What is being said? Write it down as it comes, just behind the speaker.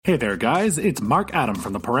Hey there, guys. It's Mark Adam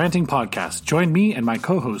from the Parenting Podcast. Join me and my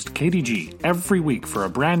co-host, Katie G, every week for a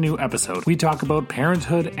brand new episode. We talk about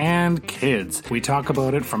parenthood and kids. We talk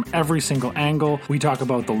about it from every single angle. We talk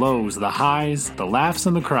about the lows, the highs, the laughs,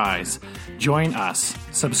 and the cries. Join us.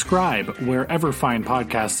 Subscribe wherever fine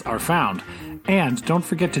podcasts are found. And don't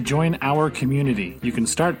forget to join our community. You can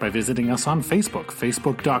start by visiting us on Facebook,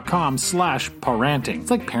 facebook.com/parenting. It's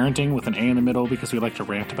like parenting with an A in the middle because we like to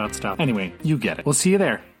rant about stuff. Anyway, you get it. We'll see you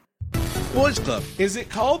there. Boys Club. Is it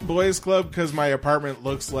called Boys Club because my apartment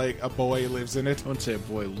looks like a boy lives in it? I wouldn't say a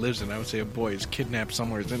boy lives in it. I would say a boy is kidnapped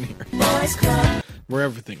somewhere in here. Boys Club. We're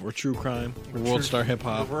everything. We're true crime. We're World Star Hip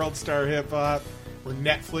Hop. World Star Hip Hop. We're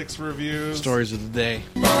Netflix reviews. Stories of the day.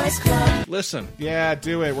 Boys Club. Listen. Yeah,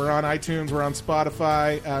 do it. We're on iTunes. We're on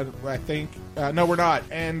Spotify. I think. No, we're not.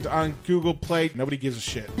 And on Google Play. Nobody gives a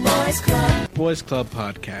shit. Boys Club. Boys Club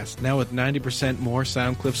Podcast. Now with 90% more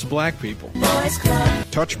sound clips of black people. Boys Club.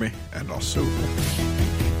 Touch me, and I'll sue.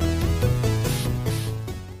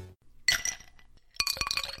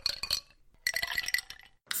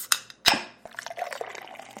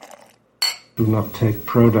 Do not take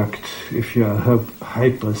product if you are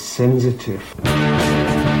hypersensitive.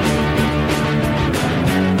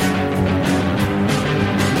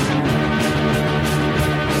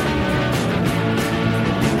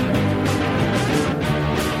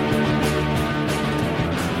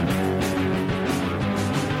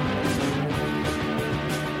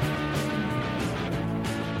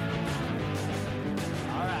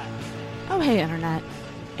 Oh, hey, Internet,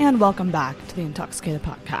 and welcome back to the Intoxicated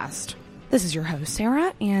Podcast. This is your host,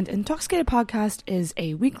 Sarah, and Intoxicated Podcast is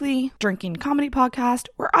a weekly drinking comedy podcast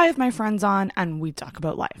where I have my friends on and we talk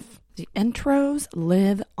about life. The intros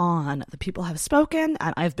live on. The people have spoken,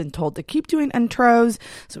 and I've been told to keep doing intros,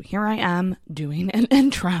 so here I am doing an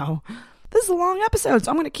intro. This is a long episode,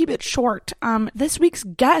 so I'm going to keep it short. This week's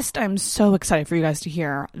guest, I'm so excited for you guys to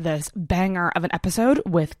hear this banger of an episode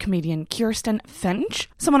with comedian Kirsten Finch,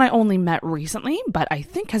 someone I only met recently, but I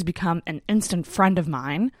think has become an instant friend of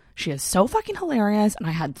mine. She is so fucking hilarious, and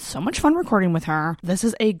I had so much fun recording with her. This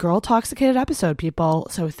is a girl-toxicated episode, people,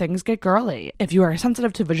 so things get girly. If you are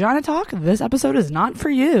sensitive to vagina talk, this episode is not for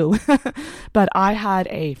you. But I had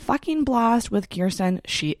a fucking blast with Kirsten.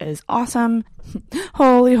 She is awesome.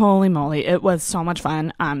 Holy moly, it was so much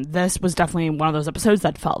fun. This was definitely one of those episodes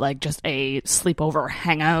that felt like just a sleepover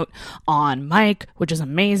hangout on mic, which is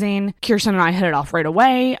amazing. Kirsten and I hit it off right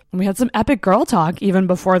away, and we had some epic girl talk even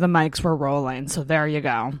before the mics were rolling, so there you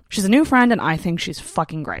go. She's a new friend, and I think she's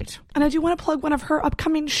fucking great. And I do want to plug one of her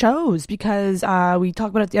upcoming shows because we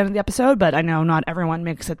talk about it at the end of the episode, but I know not everyone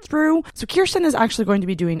makes it through. So Kirsten is actually going to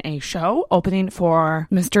be doing a show opening for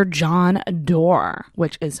Mr. John Doerr,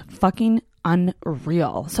 which is fucking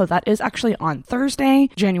unreal. So that is actually on Thursday,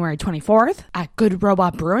 January 24th at Good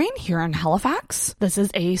Robot Brewing here in Halifax. This is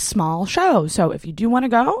a small show, so if you do want to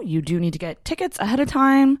go, you do need to get tickets ahead of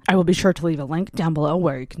time. I will be sure to leave a link down below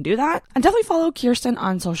where you can do that. And definitely follow Kirsten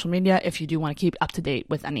on social media if you do want to keep up to date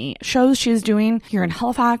with any shows she's doing here in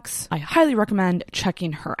Halifax. I highly recommend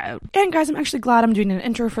checking her out. And guys, I'm actually glad I'm doing an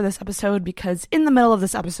intro for this episode because in the middle of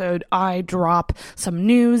this episode, I drop some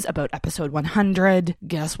news about episode 100.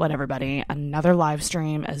 Guess what, everybody? Another live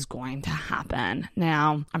stream is going to happen.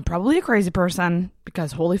 Now, I'm probably a crazy person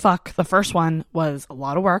because holy fuck, the first one was a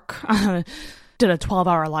lot of work. Did a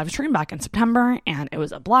 12-hour live stream back in September and it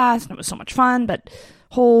was a blast and it was so much fun, but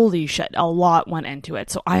holy shit, a lot went into it.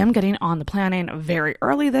 So I am getting on the planning very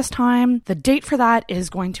early this time. The date for that is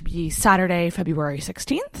going to be Saturday, February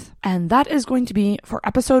 16th. And that is going to be for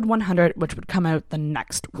episode 100, which would come out the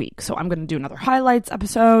next week. So I'm going to do another highlights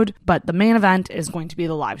episode, but the main event is going to be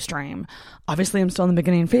the live stream. Obviously, I'm still in the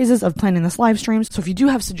beginning phases of planning this live stream. So if you do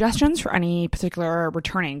have suggestions for any particular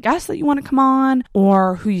returning guests that you want to come on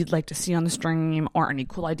or who you'd like to see on the stream or any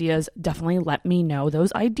cool ideas, definitely let me know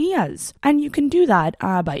those ideas. And you can do that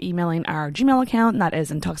by emailing our Gmail account, and that is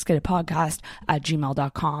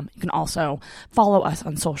intoxicatedpodcast@gmail.com. You can also follow us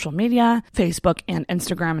on social media, Facebook and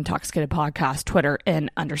Instagram, Intoxicated Podcast, Twitter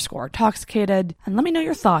 _Toxicated, and let me know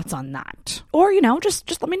your thoughts on that. Or,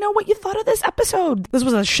 just let me know what you thought of this episode. This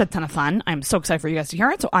was a shit ton of fun. I'm so excited for you guys to hear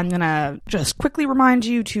it, so I'm gonna just quickly remind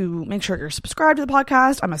you to make sure you're subscribed to the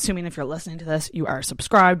podcast. I'm assuming if you're listening to this, you are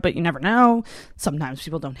subscribed, but you never know. Sometimes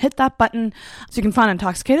people don't hit that button. So you can find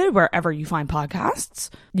Intoxicated wherever you find podcasts.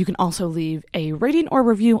 You can also leave a rating or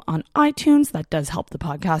review on iTunes. That does help the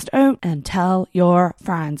podcast out. And tell your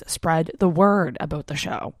friends. Spread the word about the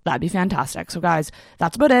show. That'd be fantastic. So guys,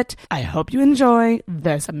 that's about it. I hope you enjoy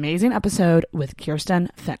this amazing episode with Kirsten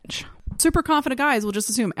Finch. Super confident guys will just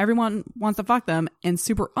assume everyone wants to fuck them, and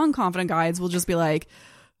super unconfident guys will just be like,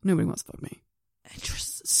 nobody wants to fuck me.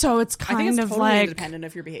 Interesting. So it's I think kind it's of totally like independent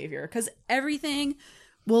of your behavior because everything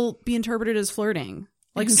will be interpreted as flirting.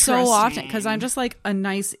 Like so Interesting. often, because I'm just like a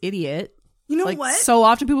nice idiot. You know like, what? So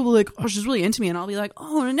often people will be like, "Oh, she's really into me," and I'll be like,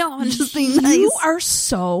 "Oh no, I'm just being nice." You are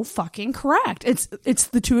so fucking correct. It's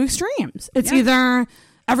the two extremes. It's Yeah. either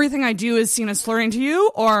everything I do is seen as flirting to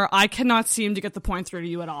you, or I cannot seem to get the point through to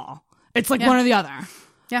you at all. It's like one or the other.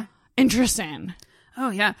 Yeah. Interesting. Oh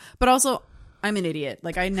yeah, but also I'm an idiot.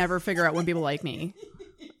 Like I never figure out when people like me.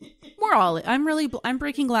 I'm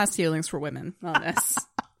breaking glass ceilings for women on this.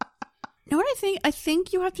 You know what I think? I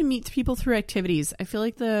think you have to meet people through activities. I feel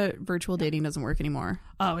like the virtual dating doesn't work anymore.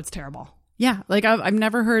 Oh, it's terrible. Yeah, like I've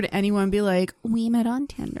never heard anyone be like, "We met on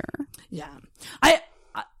Tinder." Yeah.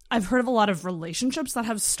 I've heard of a lot of relationships that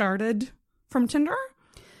have started from Tinder.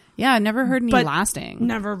 Yeah, I never heard any But lasting.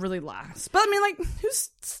 Never really last. But I mean, like,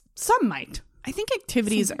 some might. I think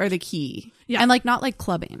activities are the key. Yeah. And like not like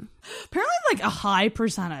clubbing. Apparently, like a high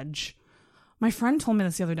percentage. My friend told me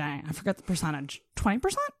this the other day. I forget the percentage.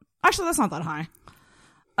 20%? Actually, that's not that high.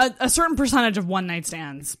 A certain percentage of one night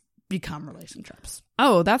stands become relationships.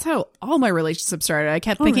 Oh, that's how all my relationships started. I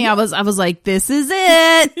kept thinking I was like, this is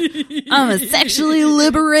it. I'm a sexually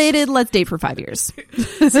liberated. Let's date for 5 years.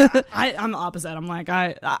 I'm the opposite. I'm like,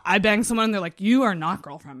 I bang someone and they're like, you are not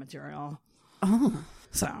girlfriend material. Oh.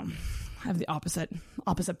 So I have the opposite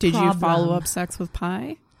Did problem. you follow up sex with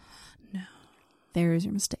pie? No. There's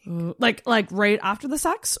your mistake. Like right after the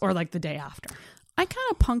sex or like the day after? I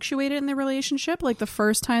kind of punctuated in the relationship. Like the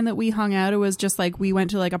first time that we hung out, it was just like we went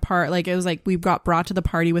to like a part. Like it was like we got brought to the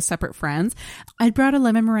party with separate friends. I brought a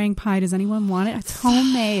lemon meringue pie. Does anyone want it? It's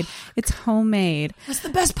homemade. It's homemade. That's the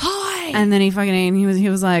best pie. And then he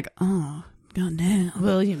was like, oh, goddamn.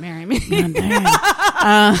 Will you marry me? Goddamn.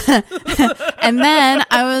 And then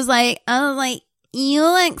I was like, you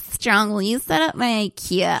look strong. Will you set up my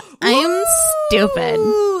IKEA? I'm stupid.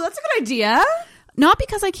 Ooh, that's a good idea. Not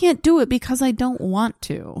because I can't do it, because I don't want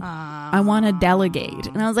to. I want to delegate.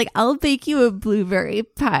 And I was like, I'll bake you a blueberry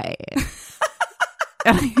pie.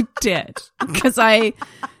 And I did. Because I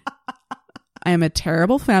am a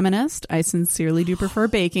terrible feminist. I sincerely do prefer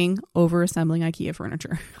baking over assembling IKEA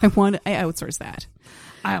furniture. I outsource that.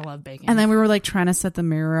 I love baking. And then we were like trying to set the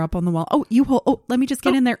mirror up on the wall. Oh, you hold. Oh, let me just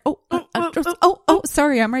get in there. Oh,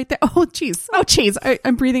 sorry, I'm right there. Oh, jeez. Oh, jeez.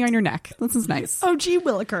 I'm breathing on your neck. This is nice. Oh, gee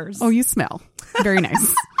willikers. Oh, you smell very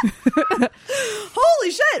nice.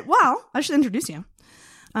 Holy shit. Wow. I should introduce you.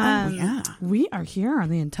 Yeah. We are here on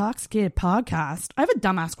the Intoxicated Podcast. I have a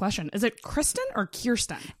dumbass question. Is it Kristen or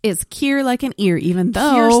Kirsten? It's Kier like an ear, even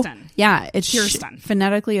though. Kirsten. Yeah, it's Kirsten.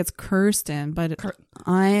 Phonetically, it's Kirsten, but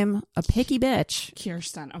I'm a picky bitch.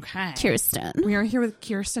 Kirsten. Okay. Kirsten. We are here with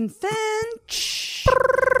Kirsten Finch.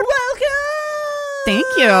 Welcome. Thank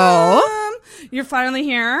you. You're finally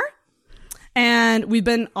here. And we've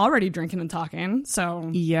been already drinking and talking, so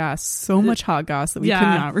Yeah, so much hot goss that we could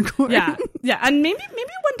not record. Yeah, and maybe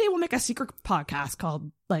one day we'll make a secret podcast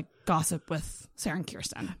called like Gossip with Sarah and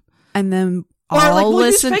Kirsten, And then Or, like, I'll we'll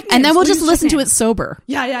use listen, fake and then names. we'll We'll just use listen fake to it names. sober.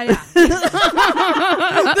 Yeah.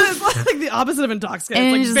 It's like the opposite of intoxicated.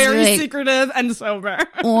 And It's just like very like- secretive and sober.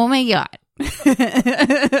 Oh my God.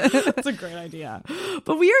 That's a great idea.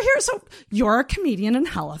 But we are here. So you're a comedian in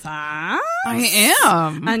Halifax. I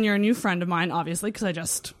am. And you're a new friend of mine, obviously, because I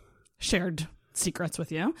just shared secrets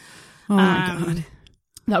with you. Oh my God.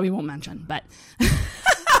 That we won't mention, but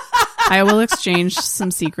I will exchange some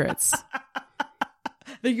secrets.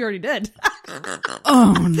 that you already did.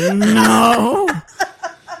 Oh no.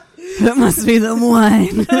 That must be the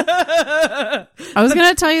one. I was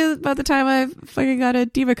gonna tell you about the time I fucking got a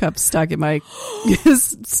Diva Cup stuck in my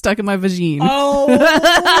vagine. Oh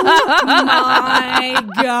my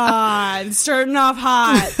God. Starting off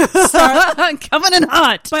hot. Coming in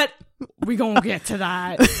hot. But we gonna get to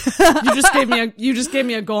that. You just gave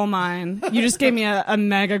me a gold mine. You just gave me a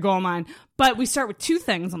mega gold mine. But we start with two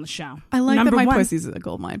things on the show. I like Number that my one, pussy's a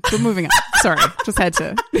gold mine. But moving on. Sorry, just had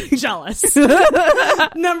to. jealous.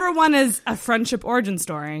 Number one is a friendship origin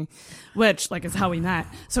story, which like is how we met.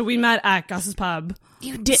 So we met at Gus's Pub.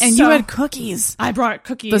 You did, and you had cookies. I brought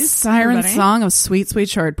cookies. The siren Everybody. song of sweet, sweet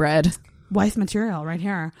shortbread. Wife material right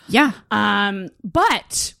here. Yeah.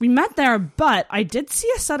 But we met there, but I did see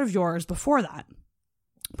a set of yours before that.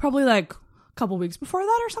 Probably like a couple weeks before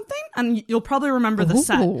that or something. And you'll probably remember the Ooh.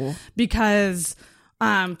 set because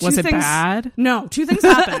Was it bad? No, two things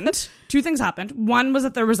happened. Two things happened. One was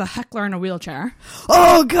that there was a heckler in a wheelchair.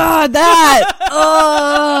 Oh God, that.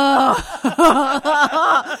 Oh.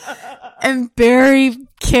 And Barry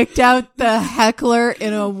kicked out the heckler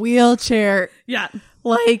in a wheelchair. Yeah.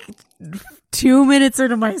 Like 2 minutes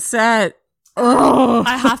into my set.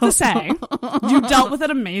 I have to say, you dealt with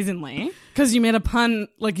it amazingly because you made a pun,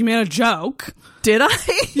 like you made a joke. Did I?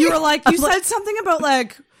 You were like, you said something about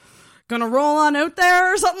like, gonna roll on out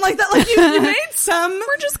there or something like that. Like you made some.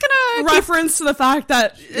 We're just gonna reference to the fact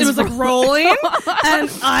that it was like rolling,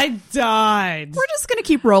 and I died. We're just gonna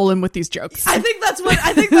keep rolling with these jokes. I think that's might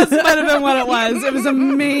have been what it was. It was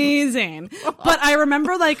amazing. But I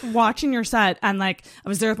remember like watching your set, and like I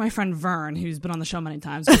was there with my friend Vern, who's been on the show many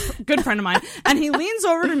times, good friend of mine, and he leans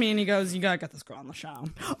over to me and he goes, "You gotta get this girl on the show."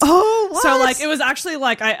 Oh, what? So like it was actually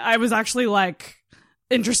like I was actually like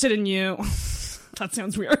interested in you. That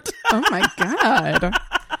sounds weird. Oh my God.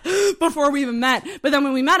 Before we even met. But then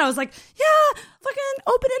when we met, I was like, yeah, fucking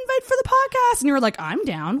open invite for the podcast. And you were like, I'm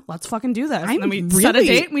down. Let's fucking do this. And then we set a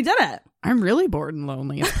date and we did it. I'm really bored and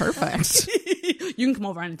lonely. It's perfect. You can come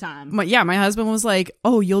over anytime. My husband was like,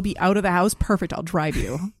 oh, you'll be out of the house? Perfect. I'll drive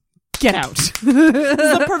you. Get out. This is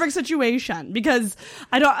the perfect situation because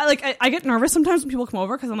I get nervous sometimes when people come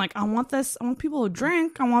over because I'm like, I want people to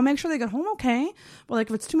drink. I want to make sure they get home okay. But like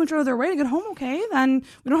if it's too much out of their way to get home okay, then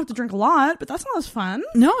we don't have to drink a lot, but that's not as fun.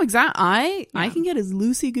 No, exactly. I can get as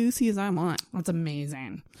loosey-goosey as I want. That's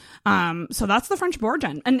amazing. So that's the French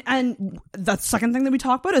origin. And the second thing that we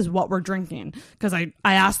talk about is what we're drinking. Because I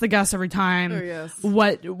ask the guests every time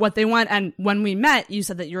what they want. And when we met, you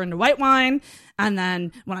said that you're into white wine. And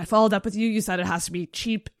then when I followed up with you, you said it has to be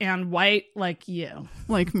cheap and white like you.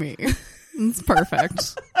 Like me. It's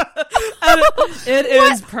perfect. It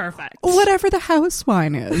is perfect. Whatever the house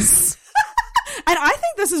wine is. And I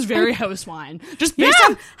think this is very house wine. Just based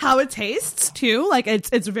on how it tastes too. Like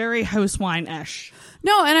it's very house wine-ish.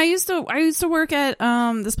 No, and I used to work at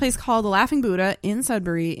this place called the Laughing Buddha in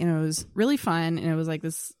Sudbury, and it was really fun, and it was like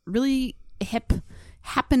this really hip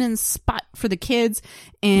happening spot for the kids,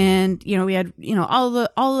 and you know we had all the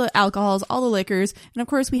alcohols, all the liquors, and of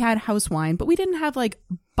course we had house wine, but we didn't have like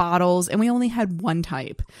bottles, and we only had one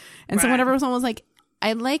type. And so whenever someone was like,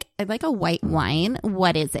 I'd like a white wine,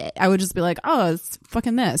 what is it? I would just be like, oh, it's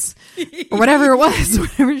fucking this. Or whatever it was,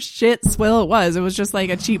 whatever shit swill it was just like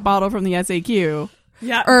a cheap bottle from the SAQ.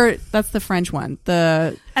 Yeah. Or that's the French one.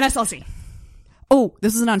 The NSLC. Oh,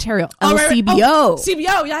 this is in Ontario. Oh, LCBO. Right. Oh,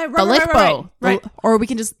 CBO. Yeah, right. Or we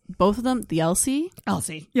can just, both of them, the LC.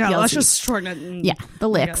 LC. Yeah, the let's LC. just shorten it. Yeah, the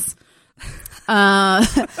licks.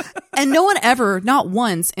 And no one ever, not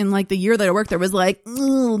once in like the year that I worked there, was like,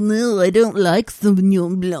 oh no, I don't like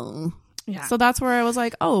Sauvignon Blanc. Yeah. So that's where I was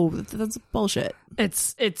like, oh, that's bullshit.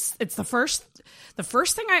 It's the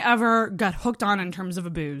first thing I ever got hooked on in terms of a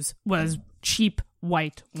booze was cheap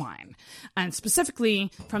white wine, and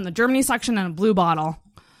specifically from the Germany section and a blue bottle.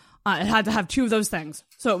 It had to have two of those things.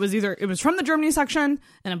 So it was from the Germany section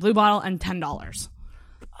and a blue bottle and $10.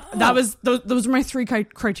 Oh. That was those were my three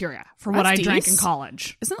criteria for what I drank in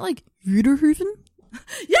college. Isn't it like Ruderhufen?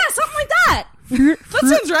 Yeah, something like that. That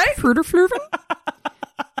sounds right. Ruderfluven?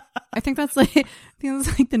 I think that's like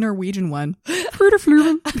the Norwegian one.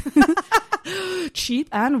 Ruderfluven. Cheap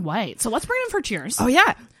and white. So let's bring it for cheers. Oh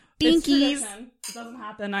yeah. Binkies. It doesn't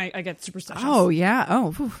happen. I get superstitious. Oh yeah.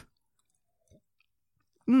 Oh.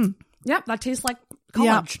 Yep, that tastes like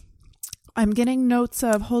college. Yeah. I'm getting notes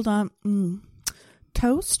of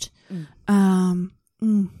toast, and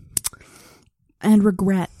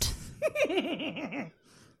regret. I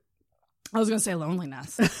was gonna say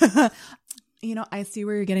loneliness. I see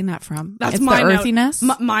where you're getting that from. That's it's my the earthiness.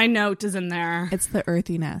 Note. My note is in there. It's the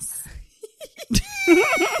earthiness.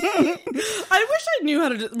 I wish I knew how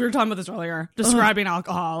to. We were talking about this earlier. Describing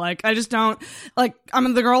alcohol, like I just don't. Like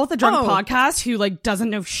I'm the girl with the drunk podcast who like doesn't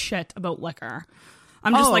know shit about liquor.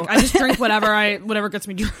 I'm just like I just drink whatever gets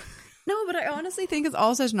me drunk. No, but I honestly think it's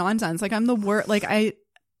all such nonsense. Like I'm the worst. Like I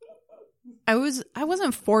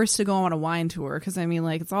wasn't forced to go on a wine tour because I mean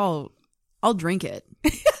like it's all. I'll drink it.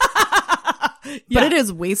 But it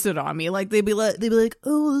is wasted on me. Like they'd be like,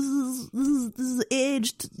 oh, this is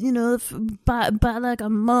aged, by like a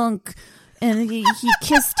monk, and he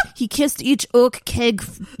kissed each oak keg,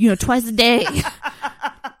 twice a day,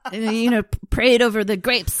 and prayed over the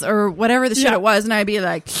grapes or whatever the shit it was, and I'd be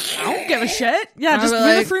like, I don't give a shit. Yeah, just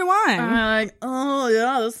bring the free wine. I'm like, oh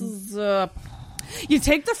yeah, this is. You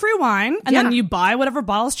take the free wine and then you buy whatever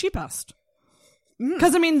bottle's cheapest.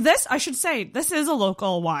 Because I mean, this is a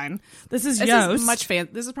local wine. This is Yost.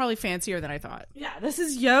 This is probably fancier than I thought. Yeah, this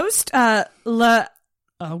is Yost. Oh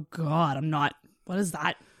God, I'm not. What is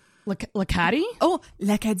that? Lacadie? Oh,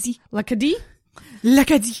 Lacadie.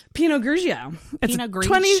 Pinot Grigio.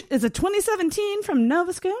 It's a 2017 from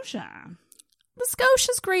Nova Scotia. The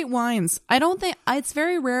Scotia's great wines. I don't think it's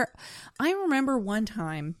very rare. I remember one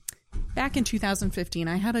time back in 2015,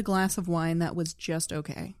 I had a glass of wine that was just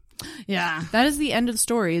okay. Yeah. That is the end of the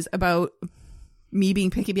stories about me being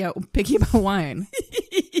picky about wine.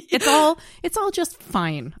 It's all just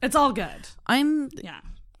fine. It's all good. I'm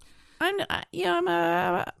not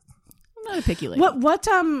a picky lady. What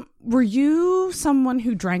were you someone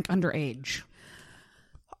who drank underage?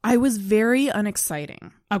 I was very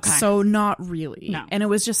unexciting. Okay. So not really. No. And it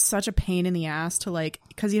was just such a pain in the ass to like,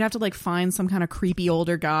 because you'd have to like find some kind of creepy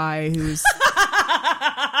older guy who's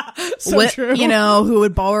true. You know, who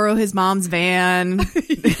would borrow his mom's van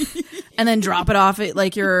and then drop it off at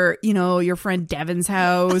like your friend Devin's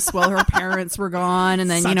house while her parents were gone. And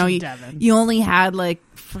then, Such a you Devin. you only had like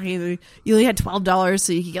you only had $12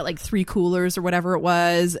 so you could get like 3 coolers or whatever it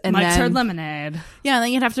was. And Mike's then Hard Lemonade. yeah, and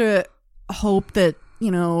then you'd have to hope that,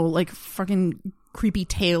 like fucking creepy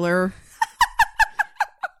Taylor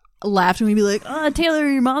laughed and we'd be like, oh, Taylor,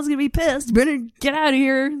 your mom's gonna be pissed. You better get out of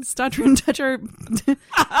here. Stop trying to touch her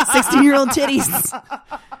 16-year-old titties.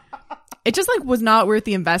 It just like was not worth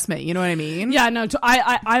the investment. You know what I mean? Yeah, no.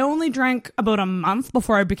 I only drank about a month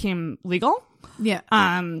before I became legal. Yeah.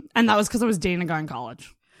 And that was because I was dating a guy in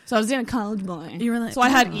college. So I was dating a college boy. You were like, so I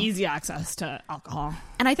had oh. easy access to alcohol.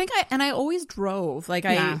 And I think I always drove. Like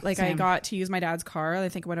I same. got to use my dad's car, I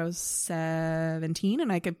think when I was 17,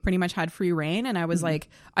 and I could pretty much had free reign. And I was like,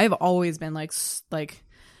 I've always been like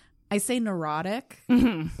I say neurotic,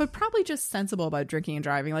 but probably just sensible about drinking and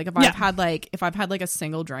driving. Like if I've had like a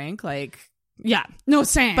single drink, like Yeah. No,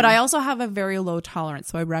 same. but I also have a very low tolerance,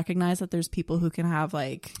 so I recognize that there's people who can have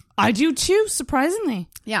like I do too, surprisingly.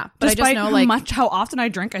 yeah. But Despite I just know how often I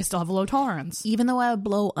drink, I still have a low tolerance. even though I would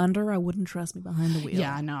blow under, I wouldn't trust me behind the wheel.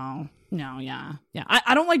 Yeah, no, yeah.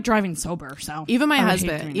 I don't like driving sober, so Even my I would hate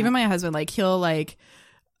husband, doing even that. my husband, like he'll like,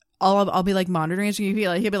 I'll be like monitoring it. He'll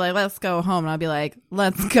be like, let's go home, and I'll be like,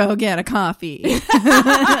 let's go get a coffee.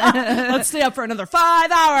 Let's stay up for another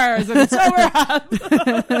 5 hours and sober up.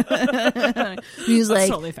 He's like,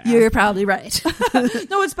 totally fair. you're probably right.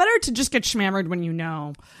 No, it's better to just get schmammered when you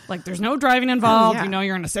know, like, there's no driving involved. yeah. You know,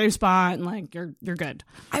 you're in a safe spot, and like you're good.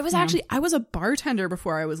 I was a bartender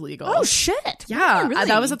before I was legal. Oh shit! Yeah, really?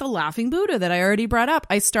 that was at the Laughing Buddha that I already brought up.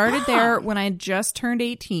 I started there when I just turned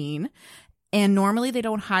 18, and normally they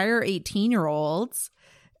don't hire 18-year-olds.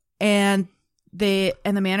 And the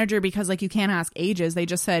manager, because like you can't ask ages, they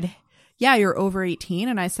just said, "Yeah, you're over 18,"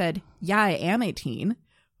 and I said, "Yeah, I am 18."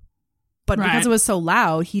 But Right. because it was so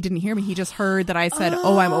loud, he didn't hear me. He just heard that I said,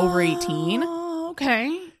 "Oh, I'm over 18," Oh,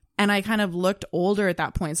 okay. and I kind of looked older at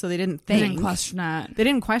that point, so they didn't They think. didn't question it. They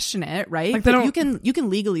didn't question it, right? Like, they But don't- you can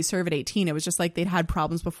legally serve at 18. It was just like they'd had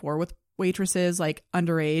problems before with waitresses like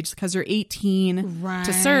underage because they're 18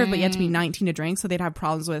 to serve, but you had to be 19 to drink, so they'd have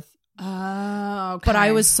problems with. Oh, okay. But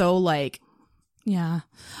I was so like, yeah.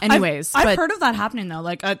 anyways. I've but heard of that happening though.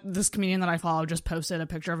 Like this comedian that I follow just posted a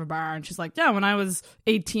picture of a bar, and she's like, "Yeah, when I was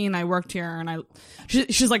 18, I worked here." And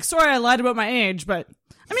she's like, "Sorry, I lied about my age, but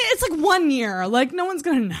I mean, it's like 1 year. Like no one's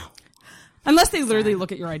gonna know unless they literally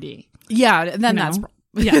look at your ID." yeah, and then No. that's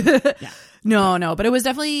Yeah. no, but it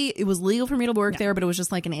was legal for me to work there, but it was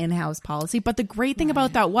just like an in-house policy. But the great thing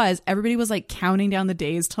about that was everybody was like counting down the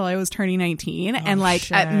days till I was turning 19, and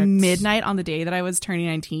like at shit. midnight on the day that I was turning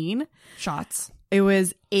 19. Shots. It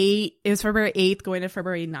was February 8th going to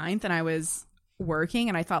February 9th, and I was working,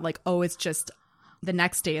 and I thought like, oh, it's just the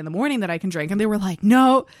next day in the morning that I can drink. And they were like,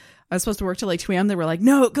 no, I was supposed to work till like 2 a.m. They were like,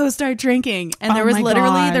 no, go start drinking. And there Oh was my literally,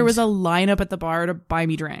 God. there was a lineup at the bar to buy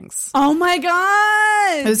me drinks. Oh my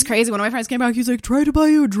god! It was crazy. One of my friends came back. He's like, try to buy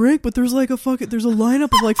you a drink, but there's like there's a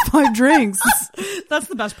lineup of like 5 drinks. That's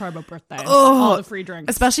the best part about birthdays. Oh. All the free drinks.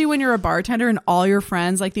 Especially when you're a bartender and all your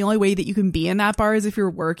friends, like the only way that you can be in that bar is if you're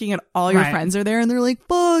working and all your Right. friends are there and they're like,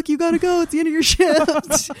 fuck, you gotta go. It's the end of your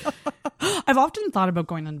shift. I've often thought about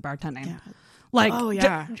going into bartending. Like, Oh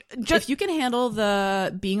yeah. just if you can handle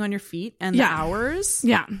the being on your feet and the Yeah. hours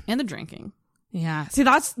yeah. and the drinking. Yeah. See,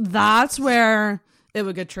 that's where it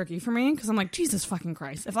would get tricky for me, because I'm like, Jesus fucking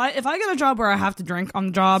Christ. If I get a job where I have to drink on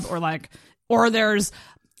the job, or there's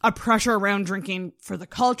a pressure around drinking for the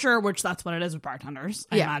culture, which that's what it is with bartenders,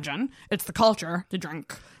 I Yeah. imagine. It's the culture to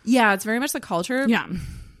drink. Yeah, it's very much the culture. Yeah.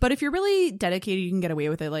 But if you're really dedicated, you can get away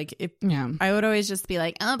with it. Like if Yeah. I would always just be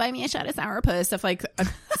like, oh, buy me a shot of sourpuss. If like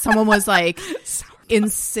someone was like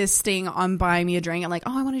insisting on buying me a drink and like,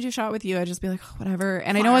 oh, I want to do a shot with you, I'd just be like, oh, whatever.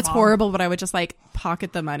 And I know it's Fireball. horrible, but I would just like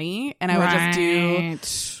pocket the money and I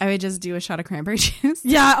would just do a shot of cranberry juice.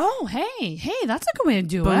 Yeah. Oh, hey, that's a good way to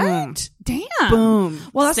do Boom. it. Damn. Boom.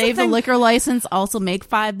 Well, that's save the the thing. liquor license. Also make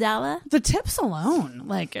 $5. The tips alone,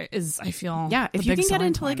 like, is, I feel. Yeah, if a you big can get selling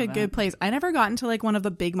into like point a of good it. place. I never got into like one of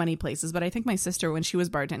the big money places, but I think my sister, when she was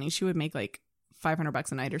bartending, she would make like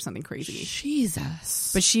 $500 a night or something crazy.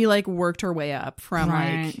 Jesus. But she like worked her way up from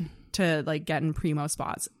Right. like to like getting primo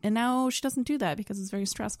spots, and now she doesn't do that because it's very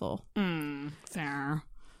stressful. Fair.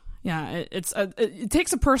 Yeah, it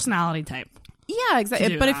takes a personality type. Yeah, exactly.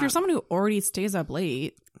 do But if that. you're someone who already stays up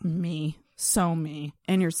late Me. So me.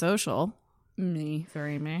 and you're social, Me.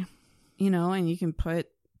 Very me. you know, and you can put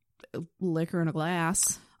liquor in a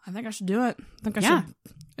glass. I think I should do it. I think Yeah.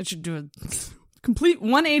 I should do a complete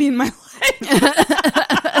 180 in my life.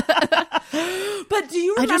 But do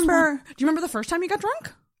you remember the first time you got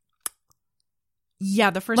drunk?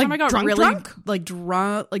 Yeah, the first Like time I got drunk, really drunk?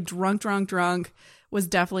 like drunk was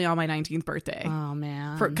definitely on my 19th birthday. Oh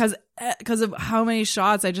man. Because of how many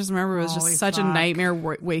shots, I just remember it was Holy just such a fuck. nightmare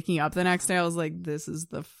waking up the next day. I was like, this is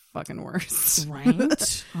the fucking worst.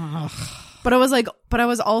 Right? Ugh. But I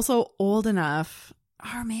was also old enough,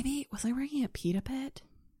 or maybe was I working at Pita Pit?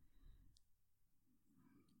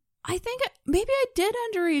 I think maybe I did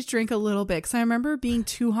underage drink a little bit because I remember being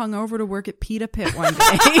too hungover to work at Pita Pit one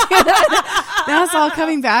day. Now it's all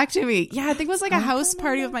coming back to me. Yeah, I think it was like a house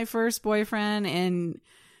party with my first boyfriend, and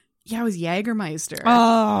yeah, it was Jägermeister.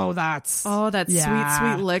 Oh, that's that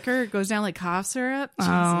yeah. sweet liquor. It goes down like cough syrup.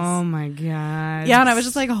 Jesus. Oh my god. Yeah, and I was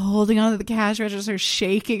just like holding onto the cash register,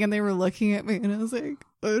 shaking, and they were looking at me, and I was like,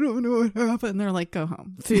 I don't know what happened. And they're like, go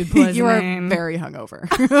home. Food poisoning. You are very hungover.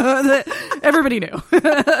 Everybody knew.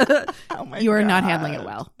 Oh my You are not handling it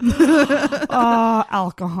well. Oh,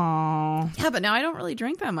 alcohol. Yeah, but now I don't really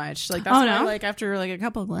drink that much. Like that's Oh, why, no? like after like a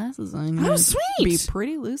couple of glasses, I'm Oh, gonna sweet. be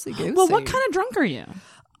pretty loosey goosey. Well, what kind of drunk are you?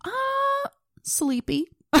 Sleepy.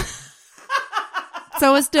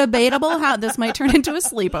 So it's debatable how this might turn into a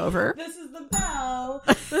sleepover. This is the bell.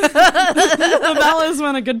 The bell is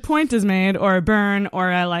when a good point is made, or a burn, or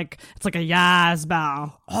it's like a yas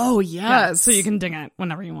bell. Oh Yeah, yes. so you can ding it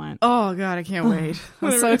whenever you want. Oh god, I can't wait.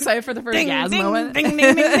 I'm so excited for the first Yaz ding, moment. ding, ding,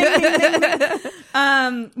 ding, ding, ding, ding,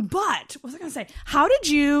 ding. But what was I going to say? How did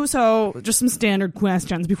you? So just some standard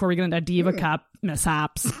questions before we get into Diva Cup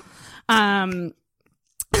mishaps.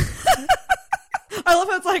 I love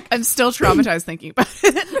how it's like I'm still traumatized thinking about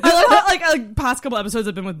it. I love how like past couple episodes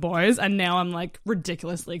have been with boys, and now I'm like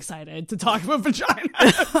ridiculously excited to talk about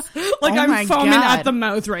vaginas. Like Oh my I'm foaming God. at the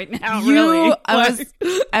mouth right now. Really,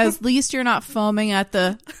 At least you're not foaming at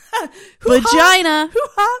the vagina.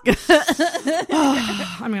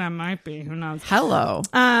 I mean, I might be. Who knows? Hello.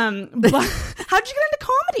 But how'd you get into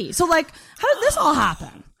comedy? So like, how did this all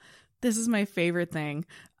happen? This is my favorite thing.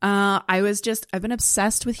 I've been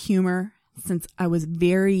obsessed with humor since I was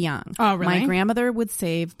very young. Oh, really? My grandmother would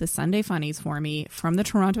save the Sunday funnies for me from the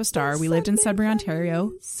Toronto Star. We lived in Sudbury,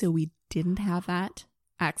 Ontario, so we didn't have that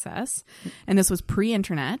access. And this was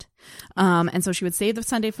pre-internet. And so she would save the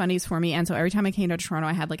Sunday funnies for me. And so every time I came to Toronto,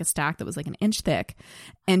 I had like a stack that was like an inch thick.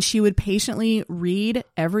 And she would patiently read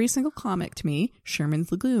every single comic to me.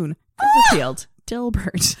 Sherman's Lagoon, Copperfield,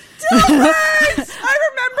 Dilbert. I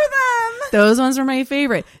remember them. Those ones were my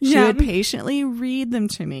favorite. She Yeah. would patiently read them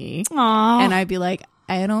to me. Aww. And I'd be like,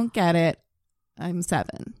 I don't get it. I'm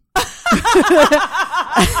 7.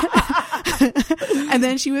 And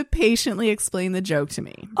then she would patiently explain the joke to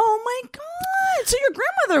me. Oh my god! So your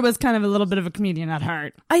grandmother was kind of a little bit of a comedian at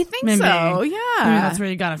heart. I think Maybe. so. Yeah. Maybe that's where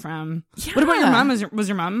you got it from. Yeah. What about your mom? Was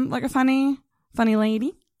your mom like a funny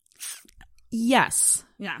lady? Yes.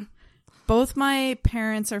 Yeah. Both my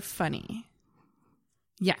parents are funny.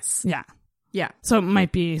 Yes. Yeah. Yeah. So it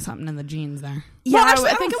might be something in the genes there. Yeah, Well, actually,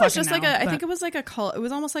 I think don't it was fucking just like know, I but- think it was like it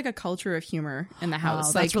was almost like a culture of humor in the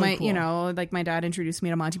house. that's Like really my, you cool. know, like my dad introduced me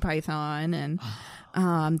to Monty Python, and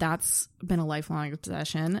that's been a lifelong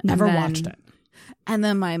obsession. Never And then- watched it. And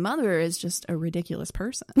then my mother is just a ridiculous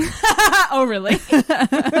person. Oh, really?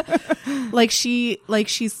 she's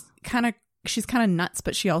kind of nuts,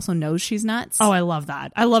 but she also knows she's nuts. Oh, I love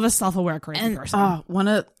that. I love a self-aware crazy and person. I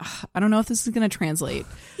don't know if this is going to translate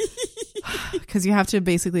because you have to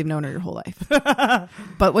basically have known her your whole life.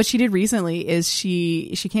 But what she did recently is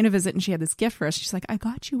she came to visit and she had this gift for us. She's like, I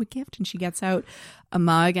got you a gift. And she gets out a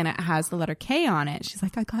mug and it has the letter K on it. She's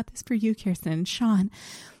like, I got this for you, Kirsten and Sean.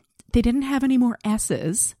 They didn't have any more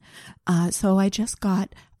S's. So I just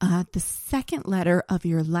got the second letter of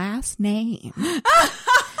your last name.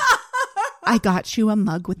 I got you a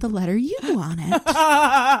mug with the letter U on it.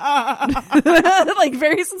 Like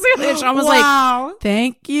very sincerely. And Sean was like,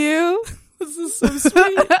 thank you. This is so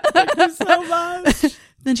sweet. Thank you so much.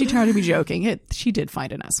 Then she tried to be joking. She did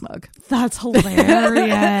find an S mug. That's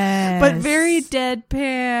hilarious. But very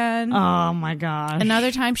deadpan. Oh my gosh.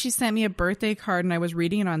 Another time she sent me a birthday card and I was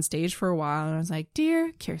reading it on stage for a while and I was like,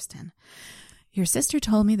 Dear Kirsten, your sister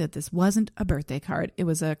told me that this wasn't a birthday card. It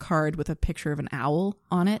was a card with a picture of an owl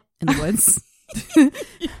on it in the woods.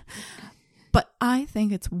 But I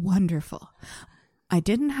think it's wonderful. I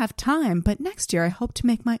didn't have time, but next year I hope to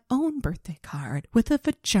make my own birthday card with a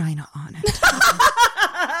vagina on it.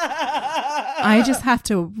 I just have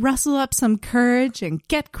to rustle up some courage and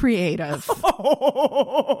get creative.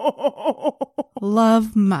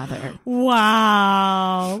 Love, Mother.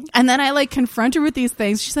 Wow. And then I like confront her with these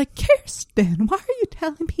things. She's like, Kirsten, why are you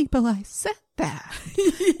telling people I said that?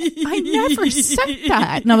 I never said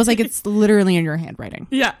that. And I was like, it's literally in your handwriting.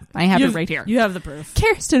 Yeah. I have it right here. You have the proof.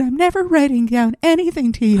 Kirsten, I'm never writing down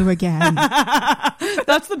anything to you again.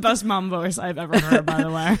 That's the best mom voice I've ever heard, by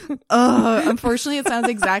the way. Unfortunately, it sounds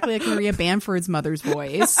exactly like Maria Bamford's mother's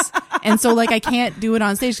voice. And so, like, I can't do it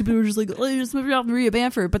on stage. People are just like, oh, you just moved off Maria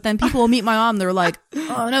Bamford. But then people will meet my mom. They're like,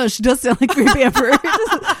 oh, no, she does sound like Maria Bamford.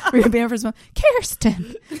 Maria Bamford's mom.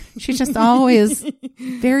 Kirsten. She's just always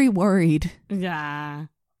very worried. Yeah.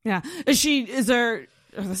 Yeah. Is there,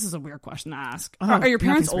 this is a weird question to ask. Oh, are your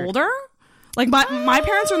parents nothing's weird. older? Like, my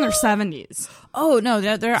parents are in their 70s. Oh, no,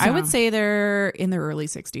 they're I would say they're in their early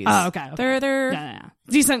 60s. Oh, okay. They're Yeah.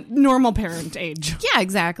 Decent, normal parent age. yeah,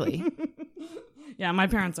 exactly. Yeah, my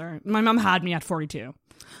parents are. My mom had me at 42.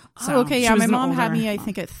 So Oh, okay, she yeah, was my an mom had older me, I mom,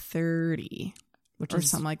 think, at 30. which or is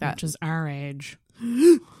something like that. Which is our age.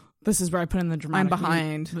 This is where I put in the dramatic. I'm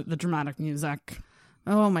behind. The dramatic music.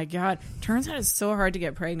 Oh, my God. Turns out it's so hard to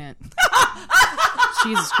get pregnant.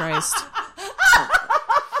 Jesus Christ.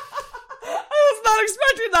 I was not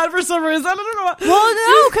expecting that for some reason. I don't know what. Well,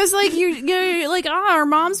 no, because like you're like, our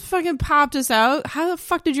mom's fucking popped us out. How the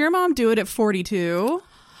fuck did your mom do it at 42?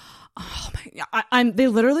 Oh my! They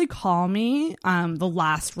literally call me the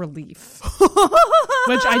last relief,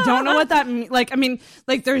 which I don't know what that means. Like, I mean,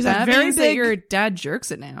 like there's That a very means that big. your dad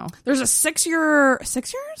jerks it now. There's a 6 year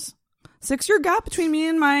gap between me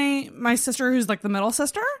and my sister, who's like the middle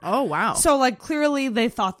sister. Oh, wow. So like clearly they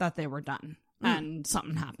thought that they were done, and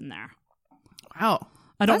something happened there. Wow.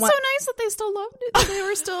 I don't That's want. so nice that they still loved it. That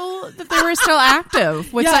they were still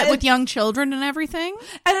active with Yeah, with young children and everything.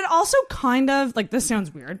 And it also kind of like, this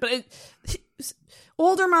sounds weird, but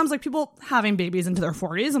older moms, like people having babies into their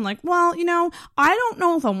 40s. I'm like, well, you know, I don't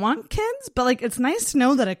know if I want kids, but like it's nice to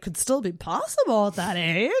know that it could still be possible at that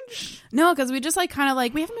age. No, because we just like kind of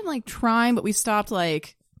like we haven't been like trying, but we stopped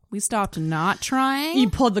not trying. You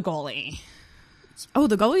pulled the goalie. Oh,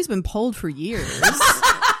 the goalie's been pulled for years.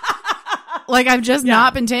 Like I've just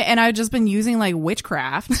not been and I've just been using like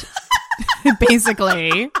witchcraft,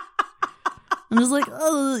 basically. I'm just like,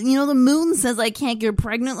 oh, you know, the moon says I can't get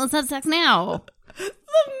pregnant. Let's have sex now. The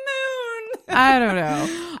moon. I don't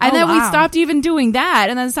know. And then we stopped even doing that.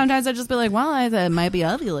 And then sometimes I'd just be like, well, I might be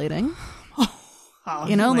ovulating.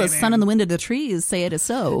 You know, the sun and the wind of the trees say it is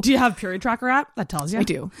so. Do you have Period Tracker app that tells you? I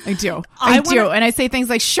do. I do. And I say things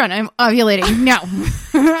like, shut, I'm ovulating. No.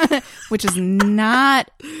 Which is not,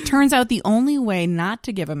 turns out the only way not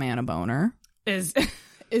to give a man a boner. Is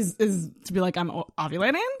to be like, I'm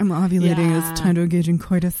ovulating? I'm ovulating. Yeah. It's time to engage in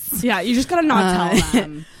coitus. Yeah, you just gotta not tell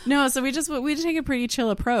them. No, so we take a pretty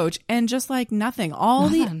chill approach and just like nothing.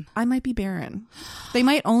 I might be barren. They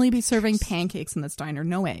might only be serving pancakes in this diner,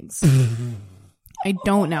 no eggs. I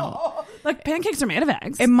don't know. Like pancakes are made of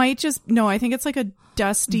eggs. It might just, no, I think it's like a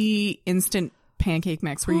dusty instant pancake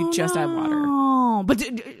mix where you just add water. Oh, but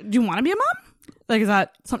do you want to be a mom? Like, is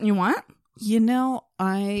that something you want? You know,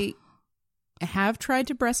 I have tried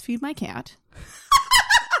to breastfeed my cat.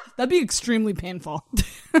 That'd be extremely painful.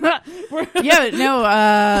 Yeah,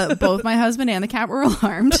 no, both my husband and the cat were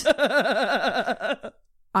alarmed.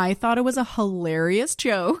 I thought it was a hilarious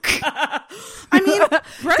joke. I mean,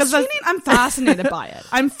 breastfeeding, I'm fascinated by it.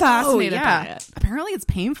 I'm fascinated by it. Apparently it's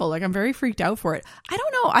painful. Like, I'm very freaked out for it. I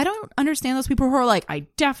don't know. I don't understand those people who are like, I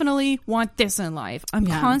definitely want this in life. I'm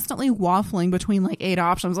constantly waffling between like 8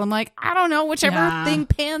 options. I'm like, I don't know. Whichever thing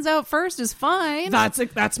pans out first is fine.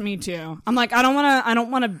 That's me too. I'm like, I don't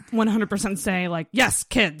want to 100% say like, yes,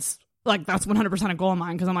 kids. Like, that's 100% a goal of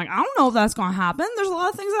mine, because I'm like, I don't know if that's going to happen. There's a lot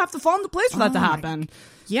of things that have to fall into place for that to happen.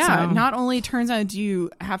 Yeah, So. not only turns out do you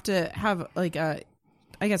have to have like a,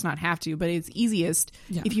 I guess not have to, but it's easiest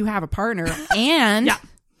if you have a partner and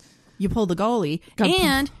you pull the goalie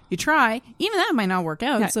and you try. Even that might not work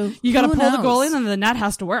out. Yeah. So you got to who pull the knows? goalie, and then the net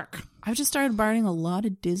has to work. I've just started borrowing a lot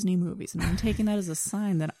of Disney movies, and I'm taking that as a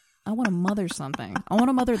sign that I want to mother something. I want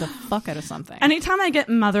to mother the fuck out of something. Anytime I get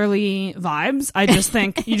motherly vibes, I just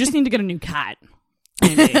think you just need to get a new cat.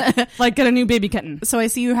 Maybe. Like, get a new baby kitten. So I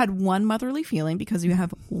see you had one motherly feeling because you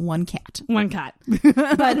have one cat. One cat.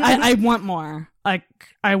 But I want more. Like,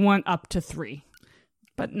 I want up to 3.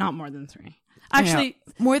 But not more than 3. Actually,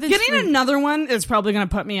 more than getting 3. another one is probably going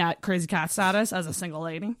to put me at crazy cat status as a single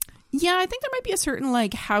lady. Yeah, I think there might be a certain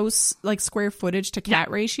like house, like square footage to cat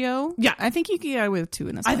ratio. Yeah. I think you can get away with 2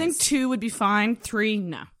 in this I place. think 2 would be fine. 3,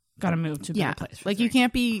 no. Gotta move to a better place. Like you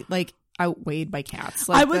can't be like outweighed by cats.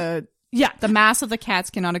 I Like would- the mass of the cats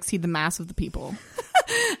cannot exceed the mass of the people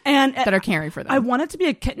and that are caring for them. I want it to be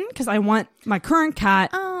a kitten because I want my current cat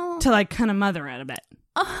Oh. to like kind of mother it a bit.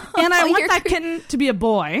 And I want you're that kitten to be a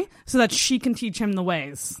boy so that she can teach him the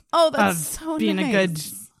ways that's of so being nice. a good.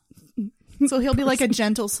 So he'll be like a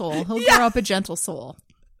gentle soul. He'll grow up a gentle soul.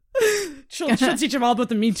 She'll teach him all about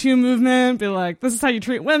the Me Too movement. Be like, this is how you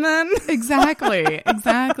treat women. Exactly.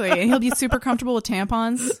 And he'll be super comfortable with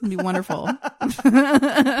tampons. It'll be wonderful.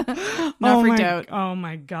 Not freaked out. Oh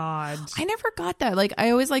my god. I never got that. Like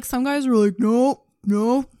I always like some guys were like, no,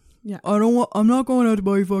 Yeah. I'm not going out to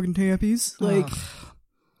buy fucking tampies. Like,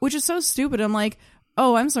 which is so stupid. I'm like,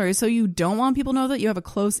 oh, I'm sorry. So you don't want people to know that you have a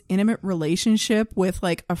close, intimate relationship with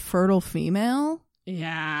like a fertile female?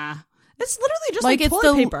 Yeah. It's literally just like it's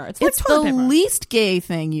toilet paper. It's like the toilet paper. least gay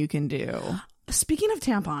thing you can do. Speaking of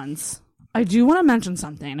tampons, I do want to mention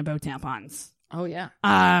something about tampons. Oh yeah.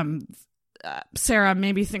 Sarah,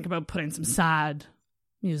 maybe think about putting some sad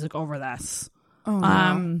music over this. Oh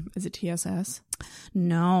no. Is it TSS?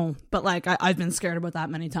 No, but like I've been scared about that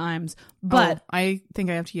many times. But I think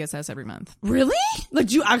I have TSS every month. really, like,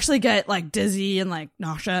 do you actually get like dizzy and like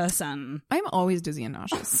nauseous and? I'm always dizzy and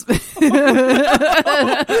nauseous. You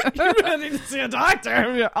really need to see a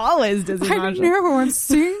doctor. You're always dizzy and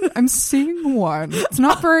nauseous. I'm seeing one. It's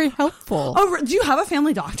not very helpful. Oh, do you have a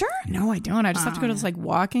family doctor? No, I don't. I just have to go to this like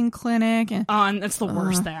walk-in clinic. And And it's the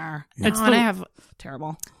worst there. It's and I have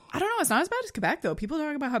terrible. I don't know. It's not as bad as Quebec though. People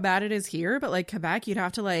talk about how bad it is here, but like Quebec, you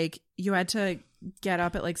had to get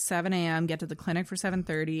up at like 7 a.m., get to the clinic for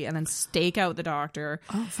 7:30, and then stake out the doctor.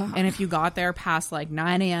 Oh, fuck. And if you got there past like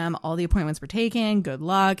 9 a.m., all the appointments were taken. Good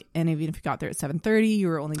luck. And even if you got there at 7:30, you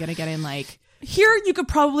were only going to get in like. Here, you could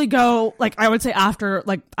probably go, like, I would say after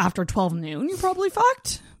 12 noon, you're probably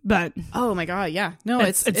fucked. But Oh my god, yeah. No,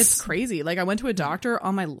 It's- it's crazy. Like I went to a doctor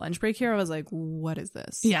on my lunch break here. I was like, what is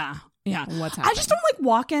this? yeah. What's I just don't like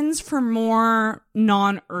walk-ins for more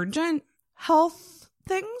non-urgent health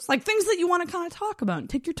things, like things that you want to kind of talk about and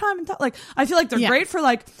take your time and talk. Like, I feel like they're Yeah. great for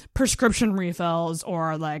like prescription refills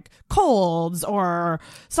or like colds or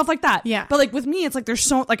stuff like that. Yeah. But like with me, it's like there's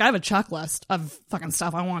so like I have a checklist of fucking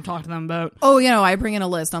stuff I want to talk to them about. Oh, I bring in a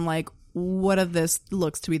list. I'm like, what of this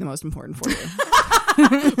looks to be the most important for you?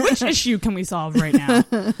 Which issue can we solve right now?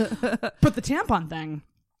 But the tampon thing,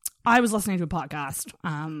 I was listening to a podcast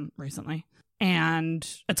recently, and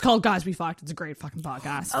it's called Guys We Fucked. It's a great fucking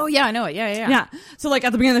podcast. Oh yeah, I know it. Yeah. Yeah. So like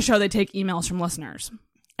at the beginning of the show, they take emails from listeners.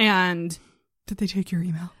 And Did they take your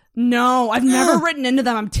email? no, I've never written into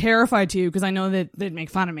them. I'm terrified to because I know that they'd make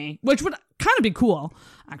fun of me, which would kind of be cool,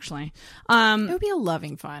 actually. It would be a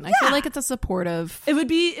loving fun. I feel like it's a supportive. It would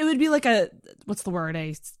be like a, what's the word?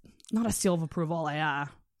 Not a seal of approval. A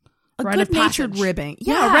rite of good-natured passage. ribbing.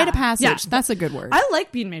 Yeah, rite of passage. Yeah. That's a good word. I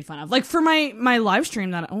like being made fun of. Like for my live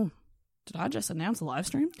stream that did I just announce a live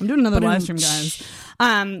stream? I'm doing another live stream, guys.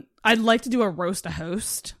 I'd like to do a roast the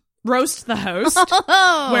host,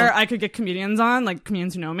 where I could get comedians on, like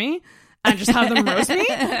comedians who know me, and just have them roast me.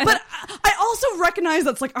 But I also recognize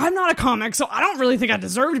that's like I'm not a comic, so I don't really think I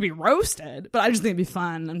deserve to be roasted. But I just think it'd be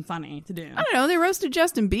fun and funny to do. I don't know. They roasted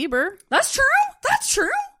Justin Bieber. That's true. That's true.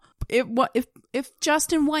 If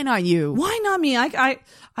Justin, why not you? Why not me? I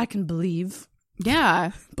can believe.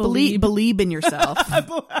 Yeah, believe in yourself.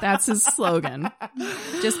 That's his slogan.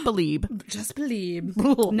 Just believe. Just believe.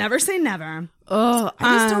 Never say never. Oh,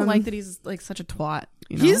 I just don't like that he's like such a twat.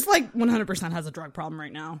 You know? He's like 100% has a drug problem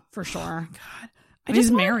right now, for sure. God, I he's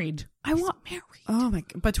just want- married. I want married. Oh my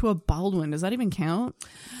god! But to a Baldwin, does that even count?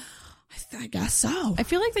 I guess so. I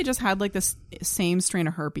feel like they just had like this same strain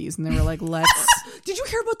of herpes, and they were like, "Let's Did you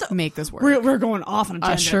hear about the? make this work." We're going off on a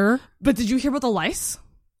tangent. Sure. But did you hear about the lice?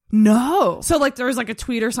 No. So like there was like a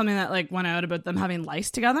tweet or something that like went out about them having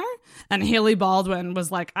lice together, and Haley Baldwin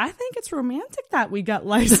was like, "I think it's romantic that we got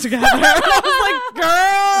lice together."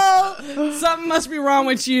 I was like, "Girl, something must be wrong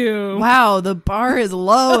with you." Wow, the bar is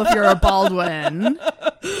low if you're a Baldwin.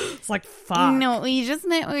 It's like fuck. No, we just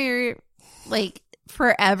meant we were like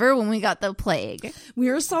forever when we got the plague. We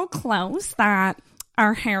were so close that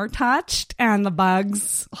our hair touched and the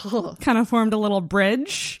bugs kind of formed a little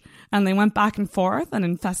bridge and they went back and forth and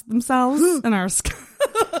infested themselves in our skin.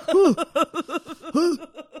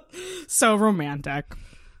 So romantic.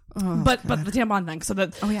 But the tampon thing. So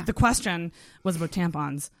the question was about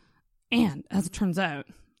tampons. And as it turns out,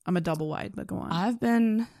 I'm a double wide, but go on. I've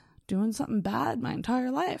been doing something bad my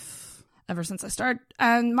entire life. ever since I started.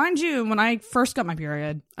 And mind you, when I first got my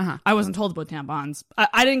period, I wasn't told about tampons.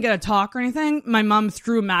 I didn't get a talk or anything. My mom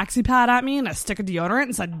threw a maxi pad at me and a stick of deodorant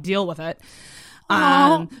and said, deal with it.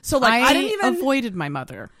 So like I didn't even avoided my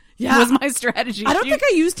mother. Yeah, was my strategy. I don't think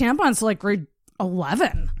I used tampons till like grade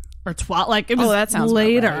 11 or 12. Like it was that sounds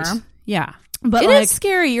later. Right. Yeah. But it like, is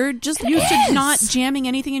scary. You're just used to not jamming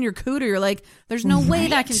anything in your cooter. You're like, there's no way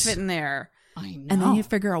that can fit in there. I know. And then you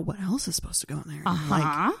figure out what else is supposed to go in there.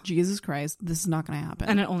 Like, Jesus Christ, this is not going to happen.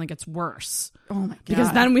 And it only gets worse. Oh my God.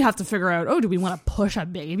 Because then we have to figure out, do we want to push a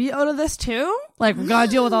baby out of this too? Like, we got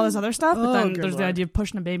to deal with all this other stuff, but then there's the idea of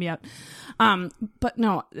pushing a baby out. But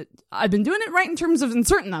no, I've been doing it right in terms of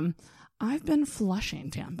inserting them. I've been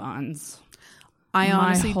flushing tampons. I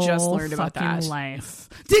honestly just learned about that. Life.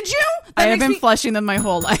 Did you? I have been flushing them my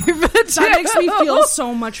whole life. That makes me feel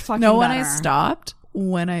so much fucking better. When I stopped,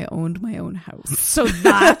 when I owned my own house. So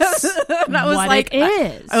that's that was what like, it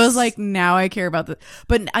is. I was like, now I care about this.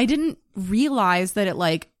 But I didn't realize that it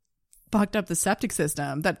like fucked up the septic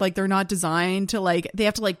system. That like they're not designed to like, they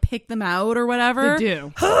have to like pick them out or whatever. They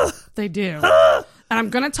do. They do. And I'm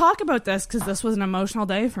going to talk about this because this was an emotional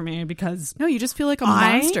day for me because... No, you just feel like a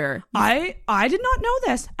monster. I did not know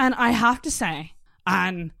this. And I have to say,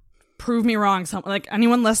 and prove me wrong. Like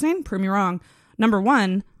anyone listening, prove me wrong. Number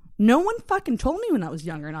one, no one fucking told me when I was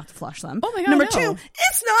younger not to flush them. Oh my God, Number no. two,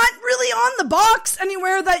 it's not really on the box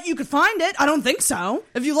anywhere that you could find it. I don't think so.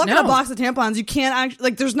 If you look at a box of tampons, you can't actually...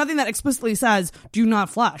 Like there's nothing that explicitly says, do not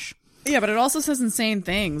flush. Yeah, but it also says insane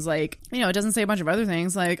things. Like, you know, it doesn't say a bunch of other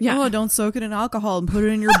things. Like, oh, don't soak it in alcohol and put it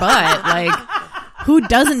in your butt. Like, who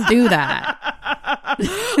doesn't do that?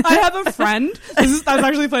 I have a friend. That's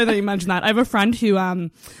actually funny that you mentioned that. I have a friend who,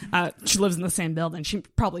 she lives in the same building. She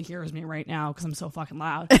probably hears me right now because I'm so fucking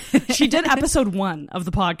loud. She did episode 1 of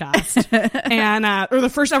the podcast, and or the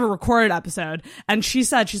first ever recorded episode. And she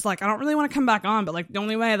said, she's like, I don't really want to come back on, but like the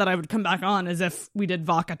only way that I would come back on is if we did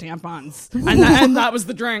vodka tampons, and that was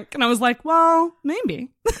the drink. And I was like, well, maybe.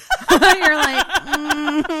 You're like,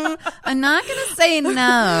 I'm not gonna say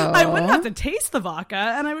no. I wouldn't have to taste the vodka,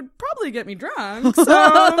 and I would probably get me drunk.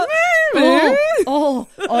 So maybe. All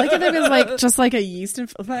I can think is like just like a yeast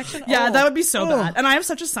infection. Yeah, that would be so bad. And I have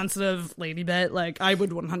such a sensitive lady bit. Like I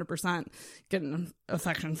would 100% get an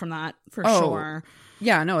affection from that for sure.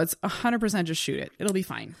 Yeah, no, it's 100% just shoot it. It'll be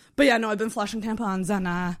fine. But yeah, no, I've been flushing tampons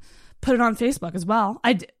and put it on Facebook as well.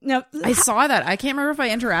 I saw that. I can't remember if I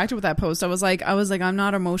interacted with that post. I was like, I'm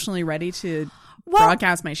not emotionally ready to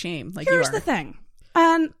broadcast my shame. Like here's you are. the thing.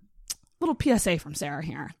 And little PSA from Sarah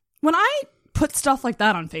here. When I put stuff like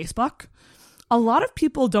that on Facebook, a lot of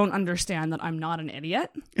people don't understand that I'm not an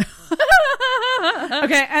idiot.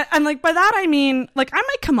 Okay, and like by that I mean, like I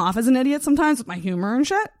might come off as an idiot sometimes with my humor and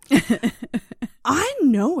shit. I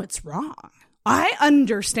know it's wrong. I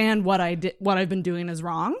understand what I did, what I've been doing is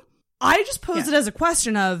wrong. I just posed it as a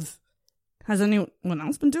question of, has anyone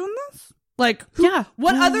else been doing this? Like,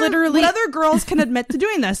 what other girls can admit to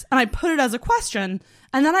doing this? And I put it as a question,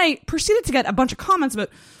 and then I proceeded to get a bunch of comments about,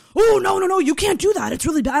 oh, no, you can't do that. It's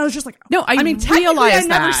really bad. I was just like, no, I mean, technically, I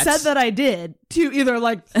never said that I did. To either,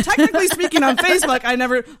 like, technically speaking on Facebook,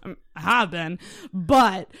 I have been.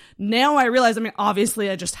 But now I realize, I mean, obviously,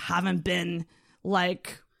 I just haven't been,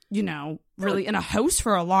 like, you know, really in a house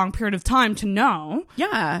for a long period of time to know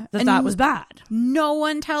that was bad. No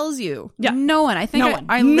one tells you. Yeah. No one. I think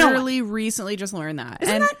I literally recently just learned that.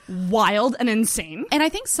 Isn't that wild and insane? And I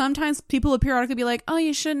think sometimes people would periodically be like, oh,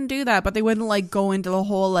 you shouldn't do that. But they wouldn't like go into the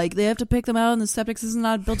whole, like, they have to pick them out and the septic system's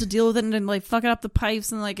not built to deal with it and then like fuck up the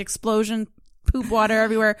pipes and like explosion, poop water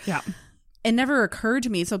everywhere. Yeah. It never occurred to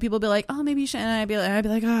me. So people would be like, oh, maybe you should. And I'd be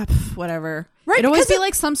like, whatever. Right. It'd always be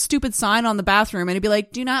like some stupid sign on the bathroom and it'd be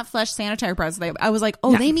like, do not flush sanitary pads. I was like,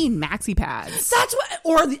 oh, they mean maxi pads. That's what,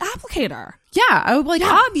 or the applicator. Yeah. I would be like,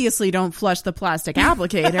 obviously don't flush the plastic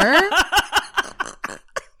applicator.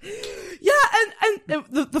 And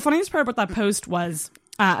the funniest part about that post was,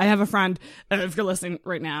 I have a friend, if you're listening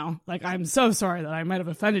right now, like, I'm so sorry that I might have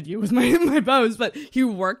offended you with my post, but he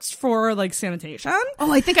works for, like, sanitation.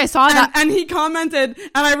 Oh, I think I saw that. And he commented, and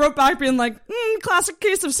I wrote back being like, classic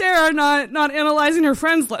case of Sarah not analyzing her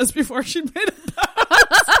friends list before she made a post.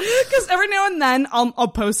 Because every now and then I'll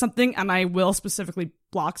post something and I will specifically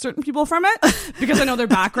block certain people from it because I know their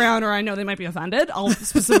background or I know they might be offended. I'll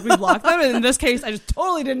specifically block them. And in this case, I just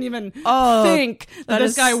totally didn't even think that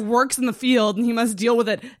this guy works in the field and he must deal with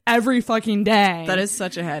it every fucking day. That is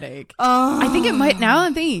such a headache. I think it might, now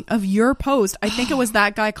I'm thinking of your post, I think it was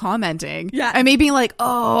that guy commenting. Yeah. And me being like,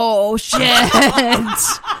 oh shit.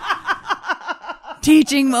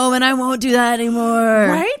 Teaching moment, I won't do that anymore.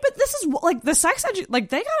 Right? But this is like the sex like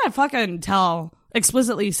they gotta fucking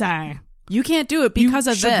explicitly say. You can't do it because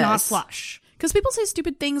of should this. not flush. Because people say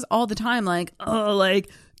stupid things all the time, like, oh, like,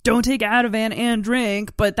 don't take Ativan and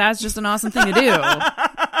drink, but that's just an awesome thing to do.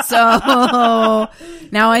 So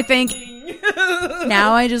now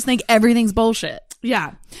I just think everything's bullshit.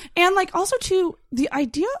 Yeah. And like also too, the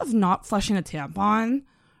idea of not flushing a tampon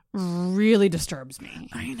really disturbs me.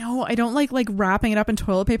 I know. I don't like wrapping it up in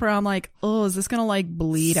toilet paper. I'm like, oh, is this gonna like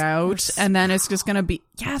bleed out? And then it's just gonna be,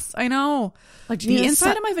 yes, I know. Like the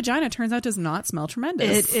inside of my vagina turns out does not smell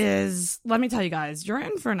tremendous. It is. Let me tell you guys, you're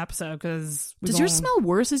in for an episode because does yours smell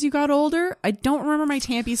worse as you got older? I don't remember my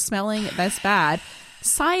tampies smelling this bad.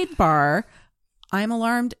 Sidebar, I'm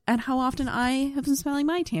alarmed at how often I have been smelling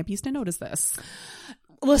my tampies to notice this.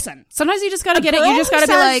 Listen, sometimes you just gotta get it. You just gotta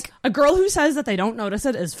be like, a girl who says that they don't notice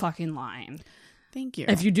it is fucking lying. Thank you.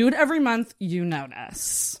 If you do it every month, you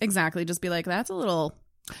notice. Exactly. Just be like, that's a little.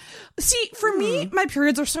 See, for me, my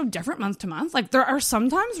periods are so different month to month. Like, there are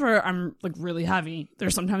some times where I'm, like, really heavy.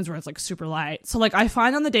 There's sometimes where it's, like, super light. So, like, I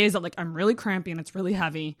find on the days that, like, I'm really crampy and it's really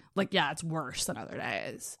heavy, like, yeah, it's worse than other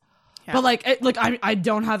days. Yeah. But, like, I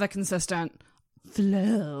don't have a consistent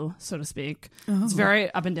flow, so to speak. Oh. It's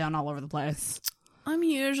very up and down all over the place. I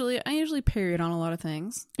usually period on a lot of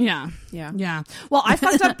things. Yeah. Well, I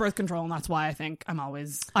fucked up birth control, and that's why I think I'm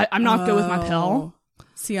not good with my pill.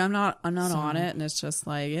 See, I'm not on it, and it's just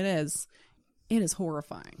like it is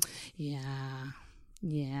horrifying.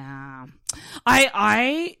 Yeah.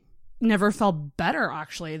 I never felt better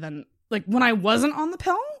actually than like when I wasn't on the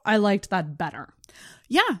pill. I liked that better.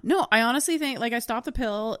 Yeah, no, I honestly think like I stopped the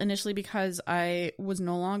pill initially because I was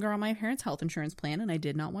no longer on my parents' health insurance plan, and I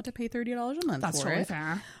did not want to pay $30 a month. That's for totally it.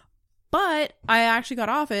 Fair. But I actually got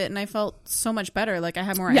off it and I felt so much better. Like I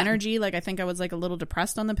had more energy. Like I think I was like a little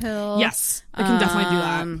depressed on the pill. Yes, I can definitely do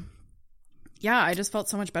that. Yeah, I just felt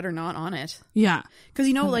so much better not on it. Yeah. Because,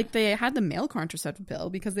 you know, like they had the male contraceptive pill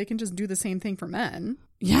because they can just do the same thing for men.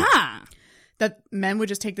 Yeah. That men would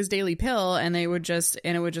just take this daily pill and it would just,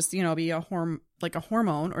 you know, be a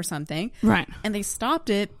hormone or something. Right. And they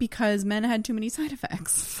stopped it because men had too many side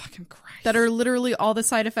effects. Fucking Christ. That are literally all the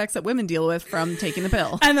side effects that women deal with from taking the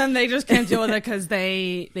pill. And then they just can't deal with it because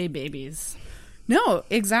they babies. No,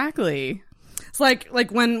 exactly. It's like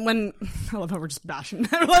when I love how we're just bashing.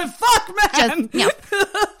 We're like, fuck men. Just, you know,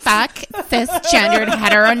 fuck cisgendered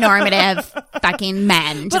heteronormative fucking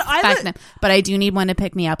men. Just fuck them. But I do need one to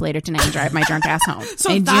pick me up later tonight and drive my drunk ass home.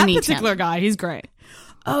 So I that do need particular him. guy, he's great.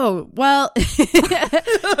 Oh, well, he's a little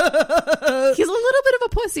bit of a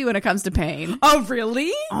pussy when it comes to pain. Oh,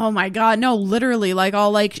 really? Oh my God. No, literally. Like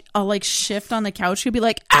I'll shift on the couch. He'll be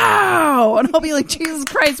like, ow. And I'll be like, Jesus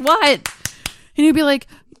Christ, what? And he'll be like,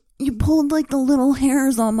 you pulled like the little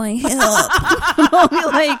hairs on my hip. I'll be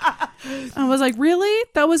like, I was like, really?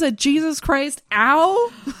 That was a Jesus Christ,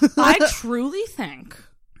 ow? I truly think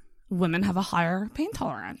women have a higher pain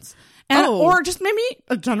tolerance. Or just maybe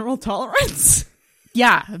a general tolerance.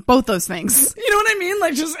 Yeah, both those things. You know what I mean?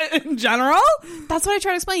 Like, just in general? That's what I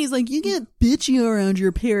try to explain. He's like, you get bitchy around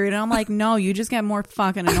your period. And I'm like, no, you just get more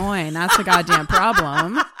fucking annoying. That's the goddamn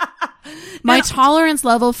problem. My tolerance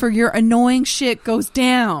level for your annoying shit goes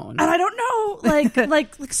down. And I don't know,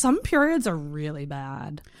 like some periods are really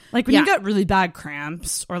bad. Like when you get really bad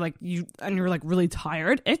cramps or you're like really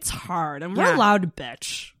tired, it's hard. And we're allowed to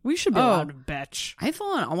bitch. We should be allowed to bitch. I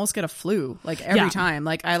full on almost get a flu like every time.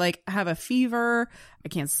 Like I have a fever, I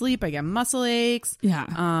can't sleep, I get muscle aches.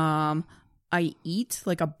 Yeah. I eat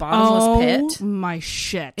like a bottomless pit. My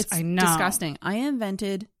shit. It's I know. disgusting. I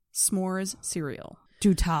invented s'mores cereal.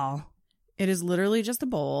 Do tell. It is literally just a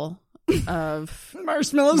bowl of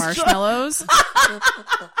marshmallows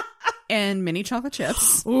and mini chocolate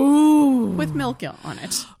chips. Ooh. With milk on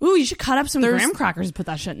it. Ooh, you should cut up some graham crackers and put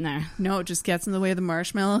that shit in there. No, it just gets in the way of the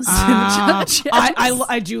marshmallows and the chocolate chips.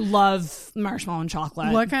 I do love marshmallow and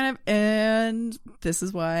chocolate. What kind of... And this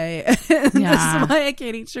is why... This is why I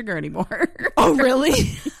can't eat sugar anymore. Oh, really?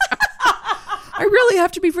 I really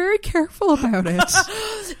have to be very careful about it.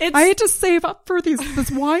 I had to save up for this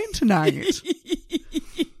wine tonight.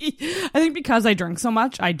 I think because I drink so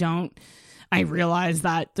much, I realize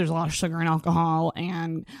that there's a lot of sugar and alcohol,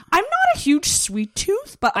 and I'm not a huge sweet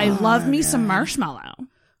tooth, but I love me some marshmallow.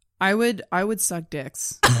 I would suck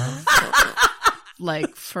dicks.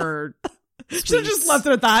 For should have just left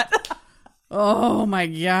it at that. Oh my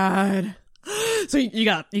God. So you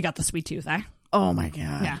got the sweet tooth, eh? Oh my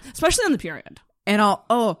God. Yeah. Especially on the period. And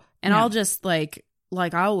I'll just like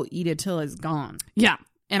I will eat it till it's gone. Yeah.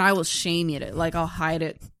 And I will shame eat it. Like I'll hide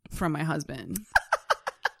it from my husband.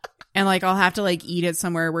 And like I'll have to like eat it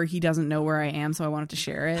somewhere where he doesn't know where I am, so I wanted to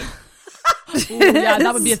share it. Ooh, yeah,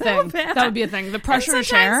 that would be a So thing. bad. That would be a thing. The pressure to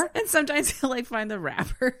share. And sometimes he'll like find the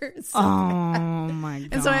wrapper. It's so Oh my god.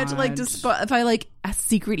 And so I have to like if I like a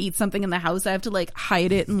secret eat something in the house, I have to like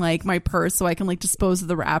hide it in like my purse so I can like dispose of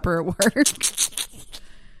the wrapper at work.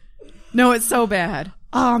 No, it's so bad.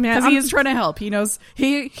 Oh man, Because he is trying to help. He knows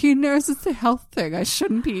he knows it's a health thing. I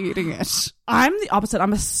shouldn't be eating it. I'm the opposite.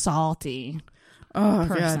 I'm a salty Oh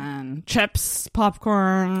person. Chips,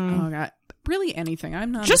 popcorn. Oh god. Really anything.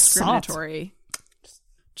 I'm not Just salt. discriminatory.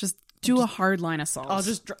 Just do a hard line of salt. I'll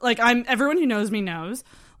just like everyone who knows me knows.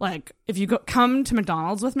 Like if you come to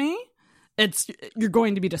McDonald's with me, you're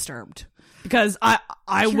going to be disturbed because I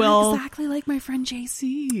You're will exactly like my friend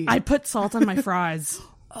JC. I put salt on my fries.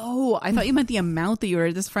 Oh, I thought you meant the amount that you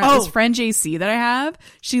ordered. This friend JC that I have,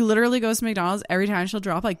 she literally goes to McDonald's every time. She'll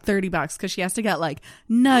drop like $30 because she has to get like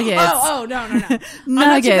nuggets. Oh no. Nuggets. I'm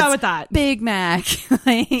not too bad with that. Big Mac.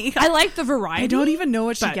 Like, I like the variety. I don't even know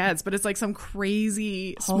what she but- gets, but it's like some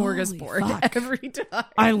crazy Holy smorgasbord fuck. every time.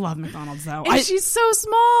 I love McDonald's though. And she's so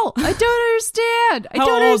small. I don't understand. I How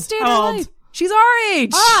don't old? understand How her old? life. She's our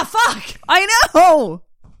age. Ah, fuck. I know.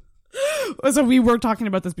 So we were talking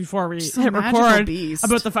about this before we She's a hit magical record beast.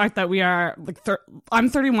 about the fact that we are like I'm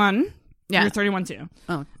 31. Yeah. You're 31 too.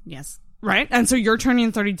 Oh, yes. Right? And so you're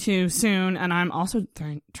turning 32 soon and I'm also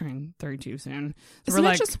turning 32 soon. So Isn't we're it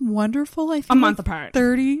like just wonderful? I feel a month like apart.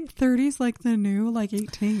 30's like the new like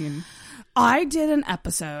 18. I did an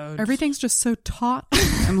episode. Everything's just so taut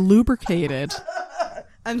and lubricated.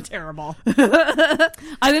 I'm terrible. I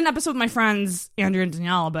did an episode with my friends Andrew and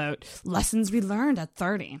Danielle about lessons we learned at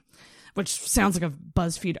 30, which sounds like a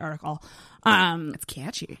BuzzFeed article. It's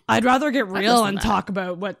catchy. I'd rather get real listened and to that. talk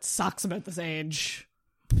about what sucks about this age,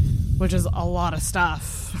 which is a lot of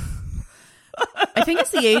stuff. I think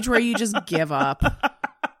it's the age where you just give up.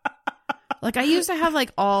 Like I used to have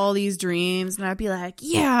like all these dreams and I'd be like,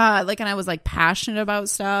 yeah, like, and I was like passionate about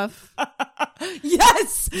stuff.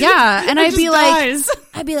 Yes. Yeah. And It I'd just be dies.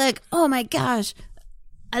 like, oh my gosh,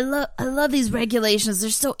 I love these regulations. They're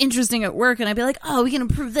so interesting at work. And I'd be like, oh, we can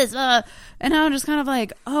improve this. And now I'm just kind of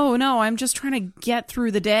like, oh no, I'm just trying to get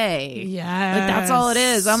through the day. Yes. Like that's all it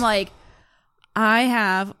is. I'm like, I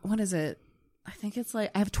have, what is it? I think it's like,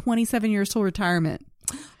 I have 27 years till retirement.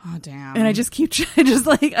 Oh damn. And I just keep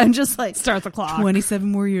I'm just like start the clock. 27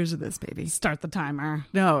 more years of this, baby. Start the timer.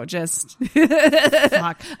 No, just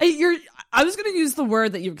Fuck. I was going to use the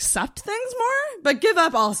word that you accept things more, but give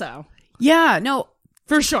up also. yeah, no,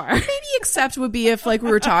 For sure. maybe accept would be if like we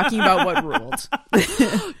were talking about what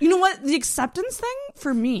ruled. You know what? The acceptance thing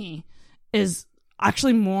for me is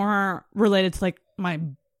actually more related to like my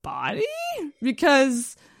body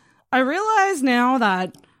because I realize now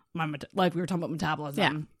that like we were talking about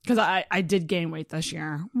metabolism because I did gain weight this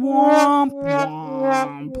year. Womp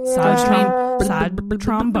womp. Sad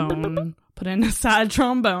trombone. Put in a sad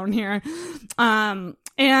trombone here.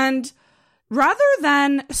 And rather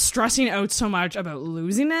than stressing out so much about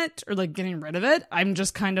losing it or like getting rid of it, I'm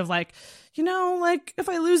just kind of like, you know, like if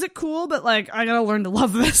I lose it, cool, but like I gotta learn to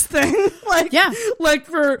love this thing. Like, Yeah. like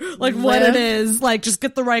for like what it is, like just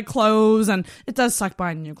get the right clothes. And it does suck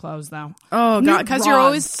buying new clothes though. Oh New god, because you're bras.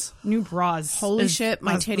 always new bras. holy is- shit.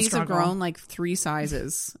 My that's the titties have struggle. grown like 3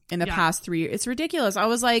 sizes in the Yeah. past 3 years. It's ridiculous. I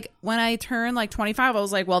was like, when I turned like 25, I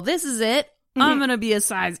was like, well, this is it. I'm gonna be a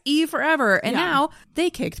size E forever. And Yeah. now they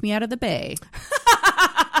kicked me out of the bay.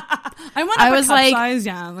 I went up I a was cup like- size,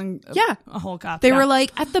 like Yeah. a whole cup. They yeah. were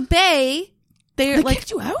like at the bay. They're They like,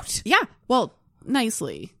 kicked you out? yeah, well,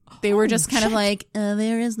 nicely. They were just kind of like,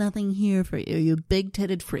 there is nothing here for you, you big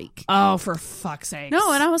titted freak. Oh, for fuck's sake!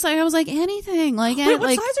 No, and I was like anything, like, Wait, what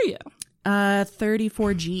like, size are you?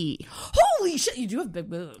 34G. Holy shit! You do have big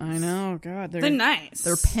boobs. I know, God, They're nice.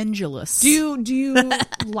 They're pendulous. Do you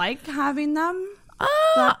like having them?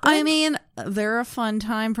 I mean, they're a fun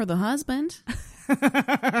time for the husband.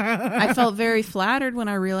 I felt very flattered when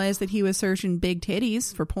I realized that he was searching big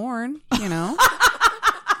titties for porn, you know.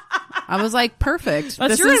 I was like, perfect.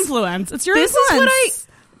 That's your influence. It's your This influence. is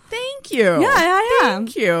what I thank you. Yeah.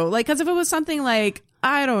 Thank you. Like, because if it was something like,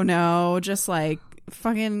 I don't know, just like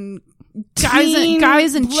fucking Teen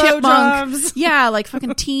guys and chipmunk. blowjobs. Yeah, like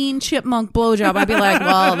fucking teen chipmunk blowjob. I'd be like,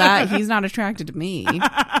 well, he's not attracted to me.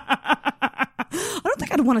 I don't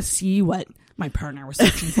think I'd want to see what my partner was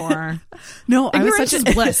searching for. No, I was Ignorance such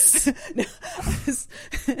is bliss.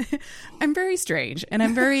 I'm very strange, and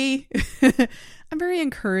I'm very, I'm very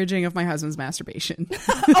encouraging of my husband's masturbation.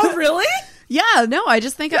 Oh, really? Yeah, no, I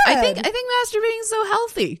just think I think masturbating is so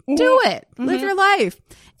healthy. Do it, live your life,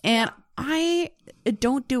 and I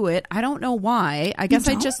don't do it. I don't know why. I guess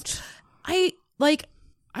I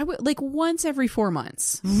would like once every 4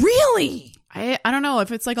 months. Really? I don't know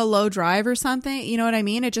if it's like a low drive or something. You know what I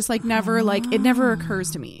mean? It just like never like it never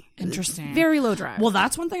occurs to me. Interesting. Very low drive. Well,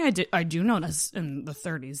 that's one thing I do notice in the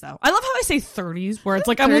 30s though. I love how I say 30s, where it's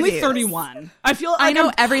like I'm only 31. I feel like I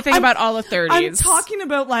know everything about all the 30s. I'm talking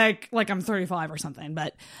about like I'm 35 or something.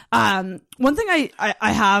 But one thing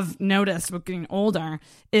I have noticed with getting older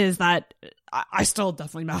is that I still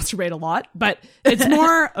definitely masturbate a lot, but it's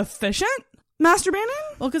more efficient masturbating.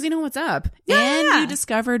 Well, because you know what's up. Yeah, and yeah. you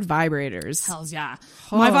discovered vibrators. Hells yeah.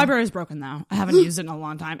 My vibrator is broken though. I haven't used it in a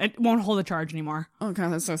long time. It won't hold a charge anymore. Oh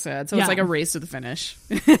god, that's so sad. So Yeah. it's like a race to the finish.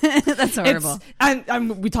 That's horrible.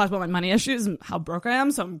 We talked about my money issues and how broke I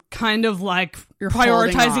am, so I'm kind of like You're holding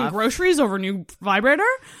prioritizing off. groceries over new vibrator.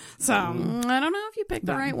 So I don't know if you picked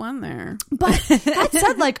the right one there. but that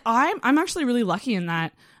said, like I'm actually really lucky in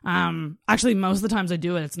that actually most of the times I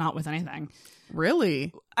do it, it's not with anything.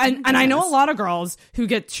 Really? And I know a lot of girls who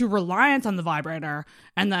get too reliant on the vibrator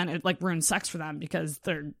and then it like ruins sex for them because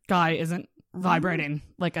their guy isn't vibrating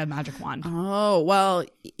like a magic wand. Oh, well,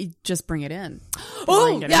 just bring it in. Oh,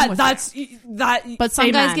 Bring it yeah, in with that's that. But some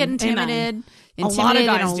amen, guys get amen. intimidated. A lot of They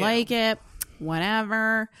guys don't do. like it.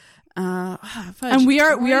 Whatever. And we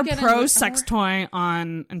are get pro into- sex toy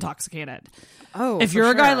on Intoxicated. Oh, If for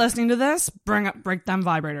you're a guy sure. listening to this, break them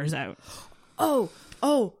vibrators out. Oh,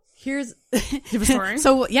 here's Give a story.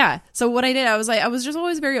 So what I did, I was just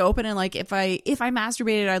always very open, and like if I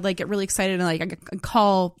masturbated, I'd like get really excited and like I'd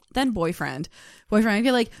call then boyfriend,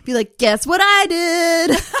 I'd be like, guess what I did?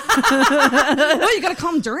 No, you gotta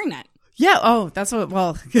come during it. Yeah. Oh, that's what.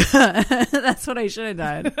 Well, that's what I should have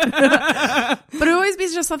done. But it would always be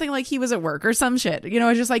just something like he was at work or some shit. You know,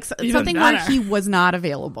 it's just like something where better. he was not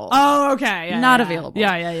available. Oh, okay. Yeah, Not yeah. available.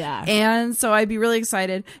 Yeah. And so I'd be really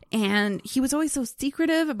excited. And he was always so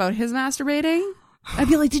secretive about his masturbating. I'd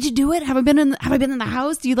be like, did you do it? Have I been in the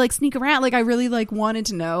house? Do you like sneak around? Like I really like wanted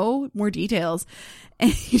to know more details.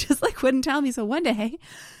 And he just like wouldn't tell me. So one day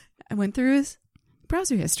I went through his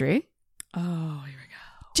browser history. Oh, here we go.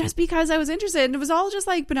 Just because I was interested, and it was all just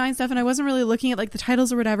like benign stuff, and I wasn't really looking at like the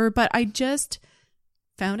titles or whatever, but I just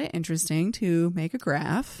found it interesting to make a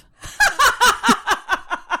graph.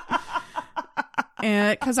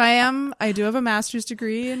 And because I do have a master's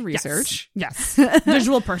degree in research. Yes.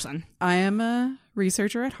 Visual person. I am a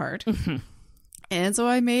researcher at heart. And so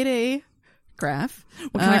I made a graph.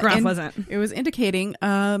 What kind of graph and was it? It was indicating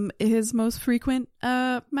his most frequent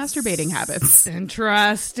masturbating habits.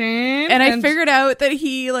 Interesting. And I figured out that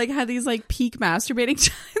he like had these like peak masturbating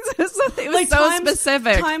times. It was so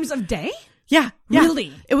specific. Times of day? Yeah.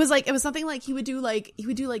 Really? It was something like he would do like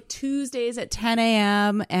Tuesdays at 10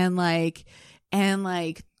 a.m. and like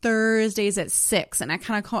Thursdays at 6. And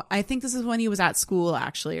I think this is when he was at school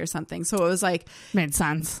actually or something. So it was like Made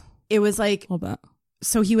sense. it was like A little bit.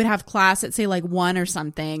 so he would have class at say like 1 or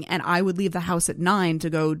something, and I would leave the house at 9 to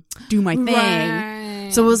go do my thing. Right.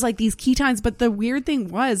 So it was like these key times, but the weird thing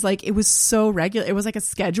was like it was so regular. It was like a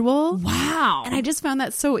schedule. Wow. And I just found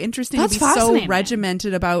that so interesting That's to be so fascinating.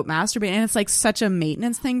 regimented about masturbating. And it's like such a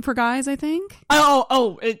maintenance thing for guys, I think.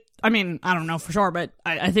 I mean, I don't know for sure, but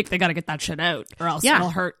I think they got to get that shit out or else Yeah. it'll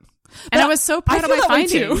hurt. And But I was so proud I of my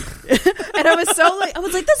feel that way finding. And I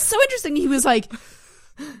was like, that's so interesting. He was like,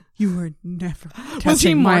 you were never Was he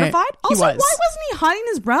touching my-" mortified? He Also, was. why wasn't he hiding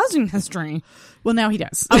his browsing history? Well, now he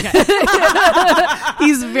does. Okay.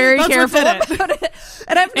 He's very That's careful what did it. about it.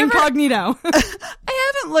 And I've never, Incognito.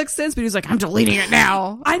 I haven't looked since, but he was like, I'm deleting it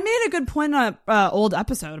now. I made a good point on an old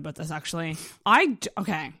episode about this, actually.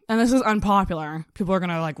 Okay, and this is unpopular. People are going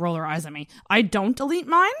to, like, roll their eyes at me. I don't delete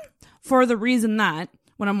mine for the reason that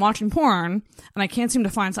when I'm watching porn and I can't seem to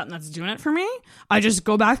find something that's doing it for me, I just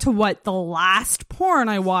go back to what the last porn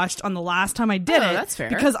I watched on the last time I did it. That's fair.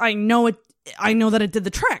 Because I know that it did the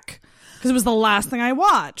trick. Because it was the last thing I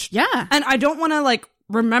watched. Yeah. And I don't want to, like,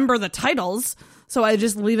 remember the titles, so I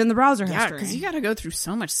just leave in the browser Yeah, history. because you got to go through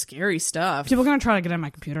so much scary stuff. People are going to try to get in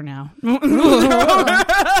my computer now.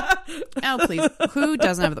 Oh, please. Who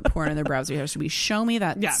doesn't have the porn in their browser history? Show me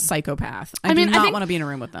that Yeah. psychopath. I mean, do I not think- want to be in a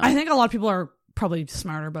room with them. I think a lot of people are probably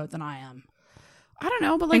smarter about it than I am. I don't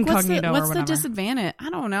know, but like, what's Incognito or the whatever. disadvantage? I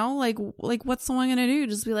don't know. Like what's someone gonna do?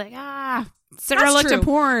 Just be like, Sarah looked at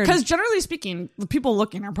porn. Because generally speaking, the people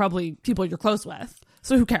looking are probably people you're close with.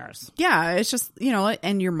 So who cares? Yeah, it's just,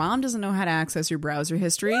 and your mom doesn't know how to access your browser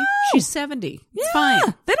history. No. She's 70. It's fine.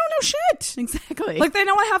 They don't know shit. Exactly. Like, they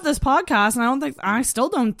know I have this podcast, and I still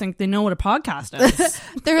don't think they know what a podcast is.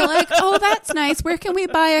 They're like, oh, that's nice. Where can we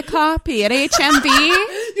buy a copy? At HMV?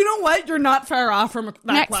 You know what? You're not far off from that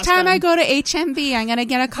Next question. time I go to HMV, I'm going to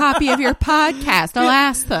get a copy of your podcast. I'll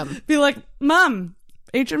ask them. Be like, Mom,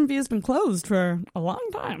 HMV has been closed for a long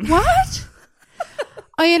time. What?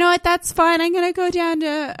 Oh, you know what? That's fine. I'm gonna go down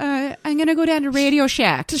to Radio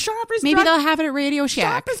Shack. To Shoppers Maybe Drug- they'll have it at Radio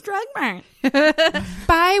Shack. Shoppers Drug Mart.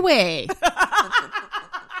 Byway.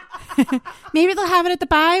 Maybe they'll have it at the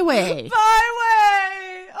Byway. Byway.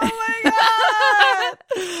 Oh my god.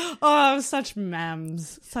 Oh, such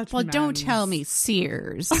memes. Well, don't tell me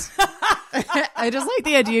Sears. I just like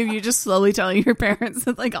the idea of you just slowly telling your parents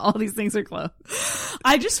that like all these things are closed.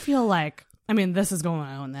 I just feel like, I mean, this is going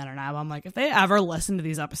on the internet. I'm like, if they ever listen to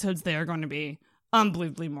these episodes, they are going to be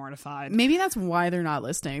unbelievably mortified. Maybe that's why they're not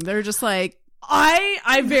listening. They're just like,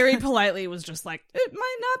 I very politely was just like, it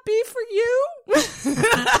might not be for you.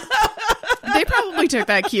 they probably took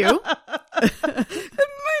that cue. It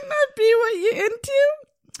might not be what you into.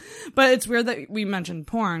 But it's weird that we mentioned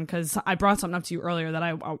porn, because I brought something up to you earlier that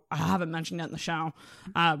I haven't mentioned yet in the show,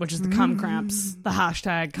 which is the cum cramps, the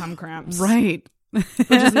hashtag cum cramps. Right. Which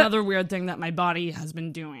is another weird thing that my body has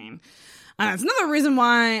been doing. And it's another reason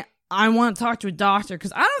why I want to talk to a doctor,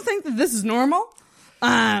 because I don't think that this is normal.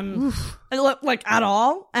 Like at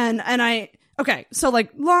all. And okay, so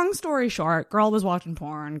like long story short, girl was watching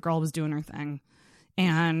porn, girl was doing her thing,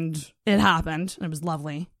 and it happened, and it was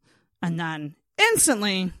lovely. And then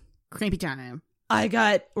instantly, Creepy time. I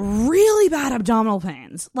got really bad abdominal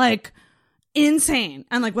pains, like insane.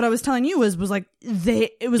 And like what I was telling you was like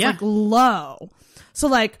it was like low. So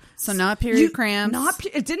like, so not period cramps.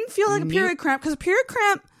 It didn't feel like a period cramp, because a period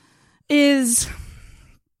cramp is,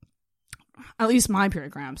 at least my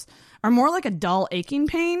period cramps, are more like a dull aching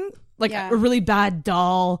pain, like a really bad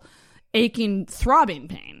dull aching throbbing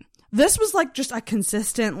pain. This was like just a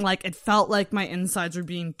consistent, like it felt like my insides were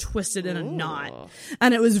being twisted in a knot,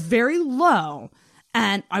 and it was very low,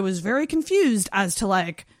 and I was very confused as to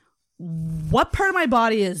like, what part of my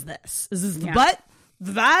body is this? Is this the butt,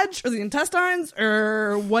 the vag, or the intestines,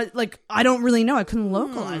 or what? Like, I don't really know. I couldn't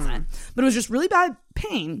localize it, but it was just really bad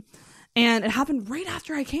pain. And it happened right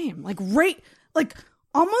after I came, like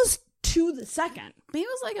almost to the second. Maybe it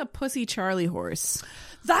was like a pussy Charlie horse.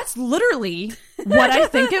 That's literally what I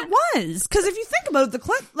think it was. Because if you think about it,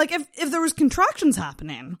 like if there was contractions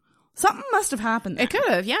happening, something must have happened there. It could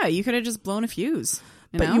have, yeah. You could have just blown a fuse.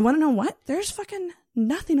 But you want to know what? There's fucking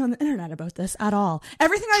nothing on the internet about this at all.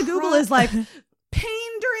 Everything I Google is like,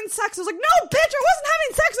 pain during sex. I was like, no, bitch, I wasn't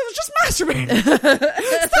having sex. It was just masturbating.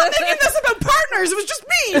 Stop making this about partners. It was just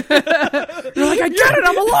me. You're like, I get it.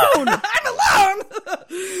 I'm alone. I'm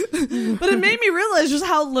alone. But it made me realize just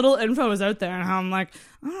how little info is out there, and how I'm like,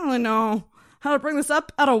 I don't really know how to bring this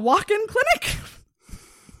up at a walk-in clinic.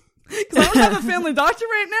 Because I don't have a family doctor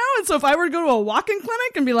right now. And so if I were to go to a walk-in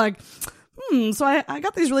clinic and be like, so I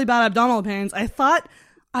got these really bad abdominal pains, I thought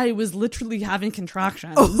I was literally having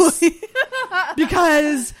contractions.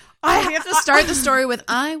 Because we have to start the story with,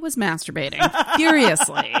 I was masturbating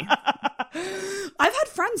furiously. I've had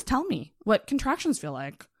friends tell me what contractions feel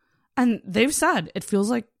like, and they've said it feels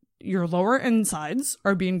like your lower insides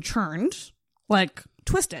are being churned, like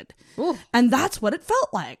twisted. Ooh. And that's what it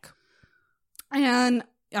felt like. And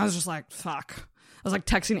I was just like, fuck. I was like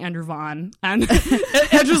texting Andrew Vaughn, and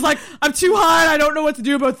Andrew's like, I'm too hot. I don't know what to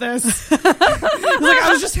do about this. He's like, I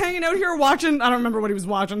was just hanging out here watching. I don't remember what he was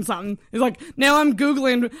watching, something. He's like, now I'm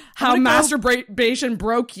Googling how masturbation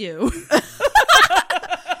broke you.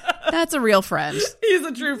 That's a real friend. He's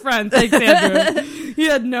a true friend. Thanks, Andrew. He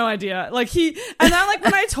had no idea. And then like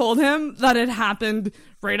when I told him that it happened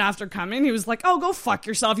right after coming, he was like, oh, go fuck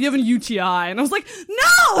yourself. You have an UTI. And I was like,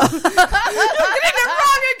 no! You're getting it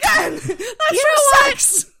wrong again. That's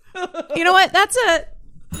sex. You know what? That's a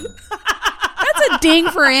ding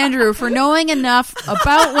for Andrew for knowing enough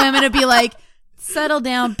about women to be like, settle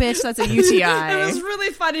down, bitch. That's a UTI. It was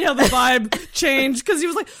really funny how the vibe changed, because he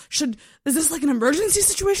was like, is this like an emergency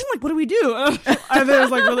situation? Like, what do we do?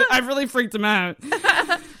 I really freaked him out.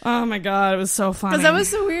 Oh my God, it was so funny. Because that was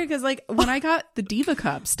so weird, because like when I got the Diva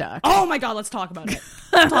Cup stuck. Oh my God, let's talk about it.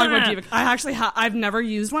 Let's talk about Diva Cup. I actually I've never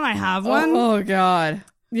used one. I have one. Oh God.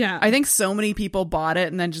 Yeah. I think so many people bought it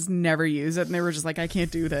and then just never use it, and they were just like, I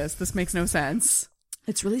can't do this. This makes no sense.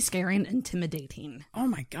 It's really scary and intimidating. Oh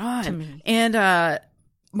my God. To me. And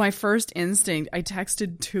my first instinct, I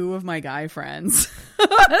texted 2 of my guy friends.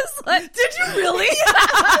 I was like, did you really?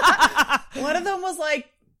 One of them was like,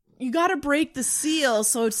 you gotta break the seal,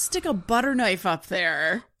 so stick a butter knife up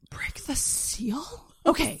there. Break the seal?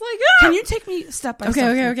 Okay. Like, Can you take me step by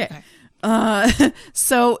step? Okay.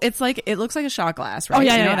 So it's like, it looks like a shot glass, right? Oh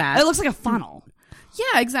yeah, you know yeah. that? It looks like a funnel.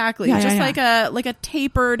 Yeah, exactly. Yeah, just yeah. like a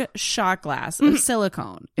tapered shot glass of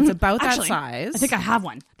silicone. It's about that size. I think I have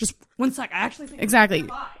one. Just one sec. I actually think exactly.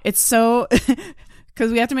 It's so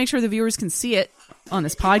because we have to make sure the viewers can see it on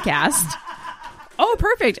this podcast. Oh,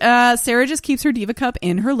 perfect. Sarah just keeps her Diva Cup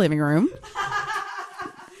in her living room.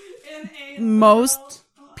 Most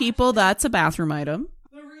people, that's a bathroom item.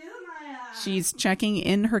 She's checking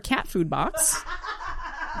in her cat food box.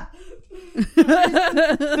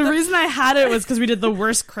 The reason I had it was because we did the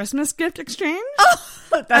worst Christmas gift exchange.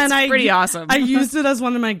 That's pretty awesome. I used it as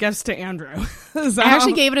one of my gifts to Andrew. So, I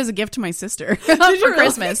actually gave it as a gift to my sister for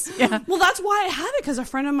Christmas. Yeah. Well, that's why I had it, because a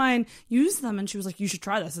friend of mine used them and she was like, you should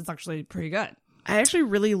try this. It's actually pretty good. I actually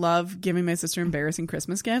really love giving my sister embarrassing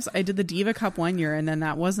Christmas gifts. I did the Diva Cup one year and then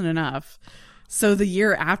that wasn't enough. So the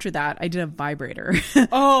year after that, I did a vibrator.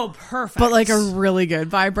 Oh, perfect. But like a really good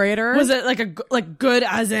vibrator. Was it like good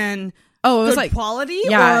as in it was good like quality,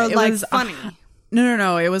 yeah, or it like was funny?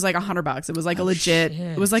 No. It was like $100. It was like a legit. Shit.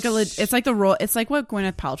 It was like it's like the roll. It's like what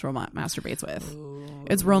Gwyneth Paltrow masturbates with.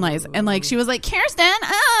 It's real nice. And like she was like, Kirsten,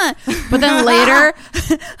 but then later,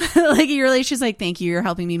 like a year later, she's like, thank you, you're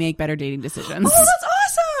helping me make better dating decisions. Oh, that's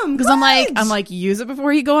awesome. Because I'm like, use it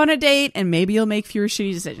before you go on a date, and maybe you'll make fewer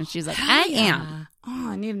shitty decisions. She's like, I am. Oh,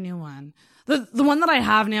 I need a new one. The one that I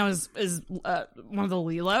have now is one of the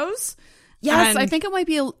Lilos. Yes, And I think it might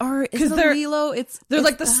be because they're- Lilo. They're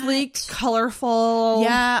like the sleek, colorful.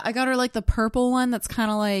 Yeah, I got her like the purple one. That's kind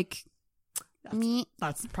of like me.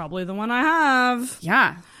 That's probably the one I have.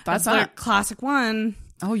 Yeah, That's the classic one.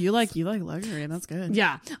 Oh, you like luxury. That's good.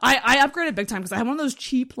 Yeah, I upgraded big time because I had one of those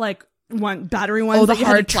cheap like battery ones. Oh, the that you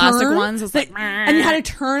had hard to plastic turn, ones. It's like, and you had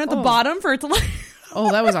to turn at the bottom for it to like.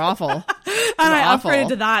 Oh, that was awful. And I upgraded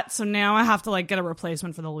to that, so now I have to like get a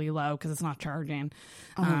replacement for the Lilo because it's not charging.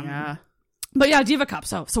 Oh yeah. But yeah, Diva Cup.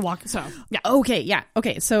 So yeah. Okay, yeah.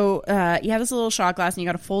 Okay, so you have this little shot glass and you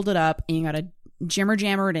got to fold it up and you got to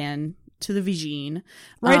jammer it in to the vagine.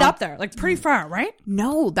 Right up there, like pretty far, right?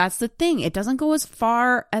 No, that's the thing. It doesn't go as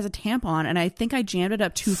far as a tampon, and I think I jammed it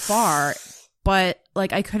up too far, but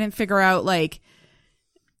like I couldn't figure out like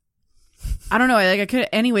I don't know, like I could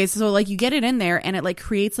anyways, so like you get it in there and it like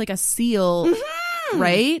creates like a seal,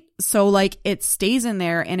 right? So like it stays in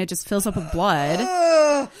there and it just fills up with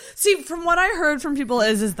blood. See, from what I heard from people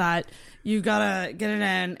is that you gotta get it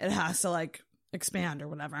in, it has to like expand or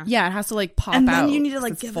whatever. Yeah, it has to like pop and out. then you need to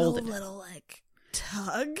like it's give folded. it a little like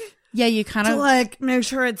tug. Yeah, you kind To of like make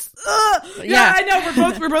sure it's Yeah. I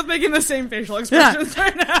know we're both making the same facial expressions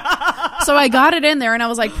right now. So I got it in there and I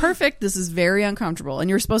was like, perfect, this is very uncomfortable. And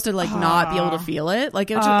you're supposed to like not be able to feel it. Like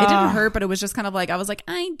it didn't hurt, but it was just kind of like, I was like,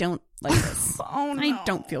 I don't like this. I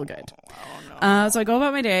don't feel good. So I go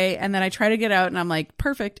about my day and then I try to get out and I'm like,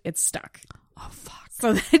 perfect, it's stuck. Oh fuck.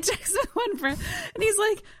 So then I text my one friend and he's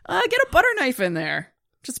like, get a butter knife in there.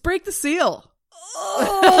 Just break the seal.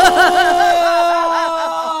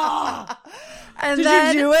 And Did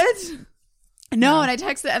then, you do it? No, and I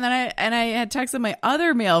texted, and then I had texted my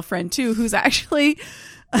other male friend too, who's actually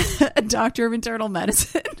a doctor of internal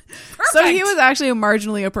medicine. So he was actually a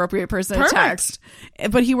marginally appropriate person to text,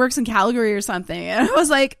 but he works in Calgary or something. And I was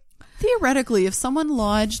like, theoretically, if someone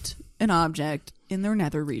lodged an object in their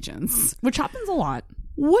nether regions, Which happens a lot.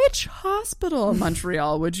 which hospital in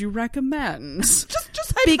Montreal would you recommend?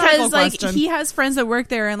 Just Because like he has friends that work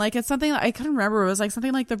there, and like it's something I couldn't remember. It was like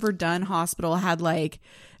something like the Verdun Hospital had like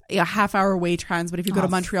a half-hour wait times, but if you go to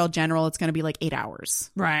Montreal General, it's going to be like 8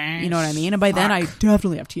 hours. Right. You know what I mean? And by then, I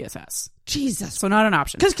definitely have TSS, Jesus. so not an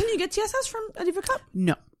option. Because can you get TSS from a Diva Cup?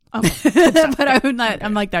 No, Okay. but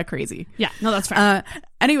I'm like that crazy. Yeah. No, that's fair.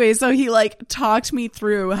 Anyway, so he like talked me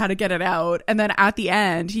through how to get it out, and then at the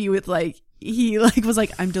end, he was like,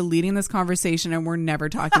 I'm deleting this conversation, and we're never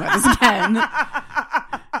talking about this again.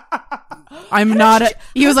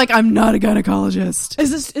 He was like, I'm not a gynecologist.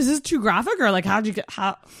 Is this too graphic, or like how'd you get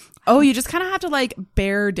Oh, you just kind of have to like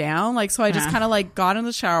bear down. Like, so I just kind of like got in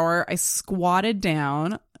the shower. I squatted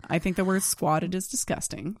down. I think the word squatted is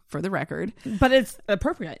disgusting, for the record. But it's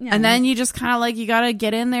appropriate. Yeah. And then you just kind of like, you got to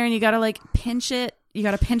get in there and you got to like pinch it. You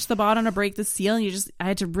got to pinch the bottom to break the seal. And I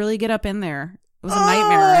had to really get up in there. It was a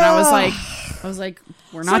nightmare. And I was like,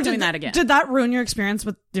 we're not doing that again. Did that ruin your experience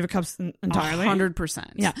with Diva Cups entirely?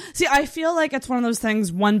 100%. Yeah. See, I feel like it's one of those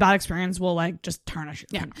things, one bad experience will like just tarnish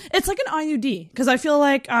your opinion. It's like an IUD, because I feel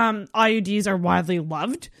like IUDs are widely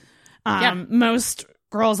loved. Most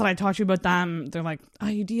girls that I talk to about them, they're like,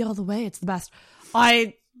 IUD all the way, it's the best.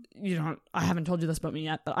 I haven't told you this about me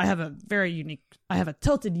yet, but I have I have a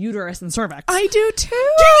tilted uterus and cervix. I do too.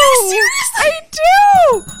 Do you seriously? I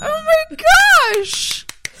do. Oh my gosh.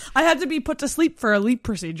 I had to be put to sleep for a LEEP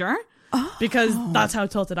procedure because that's how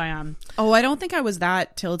tilted I am. Oh, I don't think I was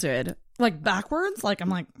that tilted. Like backwards, like I'm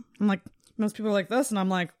like most people are like this, and I'm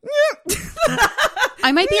like,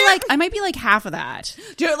 I might be like half of that.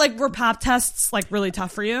 were pap tests like really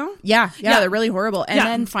tough for you? Yeah, they're really horrible. And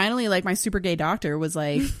then finally, like, my super gay doctor was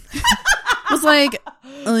like,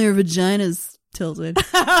 oh, your vagina's tilted.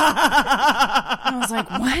 I was like,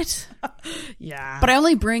 what? Yeah. But I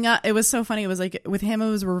only bring up, it was so funny. It was like, with him, it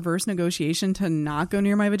was reverse negotiation to not go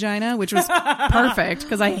near my vagina, which was perfect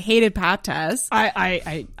because I hated pap tests.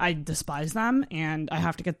 I despise them, and I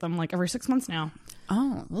have to get them like every 6 months now.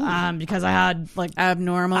 Oh, because I had like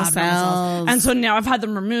abnormal cells. And so now I've had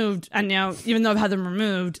them removed, and now even though I've had them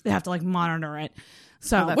removed, they have to like monitor it.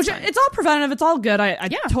 So, which fine. it's all preventative, it's all good. I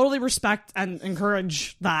totally respect and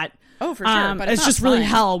encourage that. Oh, for sure. But it's just really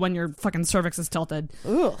hell when your fucking cervix is tilted.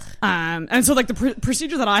 Ugh. And so like the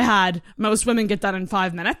procedure that I had, most women get that in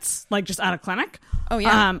 5 minutes, like just at a clinic. Oh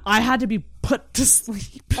yeah. I had to be put to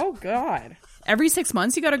sleep. Oh God. Every 6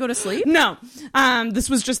 months you got to go to sleep? No. This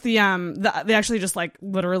was just they actually just like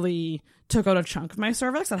literally took out a chunk of my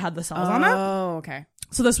cervix that had the cells on it. Oh, okay.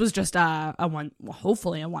 So this was just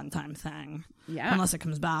hopefully a one-time thing. Yeah. Unless it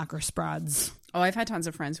comes back or spreads. Oh, I've had tons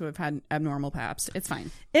of friends who have had abnormal paps. It's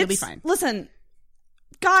fine. It'll be fine. Listen,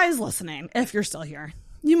 guys listening, if you're still here,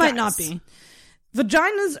 you might not be.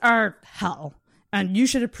 Vaginas are hell, and you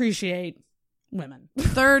should appreciate women.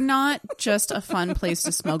 They're not just a fun place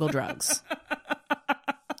to smuggle drugs.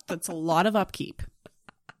 That's a lot of upkeep.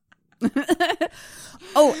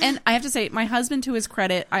 Oh, and I have to say, my husband, to his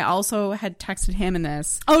credit, I also had texted him in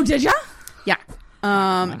this. Oh, did ya? Yeah.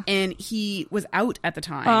 And he was out at the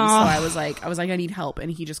time. So I was like, I need help.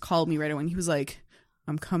 And he just called me right away. And he was like,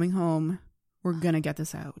 I'm coming home. We're going to get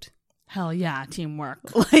this out. Hell yeah, teamwork.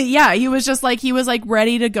 Yeah, he was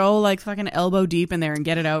ready to go like fucking elbow deep in there and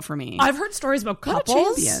get it out for me. I've heard stories about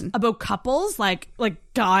couples, like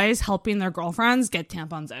guys helping their girlfriends get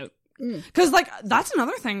tampons out. Because like that's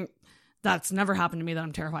another thing that's never happened to me that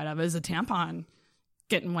I'm terrified of is a tampon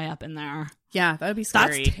getting way up in there. Yeah, that would be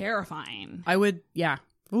scary. That's terrifying. I would, yeah.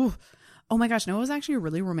 Ooh. Oh my gosh, no, it was actually a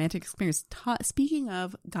really romantic experience. Speaking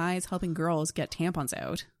of guys helping girls get tampons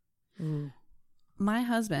out, my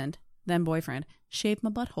husband, then boyfriend, shaved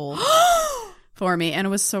my butthole for me, and it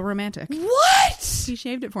was so romantic. What? He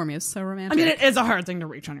shaved it for me. It was so romantic. I mean, it is a hard thing to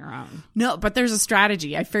reach on your own. No, but there's a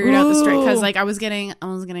strategy. I figured out the strategy because like I was getting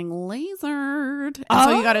lasered, and so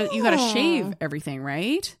you gotta shave everything,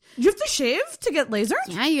 right? You have to shave to get lasered?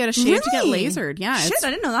 Yeah, you gotta shave to get lasered. Yeah, shit, I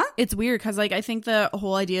didn't know that. It's weird because like I think the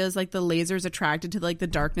whole idea is like the laser's attracted to like the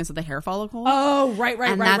darkness of the hair follicle. Oh, right,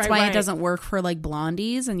 and that's why it doesn't work for like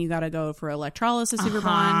blondies, and you gotta go for electrolysis if you're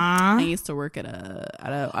blonde. I used to work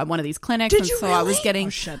at one of these clinics, Did you so really? I was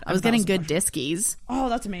getting good Sorry. diskies. Oh,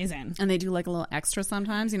 that's amazing. And they do like a little extra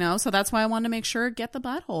sometimes, you know. So that's why I wanted to make sure get the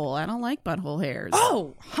butthole. I don't like butthole hairs.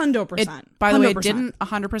 Oh, 100%. By the way, it didn't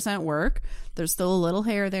 100% work. There's still a little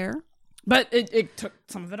hair there. But it took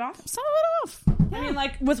some of it off. Some of it off. Yeah. I mean,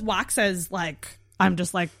 like with waxes, like I'm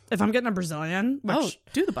just like if I'm getting a Brazilian, which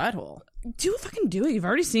do the butthole. Do it. You've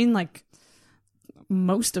already seen like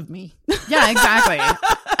most of me. Yeah, exactly.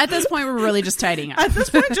 At this point, we're really just tidying up. At this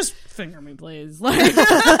point, just finger me, please. Like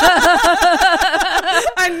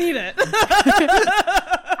I need it.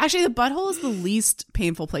 Actually, the butthole is the least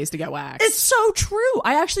painful place to get waxed. It's so true.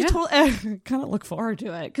 I actually totally kind of look forward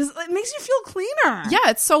to it because it makes you feel cleaner. Yeah,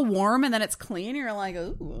 it's so warm and then it's clean. You're like,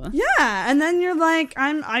 ooh. Yeah, and then you're like,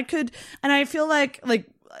 and I feel like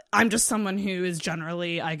I'm just someone who is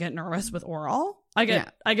generally I get nervous with oral. I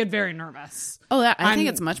get very nervous. Oh, I think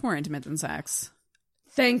it's much more intimate than sex.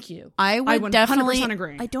 Thank you. I would definitely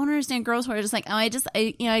agree. I don't understand girls who are just like, oh, I just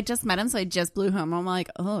met him, so I just blew him. I'm like,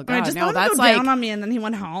 oh god, I just no, that's go like down on me, and then he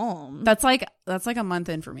went home. That's like a month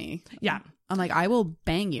in for me. Yeah, I'm like, I will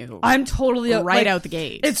bang you. I'm totally right out the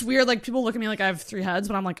gate. It's weird. Like people look at me like I have 3 heads,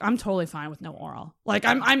 but I'm like, I'm totally fine with no oral. Like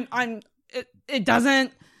it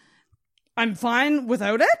doesn't. I'm fine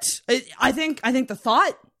without it. I think the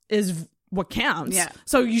thought is what counts. Yeah.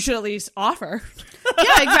 So you should at least offer.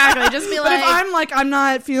 Yeah, exactly. Just be like, but if I'm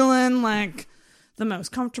not feeling like the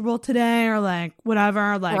most comfortable today, or like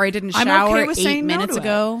whatever, like, or I didn't shower okay with 8 minutes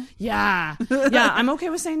ago. Yeah, I'm okay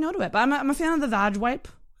with saying no to it. But I'm a fan of the vag wipe.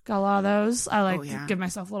 Got a lot of those. I like give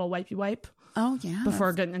myself a little wipey wipe. Oh yeah,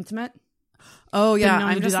 before getting intimate. Oh yeah,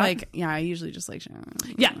 I'm just like I usually just like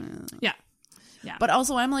yeah. Yeah. But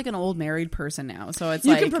also I'm like an old married person now. So it's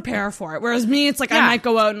you like can prepare for it. Whereas me, it's like I might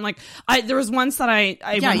go out and like there was once that I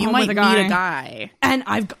went you home might with a meet a guy. And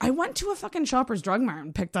I went to a fucking Shoppers Drug Mart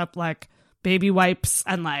and picked up like baby wipes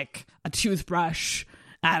and like a toothbrush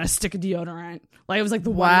and a stick of deodorant. Like it was like the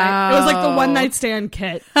one night stand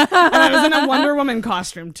kit. And I was in a Wonder Woman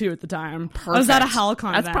costume too at the time. Perfect. I was at a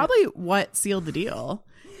Halcon That's event. probably what sealed the deal.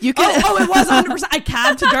 You can. Oh, it was 100%. I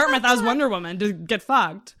cabbed to Dartmouth as Wonder Woman to get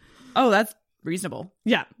fucked. Oh, that's reasonable.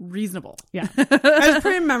 Yeah. Reasonable. Yeah. It was a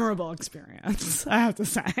pretty memorable experience, I have to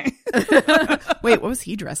say. Wait, what was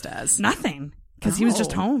he dressed as? Nothing. Because he was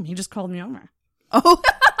just home. He just called me over. Oh,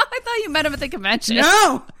 I thought you met him at the convention.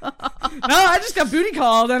 No, I just got booty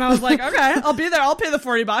called, and I was like, okay, I'll be there. I'll pay the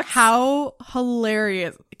 $40. How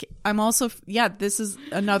hilarious! I'm also, this is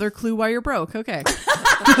another clue why you're broke. Okay,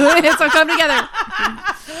 it's all come together.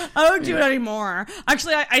 I don't do it anymore.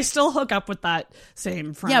 Actually, I still hook up with that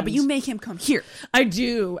same friend. Yeah, but you make him come here. I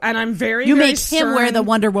do, and I'm very. You very make him wear the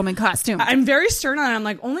Wonder Woman costume. I'm very stern on it. I'm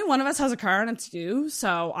like, only one of us has a car, and it's you.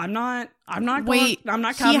 So I'm not. Wait, I'm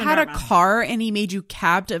not. He had a car, and he made you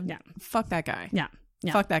cab to. Yeah. Fuck that guy. Yeah.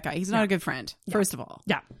 Fuck that guy. He's not a good friend. Yeah. First of all.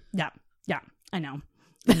 Yeah. I know.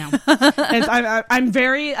 I'm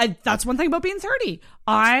very. That's one thing about being 30.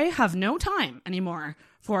 I have no time anymore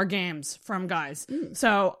for games from guys.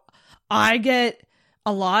 So I get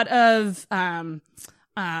a lot of.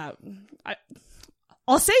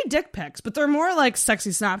 I'll say dick pics, but they're more like sexy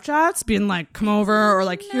Snapchats, being like, "Come over," or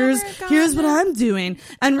like, "Here's what I'm doing."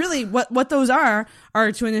 And really, what those are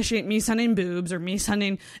to initiate me sending boobs or me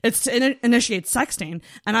sending. It's to initiate sexting,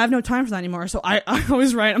 and I have no time for that anymore. So I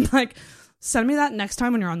always write. I'm like, send me that next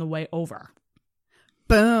time when you're on the way over.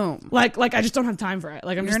 Boom. Like I just don't have time for it.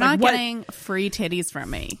 Like, I'm You're just not like, getting free titties from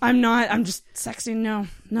me. I'm not. I'm just sexting. No,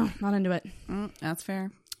 not into it. That's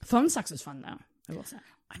fair. Phone sex is fun though, I will say.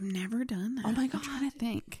 I've never done that. Oh my God. I'm trying to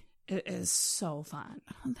think. It is so fun.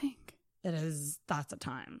 I don't think. It is. That's a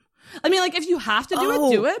time. I mean, like, if you have to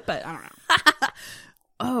do it, but I don't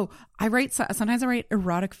know. Sometimes I write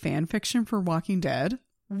erotic fan fiction for Walking Dead.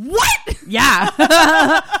 What? Yeah.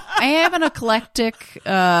 I have an eclectic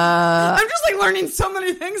I'm just like learning so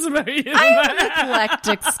many things about you. I have an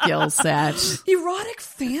eclectic skill set. Erotic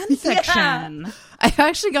fan fiction. Yeah. I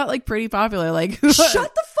actually got like pretty popular. Like, shut the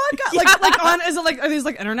fuck up. Yeah. Like on, is it like, are these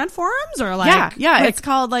like internet forums or like? Yeah. Like, it's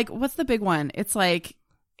called like, what's the big one? It's like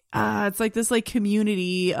this like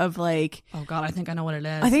community of like, oh God, I think I know what it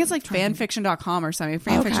is. I think it's like fanfiction.com or something.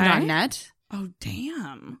 Fanfiction.net. Oh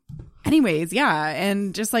damn. Anyways, yeah,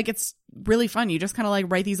 and just like it's really fun. You just kind of like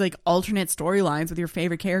write these like alternate storylines with your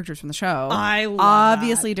favorite characters from the show. I love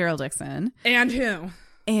obviously Daryl Dixon. And who?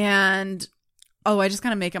 And I just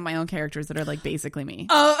kind of make up my own characters that are like basically me.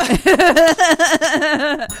 Oh.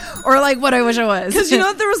 Or like what I wish I was. Because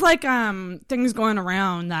there was like things going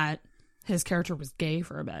around that his character was gay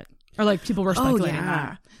for a bit, or like people were speculating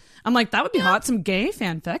that. I'm like, that would be hot. Some gay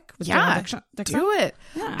fanfic with Daryl Dixon. Do it.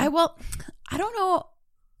 Yeah. I don't know.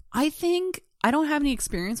 I think I don't have any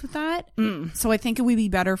experience with that. So I think it would be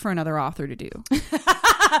better for another author to do.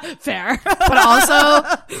 Fair. But also,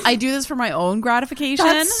 I do this for my own gratification.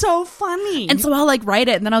 That's so funny. And so I'll like write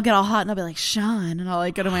it and then I'll get all hot and I'll be like, Sean, and I'll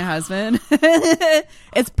like go to my husband.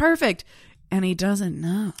 It's perfect. And he doesn't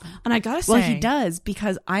know. And I gotta say. Well, he does,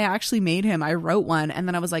 because I actually made him. I wrote one and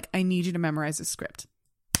then I was like, I need you to memorize the script.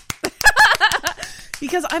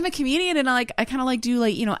 Because I'm a comedian and I kind of like do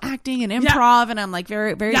like, acting and improv, and I'm like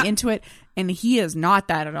very, very into it. And he is not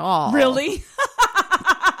that at all. Really?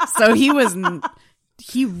 So he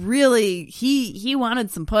wanted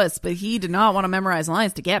some puss, but he did not want to memorize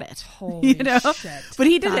lines to get it. Holy shit. But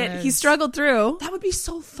he did it. He struggled through. That would be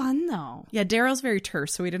so fun though. Yeah, Daryl's very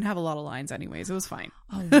terse, so he didn't have a lot of lines anyways. It was fine.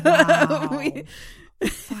 Oh, wow.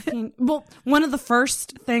 Well, one of the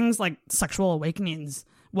first things, like sexual awakenings,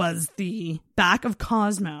 was the back of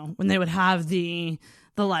Cosmo, when they would have the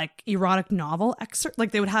like erotic novel excerpt,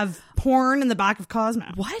 like they would have porn in the back of Cosmo.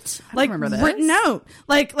 What? I like don't remember this. Written out,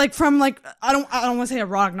 like from like I don't want to say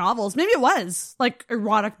erotic novels. Maybe it was like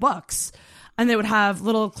erotic books, and they would have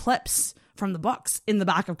little clips from the books in the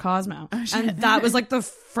back of Cosmo, and that was like the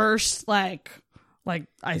first like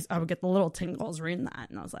I would get the little tingles reading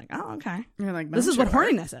that, and I was like, oh, okay. You're like, this is what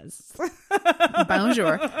horniness is.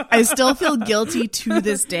 Bonjour. I still feel guilty to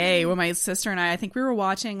this day when my sister and I think we were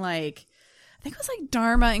watching I think it was like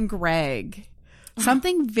Dharma and Greg.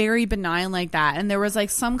 Something very benign like that. And there was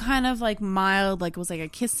like some kind of like mild, like it was like a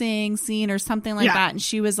kissing scene or something like that. And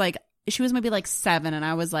she was maybe like 7 and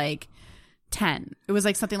I was like 10. It was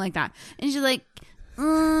like something like that. And she's like,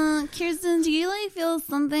 Kirsten, do you like feel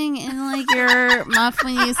something in like your muff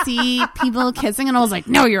when you see people kissing? And I was like,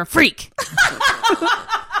 no, you're a freak.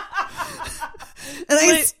 And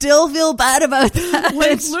I still feel bad about that.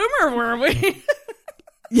 What bloomer were we?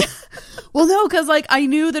 Yeah. Well, no, because like I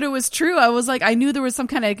knew that it was true. I was like, I knew there was some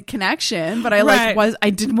kind of connection, but I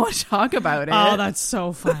didn't want to talk about it. Oh, that's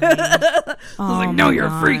so funny. I was like, no, you're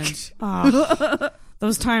a freak. Oh,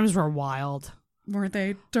 those times were wild. weren't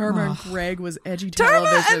they? Dharma and Greg was edgy Dharma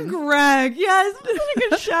television. and Greg. Yes, it was a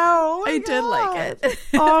good show. Oh my I did like it.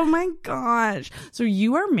 Oh my gosh. So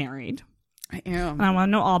you are married. I am. And I want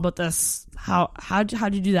to know all about this. How'd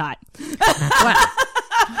you do that?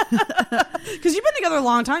 Because you've been together a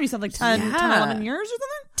long time. You said like 10, 11 years or something?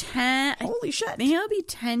 10. Holy shit. I think it'll be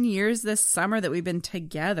 10 years this summer that we've been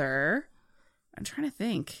together. I'm trying to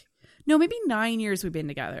think. No, maybe 9 years we've been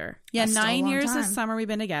together. Yeah, That's still a 9 long years time. this summer we've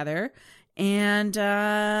been together. And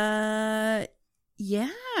yeah,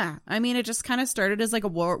 I mean, it just kind of started as like a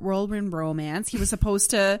whirlwind romance. He was supposed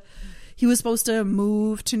to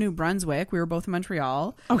move to New Brunswick. We were both in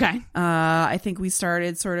Montreal. Okay. I think we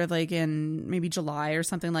started sort of like in maybe July or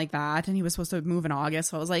something like that, and he was supposed to move in August.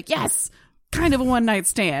 So I was like, yes, kind of a one night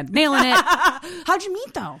stand, nailing it. How'd you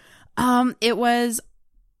meet though? It was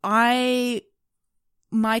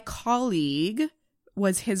my colleague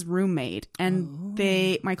was his roommate, and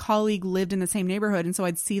my colleague lived in the same neighborhood, and so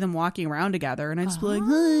I'd see them walking around together, and I'd just be like,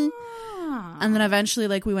 hi. And then eventually,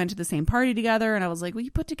 like, we went to the same party together, and I was like, will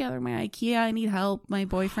you put together my IKEA? I need help. My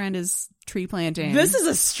boyfriend is tree planting. This is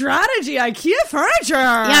a strategy. IKEA furniture.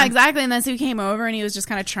 Yeah, exactly. And then so he came over, and he was just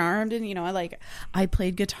kind of charmed, and, you know, I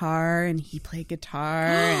played guitar, and he played guitar,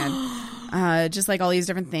 and just, like, all these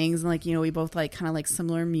different things, and, like, you know, we both, like, kind of, like,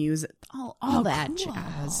 similar music, all that cool.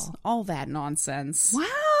 jazz, all that nonsense.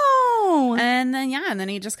 Wow. And then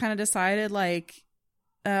he just kind of decided, like,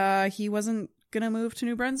 he wasn't gonna move to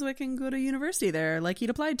New Brunswick and go to university there like he'd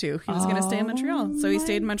applied to. He was gonna stay in Montreal. So he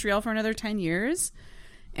stayed in Montreal for another 10 years,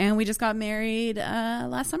 and we just got married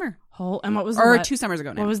last summer. And what was 2 summers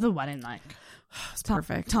ago now. What was the wedding like? It's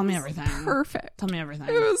perfect. Tell me everything. Perfect. Tell me everything.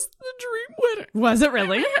 It was the dream wedding. Was it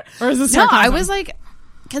really? Or is this No, sarcasm? I was like,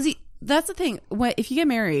 because that's the thing. If you get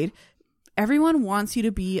married, everyone wants you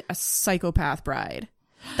to be a psychopath bride.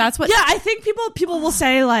 That's what. Yeah, I think people will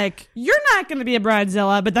say like, you're not going to be a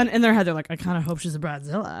bridezilla, but then in their head they're like, I kind of hope she's a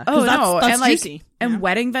bridezilla. Oh, that's and juicy. And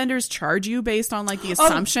wedding vendors charge you based on like the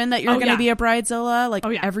assumption that you're going to be a bridezilla. Like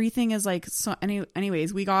everything is like so.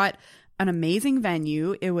 Anyways, we got an amazing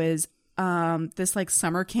venue. It was this like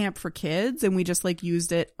summer camp for kids, and we just like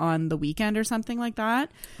used it on the weekend or something like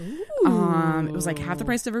that. Ooh. It was like half the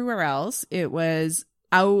price everywhere else. It was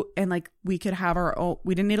out, and like we could have our own.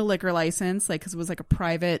 We didn't need a liquor license, like because it was like a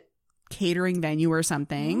private catering venue or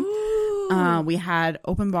something. We had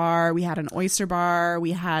open bar, we had an oyster bar,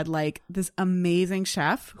 we had like this amazing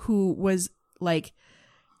chef who was like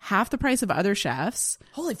half the price of other chefs.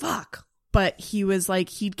 Holy fuck. But he was like,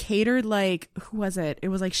 he'd catered like, who was it? It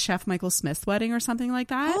was like Chef Michael Smith's wedding or something like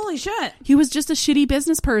that. Holy shit. He was just a shitty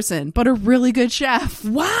business person, but a really good chef.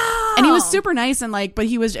 Wow. And he was super nice, and like, but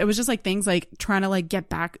it was just like things like trying to like get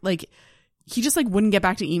back, like he just like wouldn't get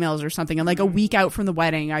back to emails or something. And like a week out from the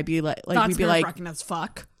wedding, I'd be like, we'd be like, as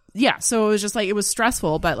fuck. yeah. So it was just like, it was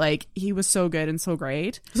stressful, but like he was so good and so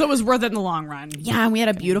great. So it was worth it in the long run. Yeah. And we had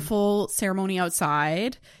a beautiful ceremony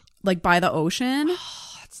outside, like by the ocean.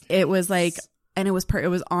 It was like, and it was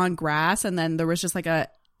on grass, and then there was just like a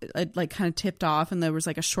like kind of tipped off, and there was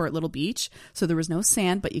like a short little beach, so there was no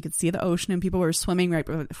sand, but you could see the ocean, and people were swimming right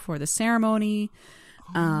before the ceremony.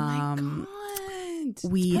 Oh my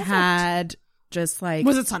God. We had just like,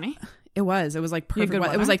 was it sunny? It was like perfect.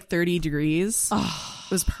 It was like 30 degrees. Oh.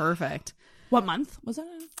 It was perfect. What month was it?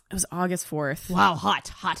 It was August 4th. Wow,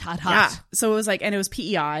 hot. Yeah. So it was like, and it was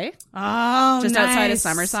PEI. Oh, just nice. outside of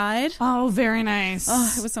Summerside. Oh, very nice.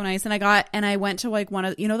 Oh, it was so nice. And I went to like one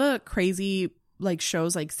of, you know, the crazy like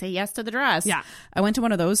shows like Say Yes to the Dress. Yeah. I went to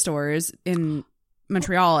one of those stores in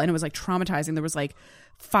Montreal, and it was like traumatizing. There was like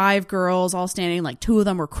 5 girls all standing, like 2 of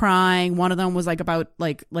them were crying. One of them was like about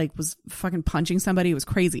like was fucking punching somebody. It was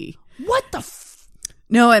crazy. What the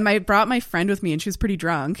No, and I brought my friend with me, and she was pretty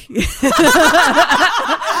drunk. Me,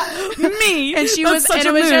 and she was, and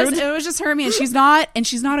it was just her and me, and she's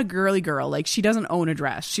not a girly girl. Like she doesn't own a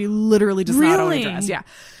dress. She literally does not own a dress. Yeah,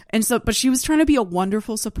 and so, but she was trying to be a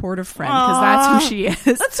wonderful, supportive friend, because that's who she is.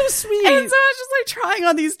 That's so sweet. And so I was just like trying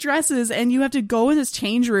on these dresses, and you have to go in this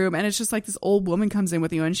change room, and it's just like this old woman comes in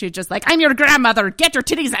with you, and she's just like, "I'm your grandmother. Get your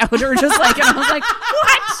titties out," or just like, and I was like,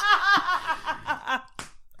 "What?"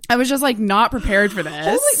 I was just like not prepared for this.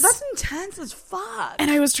 Holy, that's intense as fuck.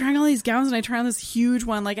 And I was trying all these gowns, and I tried on this huge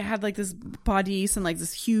one. Like I had like this bodice and like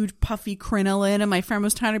this huge puffy crinoline, and my friend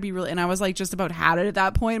was trying to be really, and I was like just about had it at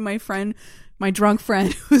that point. And my drunk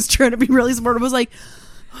friend who was trying to be really supportive was like,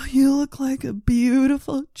 "Oh, you look like a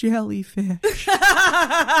beautiful jellyfish." And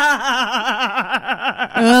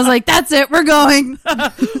I was like, "That's it, we're going."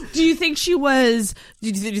 Do you think she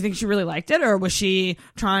really liked it, or was she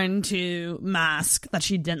trying to mask that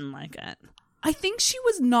she didn't like it? I think she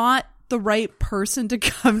was not the right person to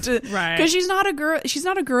come to, Right. because she's not a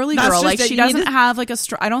girly That's girl. just Like it. she You need doesn't to- have like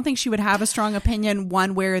I don't think she would have a strong opinion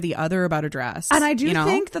one way or the other about a dress. And I do you know?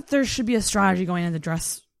 think that there should be a strategy going into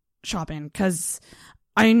dress shopping, because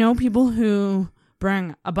I know people who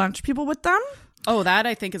bring a bunch of people with them, Oh, that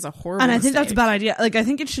I think is a horrible and I think that's a mistake. bad idea. Like, I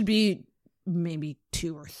think it should be maybe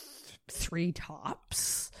 2 or 3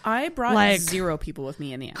 tops. I brought like- 0 people with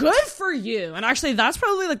me in the end. Good for you. And actually, that's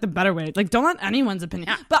probably like the better way. Like, don't let anyone's opinion.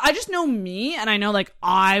 But I just know me, and I know like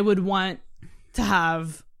I would want to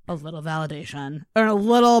have a little validation or a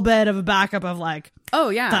little bit of a backup of like, Oh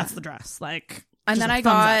yeah, that's the dress. Like, and just then a I thumbs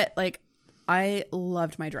got up. like I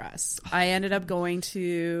loved my dress. I ended up going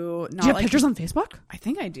to not Do you have like pictures on Facebook? I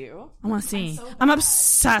think I do. I want to see. I'm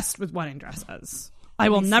obsessed with wedding dresses. I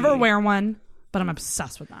will never wear one, but I'm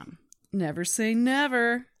obsessed with them. Never say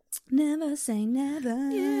never. Never say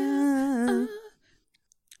never.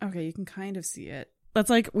 Okay, you can kind of see it. That's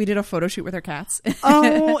like we did a photo shoot with our cats.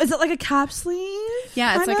 Oh, is it like a cap sleeve?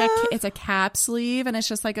 Yeah, it's kind like of? it's a cap sleeve, and it's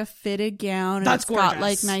just like a fitted gown. And That's it's got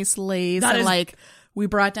gorgeous. like nice lace, That and is- like we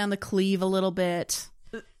brought down the sleeve a little bit.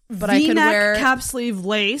 But I could V-neck wear cap sleeve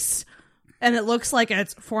lace, and it looks like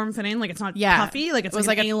it's form fitting, like it's not puffy, like it's It was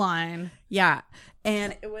like like an a- A-line. Yeah.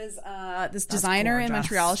 And it was this designer in gorgeous.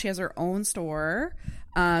 Montreal. She has her own store.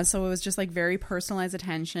 So it was just like very personalized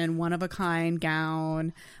attention, one of a kind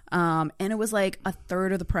gown. And it was like a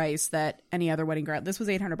third of the price that any other wedding gown. This was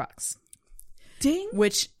 $800, Ding.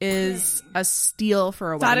 which is a steal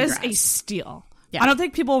for a That wedding is dress. a steal. Yeah. I don't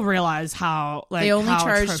think people realize how like They only how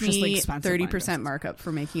charged atrociously me expensive wedding 30% markup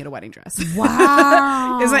for making it a wedding dress.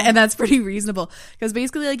 Wow. And that's pretty reasonable because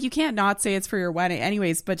basically like you can't not say it's for your wedding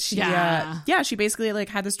anyways, but she she basically like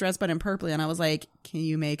had this dress but in purple, and I was like, can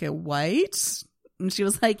you make it white? And she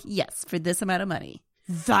was like, yes, for this amount of money.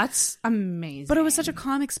 That's amazing. But it was such a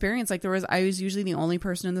calm experience. Like I was usually the only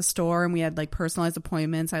person in the store, and we had like personalized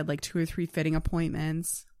appointments. I had like 2 or 3 fitting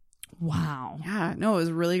appointments. wow. Yeah, no, it was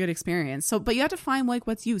a really good experience. So, but you have to find like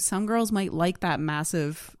what's you. Some girls might like that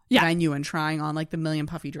massive venue and trying on like the million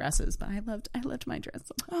puffy dresses, but I loved my dress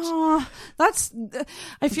so much. Oh, that's.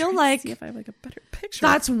 I feel like See if I have like a better picture.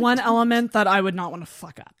 that's one element that I would not want to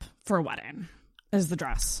fuck up for a wedding is the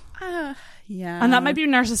dress. Yeah, And that might be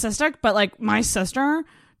narcissistic, but like my sister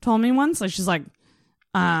told me once, like she's like,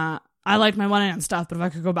 I liked my wedding and stuff, but if I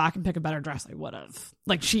could go back and pick a better dress, I would have.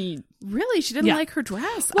 Like she really she didn't Yeah. like her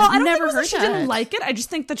dress. Well, I've I don't never think it was heard that she that. didn't like it. I just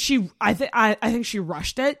think that I think she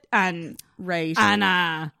rushed it and Right.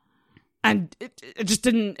 and it just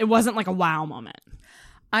didn't. It wasn't like a wow moment.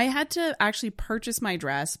 I had to actually purchase my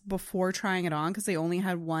dress before trying it on because they only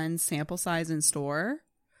had one sample size in store.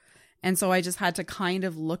 And so I just had to kind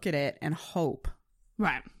of look at it and hope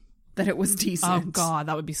Right. that it was decent. Oh God,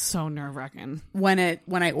 that would be so nerve wracking. when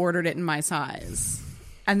I ordered it in my size.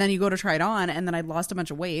 And then you go to try it on, and then I'd lost a bunch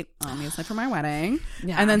of weight, obviously, for my wedding.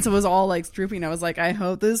 Yeah. And then so it was all like drooping. I was like, I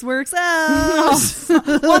hope this works out.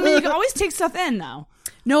 Well, I mean, you can always take stuff in though.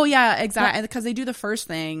 No, yeah, exactly. Because they do the first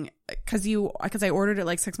thing, because I ordered it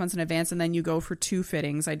like 6 months in advance, and then you go for 2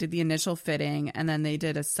 fittings. I did the initial fitting, and then they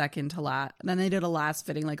did a second to last. Then they did a last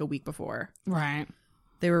fitting like a week before. Right.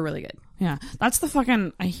 They were really good. Yeah. That's the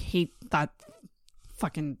fucking. I hate that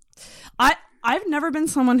fucking. I've never been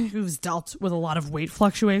someone who's dealt with a lot of weight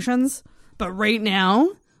fluctuations, but right now,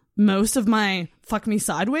 most of my fuck me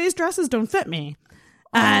sideways dresses don't fit me.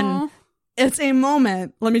 And it's a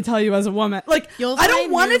moment, let me tell you as a woman. Like, You'll I don't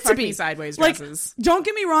find want new it to fuck be me sideways like, dresses. don't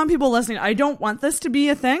get me wrong, people listening. I don't want this to be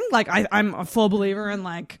a thing. Like, I'm a full believer in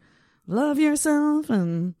like, love yourself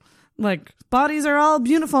and like bodies are all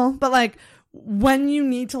beautiful. But like, when you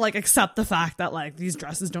need to like accept the fact that like these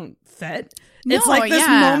dresses don't fit, it's No, like this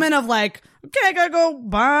yeah. moment of like, okay, I gotta go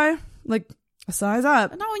buy like a size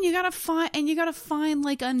up. No, and you gotta find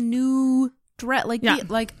like a new dress. Like, Yeah.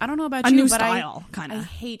 like I don't know about A you, new but style, I kinda.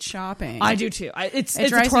 hate shopping. I do too. It's a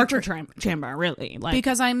drives me torture chamber, really. Like,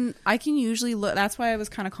 because I can usually look. That's why I was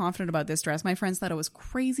kind of confident about this dress. My friends thought it was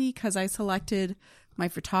crazy because I selected my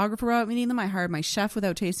photographer without meeting them. I hired my chef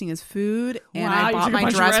without tasting his food, and Wow, I you bought took a my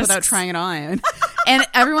bunch of dress without risks. trying it on. And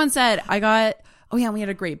everyone said I got. Oh yeah, we had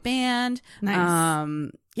a great band.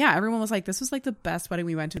 Nice. Yeah, everyone was like, "This was like the best wedding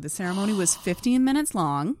we went to." The ceremony was 15 minutes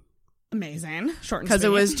long amazing, short and because it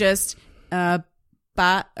sweet. was just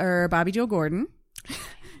Bobby Joe Gordon.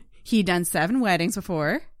 He'd done 7 weddings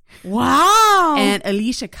before. wow. And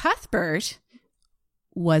Alicia Cuthbert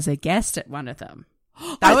was a guest at one of them.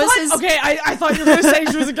 I thought you were going to say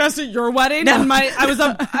she was a guest at your wedding, and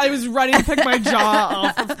I was ready to pick my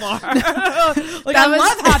jaw off the floor. Like, I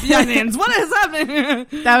love happy endings. What is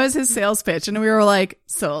happening? That was his sales pitch, and we were like,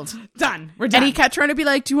 sold. Done. We're done. And he kept trying to be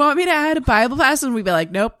like, do you want me to add a Bible class? And we'd be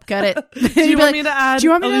like, nope, cut it. Do you want me to add? Do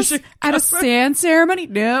you want me to add a sand ceremony?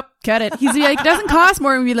 Nope, cut it. He's like, it doesn't cost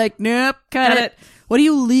more. And we'd be like, nope, cut it. What do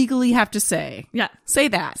you legally have to say? Yeah. Say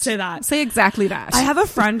that. Say that. Say exactly that. I have a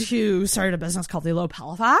friend who started a business called the Elope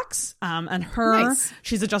Halifax. And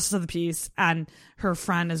she's a justice of the peace, and her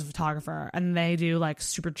friend is a photographer, and they do like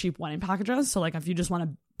super cheap wedding packages. So like if you just want a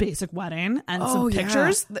basic wedding and some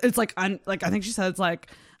pictures, it's like, I think she said it's like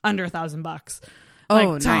under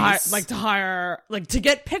 $1,000. To hire to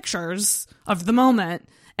get pictures of the moment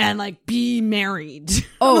and like be married.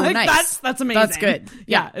 Oh, like, nice. That's amazing. That's good.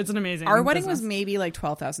 Yeah, it's an amazing. Our wedding business. was maybe like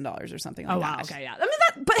 $12,000 or something like that. Oh wow. Okay, yeah. I mean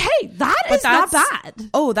but hey, that's not bad.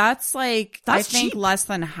 Oh, that's like that's I think cheap. less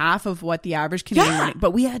than half of what the average Canadian wedding.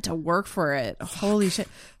 But we had to work for it. Holy shit.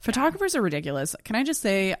 Photographers are ridiculous. Can I just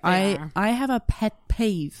say I have a pet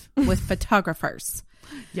peeve with photographers.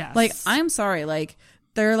 Yes. Like, I'm sorry, like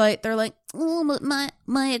they're like, oh, but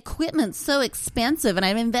my equipment's so expensive and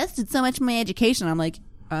I've invested so much in my education. I'm like,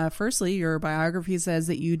 firstly, your biography says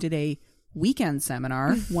that you did a weekend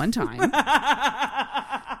seminar one time.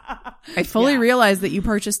 I fully realize that you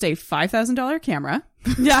purchased a $5,000 camera.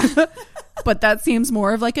 Yeah. But that seems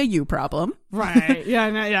more of like a you problem. Right. Yeah.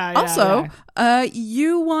 No, yeah. Also,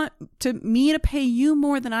 you want me to pay you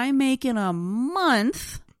more than I make in a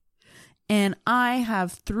month, and I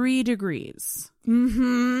have 3 degrees.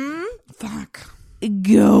 Mm-hmm. Fuck.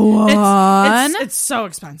 Go on. It's so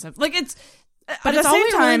expensive. Like it's, but it's all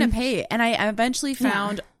we're willing to pay. And I eventually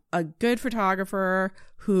found a good photographer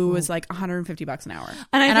who was like $150 an hour,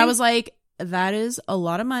 and I was like, that is a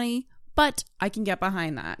lot of money, but I can get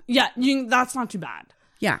behind that. Yeah, that's not too bad.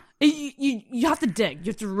 Yeah. You have to dig.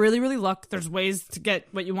 You have to really, really look. There's ways to get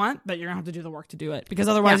what you want, but you're going to have to do the work to do it, because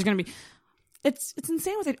otherwise you're going to be... It's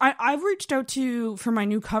insane with it. I've reached out for my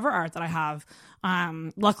new cover art that I have.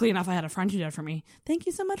 Luckily enough, I had a friend who did it for me. Thank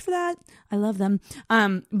you so much for that. I love them.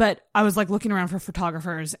 But I was like looking around for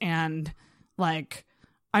photographers, and like...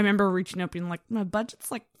 I remember reaching out being like, my budget's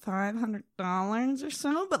like $500 or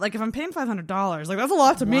so, but like if I'm paying $500, like that's a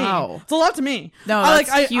lot to me. It's a lot to me. No,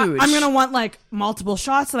 that's huge. I'm gonna want like multiple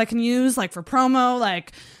shots that I can use like for promo,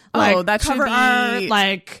 like that cover should be art,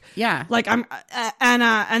 like yeah, like I'm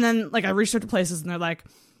and then like I reached out to places and they're like,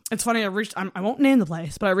 it's funny. I won't name the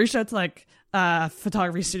place, but I reached out to like a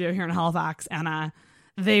photography studio here in Halifax, and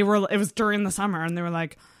it was during the summer, and they were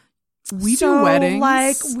like, we do weddings.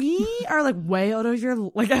 Like, we are like way out of your,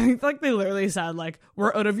 like, I think like they literally said like,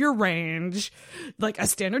 we're out of your range. Like a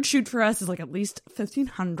standard shoot for us is like at least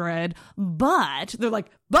 $1,500, but they're like,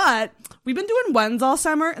 but we've been doing ones all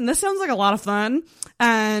summer and this sounds like a lot of fun,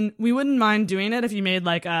 and we wouldn't mind doing it if you made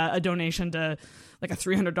like a donation to like a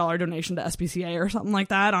 $300 donation to SPCA or something like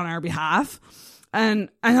that on our behalf. And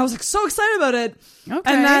I was like so excited about it. Okay.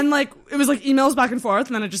 And then like it was like emails back and forth,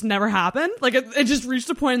 and then it just never happened. Like it just reached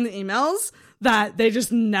a point in the emails that they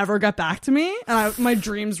just never got back to me, and my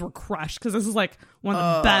dreams were crushed, because this is like one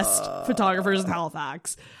of the best photographers in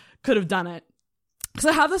Halifax could have done it. Because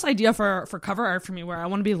I have this idea for cover art for me where I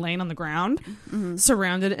want to be laying on the ground,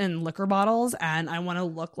 surrounded in liquor bottles, and I want to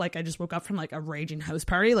look like I just woke up from like a raging house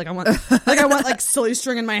party. Like I want like silly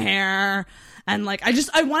string in my hair, and like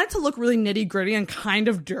I want it to look really nitty gritty and kind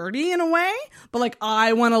of dirty in a way, but like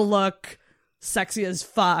I want to look sexy as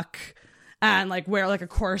fuck and like wear like a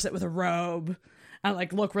corset with a robe and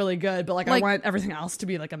like look really good, but like I want everything else to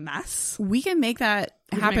be like a mess. We can make that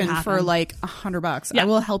happen for like $100. Yeah. I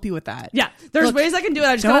will help you with that. Yeah, there's ways I can do it.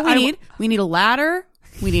 I just we need a ladder.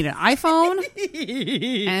 We need an iPhone,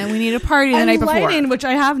 and we need a party the night before. Lighting, which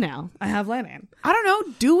I have now. I have lighting. I don't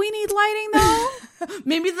know. Do we need lighting though?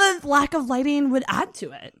 Maybe the lack of lighting would add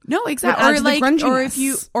to it. No, exactly.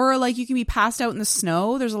 Or you can be passed out in the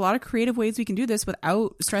snow. There's a lot of creative ways we can do this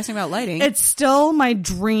without stressing about lighting. It's still my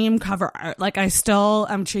dream cover art. Like I still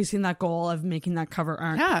am chasing that goal of making that cover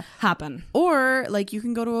art happen. Or like you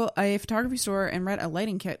can go to a photography store and rent a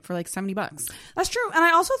lighting kit for like $70. That's true. And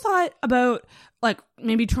I also thought about like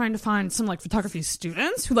maybe trying to find some like photography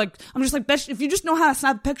students who like, I'm just like, bitch, if you just know how to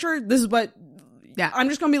snap a picture, this is what, I'm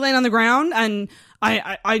just going to be laying on the ground, and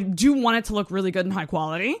I do want it to look really good and high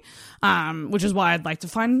quality, which is why I'd like to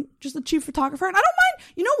find just a cheap photographer. And I don't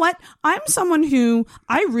mind, you know what? I'm someone who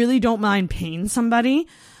I really don't mind paying somebody,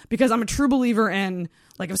 because I'm a true believer in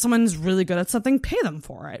Like if someone's really good at something, pay them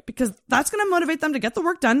for it, because that's going to motivate them to get the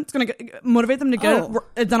work done. It's going to motivate them to get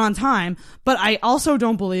it done on time. But I also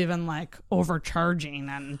don't believe in like overcharging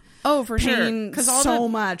and for sure, because so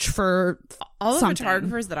much for all the something.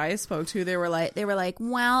 photographers that I spoke to, they were like,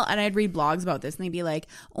 well, and I'd read blogs about this, and they'd be like,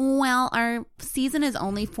 well, our season is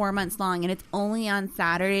only 4 months long, and it's only on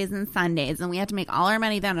Saturdays and Sundays, and we have to make all our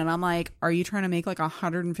money then. And I'm like, are you trying to make like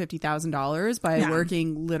 $150,000 by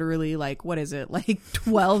working literally like, what is it, like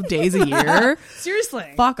 12 days a year?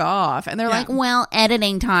 Seriously, fuck off. And they're like, well,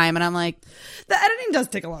 editing time, and I'm like, the editing does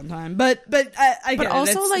take a long time, but I get but it.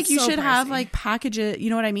 Also like it's you so should pricey. have like package it,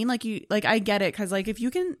 you know what I mean? Like I get it, because like if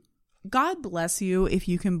you can, God bless you if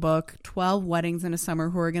you can book 12 weddings in a summer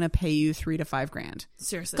who are going to pay you $3,000 to $5,000.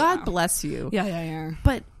 Seriously, God bless you. Yeah.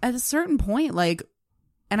 But at a certain point, like,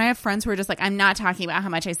 and I have friends who are just like, I'm not talking about how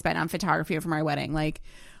much I spent on photography for my wedding. Like,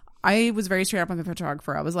 I was very straight up with the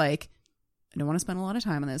photographer. I was like, I don't want to spend a lot of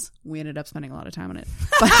time on this. We ended up spending a lot of time on it.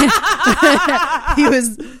 But he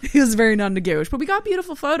was very non-negotiable. But we got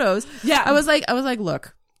beautiful photos. Yeah. I was like,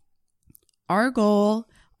 look, our goal,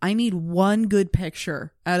 I need one good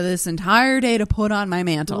picture out of this entire day to put on my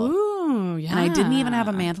mantle. Ooh, yeah. And I didn't even have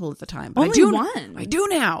a mantle at the time. But Only I do one. I do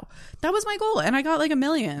now. That was my goal. And I got like 1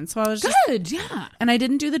 million. So I was just good. Yeah. And I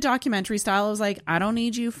didn't do the documentary style. I was like, I don't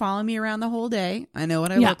need you following me around the whole day. I know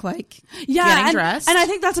what I look like. Getting dressed. And I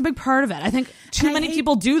think that's a big part of it. I think too many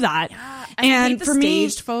people do that. Yeah, and I hate the for me,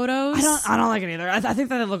 staged photos. I don't like it either. I think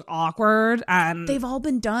that they look awkward, and they've all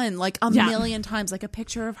been done like a million times. Like a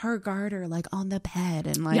picture of her garter, like on the bed,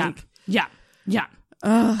 and like yeah.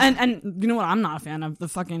 And you know what? I'm not a fan of the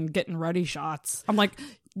fucking getting ready shots. I'm like,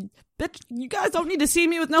 bitch, you guys don't need to see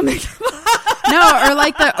me with no makeup.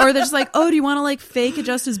 No, or they're just like, oh, do you want to like fake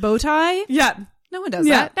adjust his bow tie? Yeah. No one does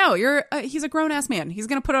that. No, he's a grown ass man. He's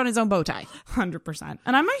gonna put on his own bow tie. 100%.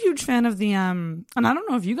 And I'm a huge fan of the and I don't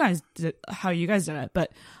know if you guys did how you guys did it,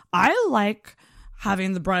 but I like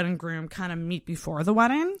having the bride and groom kind of meet before the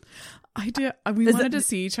wedding. I do. We wanted to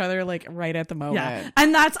see each other like right at the moment. Yeah,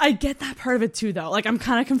 and I get that part of it too, though. Like I'm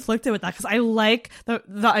kind of conflicted with that because I like the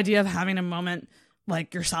idea of having a moment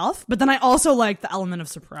like yourself, but then I also like the element of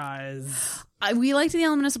surprise. We liked the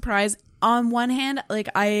element of surprise. On one hand, like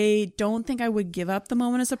I don't think I would give up the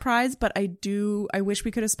moment of surprise, but I wish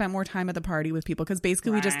we could have spent more time at the party with people, because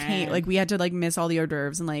basically we just can't, like we had to like miss all the hors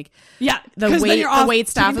d'oeuvres, and like the wait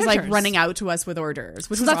staff was like running out to us with hors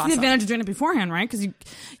d'oeuvres, which was that's awesome. the advantage of doing it beforehand, right? Because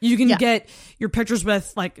you can get your pictures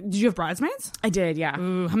with like. Did you have bridesmaids? I did, yeah.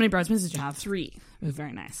 Ooh, how many bridesmaids did you have? 3. It was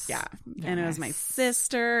very nice. Yeah. Very and it was my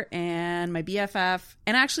sister and my BFF,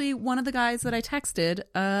 and actually one of the guys that I texted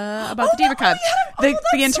about the Diva Cup, the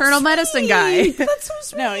internal medicine guy. That's so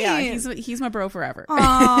sweet. No, yeah, he's my bro forever.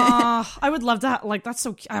 I would love that. Like that's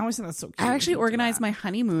so. I always think that's so cute. I actually organized my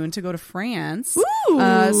honeymoon to go to France, Ooh.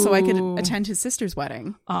 So I could attend his sister's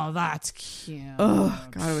wedding. Oh, that's cute. Oh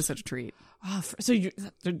God, it was such a treat. Oh, so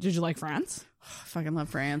did you like France? I fucking love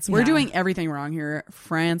France. We're doing everything wrong here.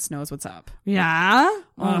 France knows what's up. Yeah. Oh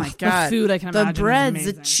my God. The food I can imagine. The breads,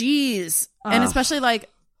 the cheese, and especially like.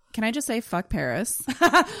 Can I just say fuck Paris?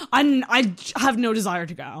 I have no desire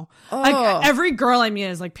to go. Like, every girl I meet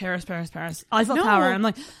is like Paris. Eiffel Tower. I'm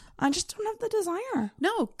like, I just don't have the desire.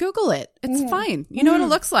 No, Google it. It's fine. You know what it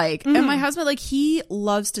looks like. And my husband, like, he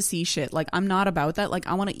loves to see shit. Like, I'm not about that. Like,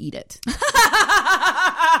 I want to eat it.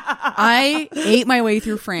 I ate my way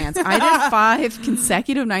through France. I did 5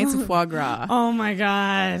 consecutive nights of foie gras. Oh my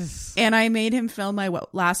God. And I made him film my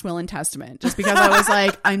last will and testament just because I was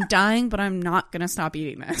like, I'm dying, but I'm not going to stop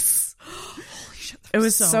eating this. Holy shit. It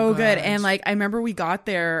was so good. And like, I remember we got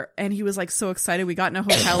there and he was like so excited. We got in a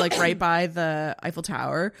hotel like right by the Eiffel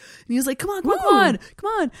Tower. And he was like, come on.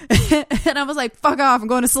 And I was like, fuck off. I'm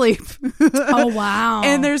going to sleep. Oh, wow.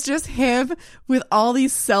 And there's just him with all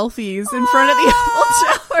these selfies in front of the Eiffel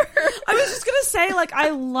Tower. I was just going to say, like,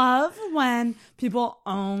 I love when people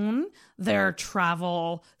own their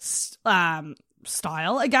travel style,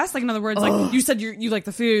 I guess. Like, in other words, like you said, you like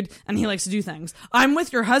the food and he likes to do things. I'm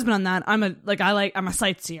with your husband on that. I'm a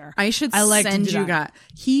sightseer. I should like send you guys.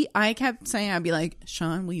 I kept saying, I'd be like,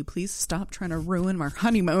 Sean, will you please stop trying to ruin our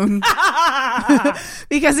honeymoon?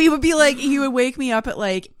 Because he would wake me up at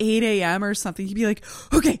like 8 a.m. or something. He'd be like,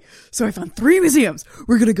 okay, so I found 3 museums.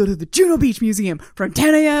 We're going to go to the Juno Beach Museum from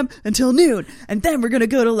 10 a.m. until noon. And then we're going to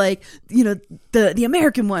go to like, you know, the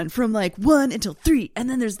American one from like 1 until 3. And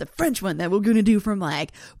then there's the French one that we're going to do from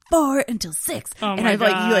like 4 until 6. Oh and my I've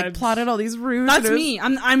God. like, you like plotted all these routes. That's me.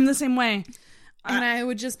 I'm the same way. And I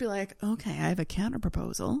would just be like, okay, I have a counter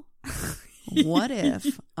proposal. What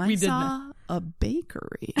if I saw a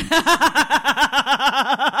bakery about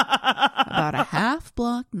a half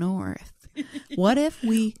block north What if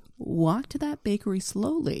we walk to that bakery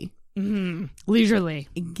slowly? Leisurely.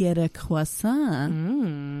 Get a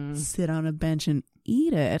croissant, sit on a bench and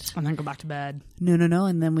eat it. And then go back to bed. No.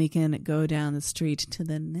 And then we can go down the street to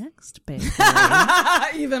the next bakery.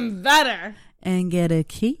 Even better. And get a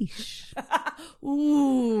quiche.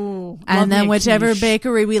 Ooh. And then whichever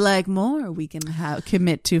bakery we like more, we can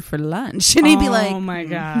commit to for lunch. And he'd be like, oh my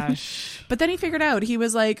gosh. But then he figured out, he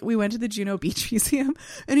was like, we went to the Juno Beach Museum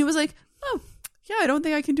and he was like, oh, yeah, I don't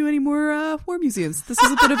think I can do any more war museums. This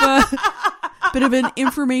is a bit of an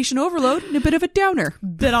information overload and a bit of a downer.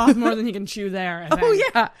 Bit off more than he can chew there. I think. Oh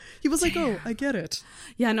yeah. He was like, oh, I get it.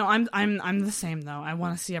 Yeah, no, I'm the same though. I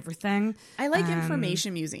want to see everything. I like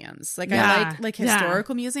information museums. Like I like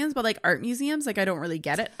historical museums, but like art museums, like I don't really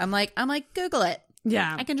get it. I'm like, Google it.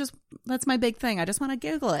 Yeah. I can just, that's my big thing. I just want to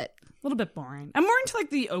Google it. A little bit boring. I'm more into like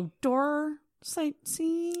the outdoor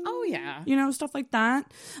sightseeing. Oh yeah. You know, stuff like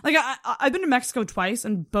that. Like I've been to Mexico twice,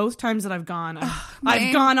 and both times that I've gone,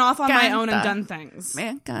 I've gone off on my own and done things. Me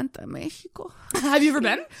encanta Mexico. Have you ever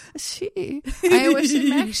been? Sí. I was in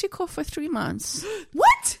Mexico for 3 months.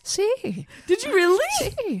 What? Sí. Did you really?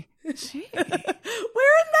 Sí. Sí. Where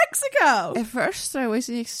in Mexico? At first, I was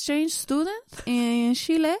an exchange student in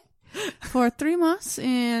Chile for 3 months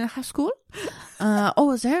in high school.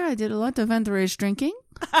 There I did a lot of underage drinking.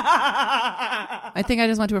 I think I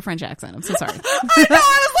just went to a French accent. I'm so sorry. I know.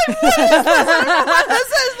 I was like, what is this? I don't know what this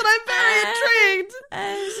is, but I'm very intrigued.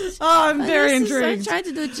 I'm very intrigued. I tried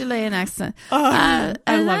to do a Chilean accent. I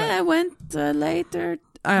and love then it. I went later.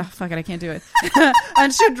 Fuck it, I can't do it.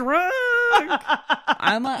 And she drunk.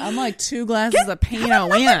 I'm like 2 glasses of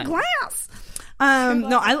Pinot in. Glass.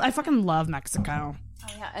 No, I fucking love Mexico.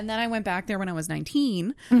 Yeah, and then I went back there when I was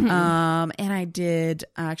 19, and I did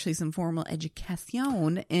actually some formal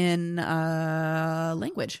education in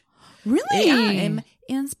language. Really? Yeah,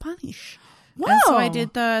 in Spanish. Wow. And so I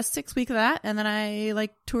did the 6 week of that, and then I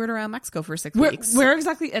like toured around Mexico for 6 weeks. Where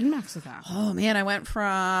exactly in Mexico? Oh man, I went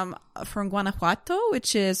from Guanajuato,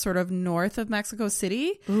 which is sort of north of Mexico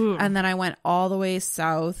City, and then I went all the way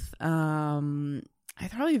south. I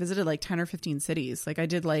probably visited like 10 or 15 cities. Like I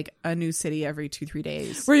did like a new city every 2-3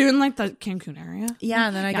 days. Were you in like the Cancun area? Yeah,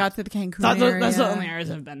 and then I got to the Cancun area. That's the only areas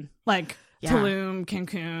I've been. Like Tulum,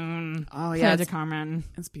 Cancun, Playa de Carmen.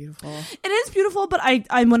 It's beautiful. It is beautiful, but I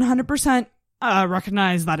 100%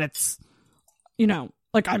 recognize that it's, you know,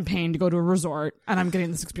 like I'm paying to go to a resort and I'm getting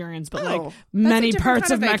this experience, but like many parts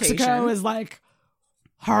of Mexico is like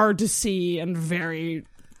hard to see and very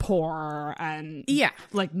poor and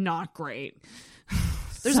like not great.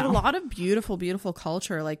 There's a lot of beautiful, beautiful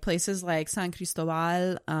culture, like places like San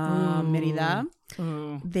Cristobal, Merida.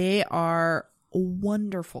 They are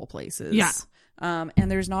wonderful places. Yeah.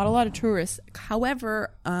 And there's not a lot of tourists.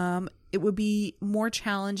 However, it would be more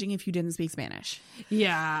challenging if you didn't speak Spanish.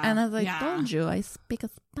 Yeah. And I was like, told you, I speak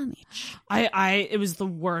Spanish. It was the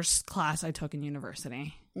worst class I took in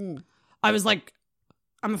university. I was like,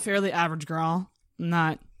 I'm a fairly average girl. I'm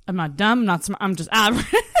not dumb, not smart. I'm just average.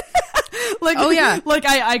 Like, like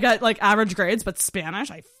I got like average grades, but Spanish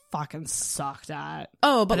I fucking sucked at.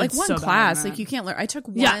 Oh, but like one class, like you can't learn. I took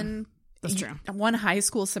that's true. One high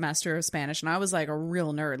school semester of Spanish, and I was like a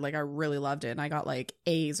real nerd. Like I really loved it, and I got like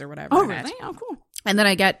A's or whatever. Oh, really? Oh, cool. And then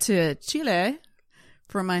I get to Chile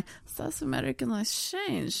for my South American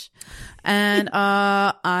exchange, and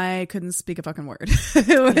I couldn't speak a fucking word.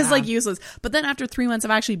 It was like useless. But then after 3 months of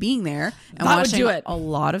actually being there and watching a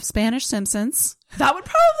lot of Spanish Simpsons, that would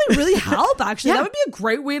probably really help. Actually, that would be a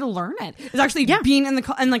great way to learn it. It's actually being in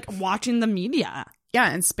the and like watching the media. Yeah,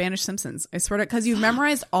 and Spanish Simpsons. I swear to, because you've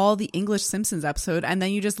memorized all the English Simpsons episode, and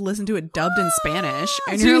then you just listen to it dubbed in Spanish,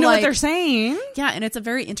 and so you're you know like, what they're saying. Yeah, and it's a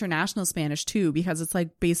very international Spanish too, because it's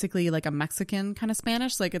like basically like a Mexican kind of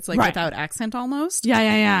Spanish, like it's like without accent almost.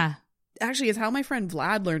 Yeah. Actually, it's how my friend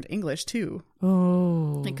Vlad learned English too.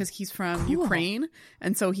 Oh, because he's from Ukraine,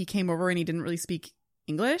 and so he came over and he didn't really speak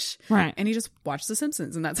English, right? And he just watched The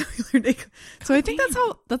Simpsons, and that's how he learned English. So I think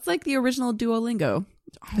that's like the original Duolingo.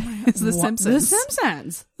 It's The Simpsons. The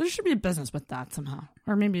Simpsons. There should be a business with that somehow,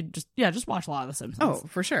 or maybe just watch a lot of The Simpsons. Oh,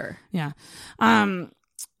 for sure. Yeah. What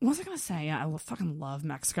was I gonna say? Yeah, I fucking love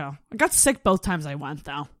Mexico. I got sick both times I went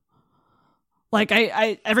though. Like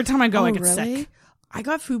I every time I go, I get sick. I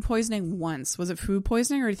got food poisoning once. Was it food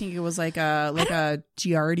poisoning, or do you think it was like a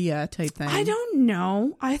giardia type thing? I don't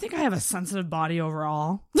know. I think I have a sensitive body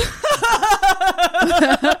overall. like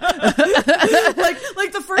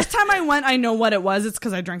the first time I went, I know what it was. It's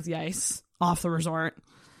because I drank the ice off the resort.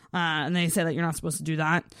 And they say that you're not supposed to do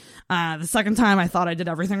that. The second time, I thought I did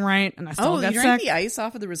everything right, and I still got sick. You drank the ice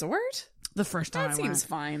off of the resort? The first time that seems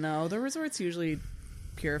fine though. The resort's usually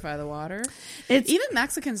purify the water. It's Even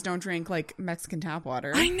Mexicans don't drink like Mexican tap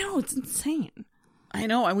water. I know, it's insane. I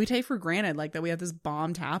know, and we take for granted like that we have this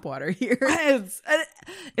bomb tap water here.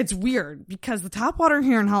 It's weird because the tap water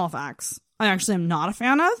here in Halifax, I actually am not a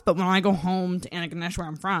fan of. But when I go home to Antigonish, where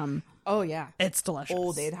I'm from, Oh yeah, it's delicious.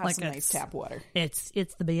 Old Aid has Like, some nice tap water. It's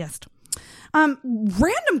the best.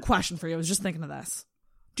 Random question for you. I was just thinking of this.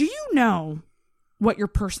 Do you know what your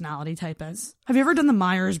personality type is? Have you ever done the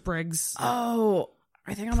Myers-Briggs Oh,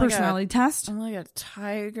 I think I'm personality test? I'm like a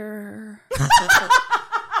tiger.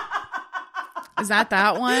 Is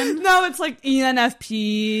that one? No, it's like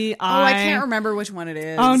ENFP. I can't remember which one it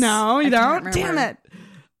is. Oh no, you I can't don't? Damn remember. it.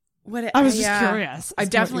 What I was just curious. I've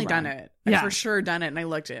definitely done it. Yeah. I've for sure done it, and I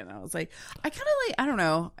looked at it, and I was like, I kind of like, I don't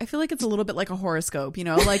know. I feel like it's a little bit like a horoscope, you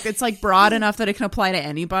know? Like, it's like broad enough that it can apply to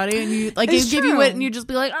anybody, and you, like, It's they give you true. it, and you just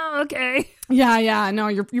be like, oh, okay. Yeah. No,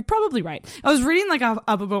 you're probably right. I was reading like up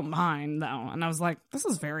about mine though, and I was like, this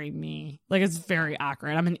is very me. Like, it's very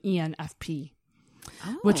accurate. I'm an ENFP,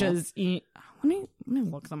 which is let me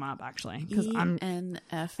look them up actually, because ENFP.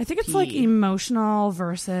 I think it's like emotional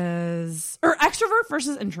versus or extrovert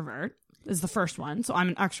versus introvert is the first one. So I'm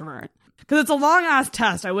an extrovert because it's a long ass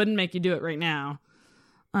test. I wouldn't make you do it right now,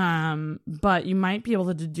 but you might be able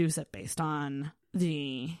to deduce it based on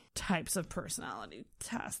the types of personality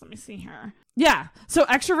tests. Let me see here. Yeah, so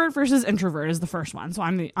extrovert versus introvert is the first one. So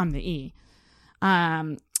I'm the E.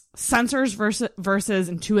 Sensors versus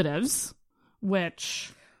intuitives,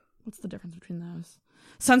 which. What's the difference between those?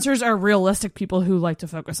 Sensors are realistic people who like to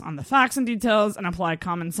focus on the facts and details and apply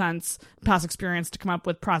common sense, past experience to come up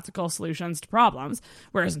with practical solutions to problems,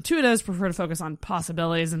 whereas intuitives prefer to focus on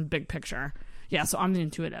possibilities and big picture. Yeah, so I'm the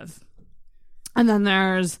intuitive. And then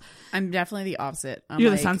I'm definitely the opposite.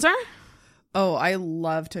 You're the sensor? Oh, I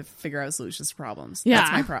love to figure out solutions to problems. Yeah.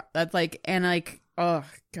 That's my that's like, and like, oh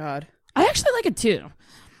God. I actually like it too.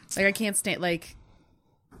 Like, I can't stand, like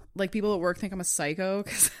people at work think I'm a psycho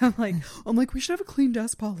because I'm like, we should have a clean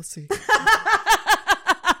desk policy.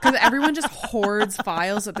 Because everyone just hoards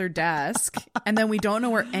files at their desk, and then we don't know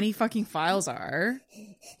where any fucking files are.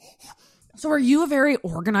 So are you a very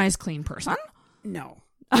organized, clean person? No.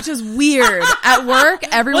 Which is weird. At work,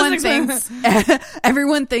 everyone thinks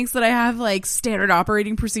that I have like standard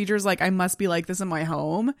operating procedures. Like, I must be like this in my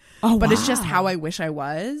home. Oh, but it's just how I wish I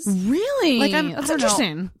was. Really? Like, That's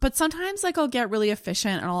interesting. But sometimes like I'll get really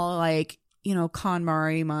efficient and I'll like, you know,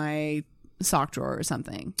 KonMari my sock drawer or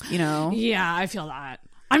something, you know? Yeah, I feel that.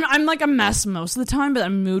 I'm like a mess most of the time, but a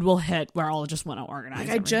mood will hit where I'll just want to organize.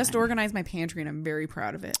 Like, I just organized my pantry and I'm very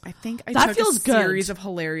proud of it. I think I that took feels a series of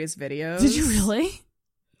hilarious videos. Did you really?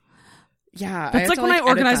 Yeah. It's like when I edit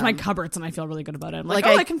organize my them. cupboards and I feel really good about it. I'm Like,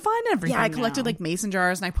 I can find everything. Yeah, I collected now. like mason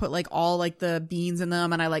jars and I put like all like the beans in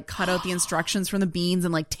them and I like cut out the instructions from the beans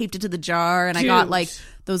and like taped it to the jar and I got like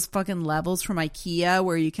those fucking levels from IKEA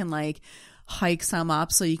where you can like hike some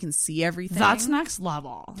up so you can see everything. That's next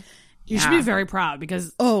level. You should be very proud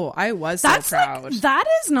because I was so proud. Like, that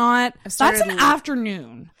is not. That's an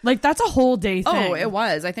afternoon. Like, that's a whole day thing. Oh, it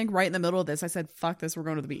was. I think right in the middle of this, I said, "Fuck this, we're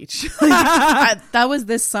going to the beach." That was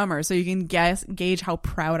this summer, so you can gauge how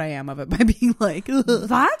proud I am of it by being like, ugh.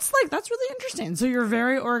 That's really interesting. So you're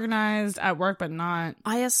very organized at work, but not.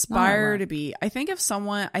 I aspire to be. I think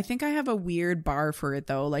I have a weird bar for it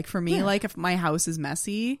though. Like for me, like if my house is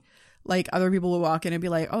messy, like other people will walk in and be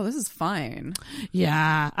like, oh, this is fine.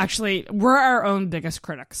 Yeah, actually, we're our own biggest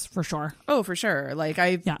critics for sure. Oh, for sure. Like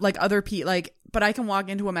like other people, like, but I can walk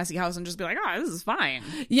into a messy house and just be like, oh, this is fine.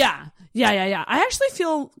 Yeah. I actually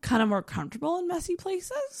feel kind of more comfortable in messy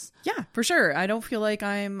places. Yeah, for sure. I don't feel like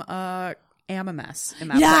am a mess in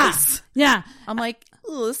that place. Yeah. I'm like,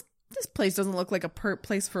 this place doesn't look like a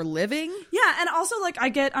place for living. Yeah, and also like I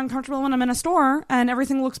get uncomfortable when I'm in a store and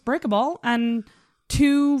everything looks breakable and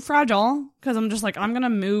too fragile because I'm just like, I'm gonna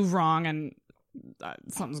move wrong and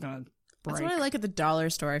something's gonna break. That's what I like at the dollar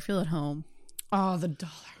store. I feel at home. Oh, the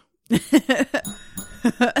dollar.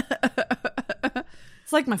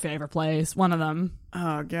 It's like my favorite place, one of them.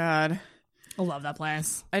 Oh God, I love that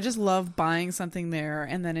place. I just love buying something there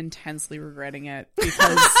and then intensely regretting it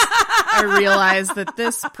because I realize that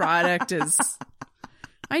this product is,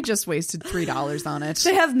 I just wasted $3 on it.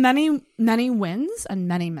 They have many wins and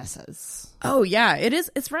many misses. Oh yeah, it is.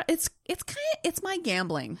 It's my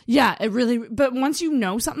gambling. Yeah, it really. But once you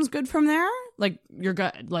know something's good from there, like you're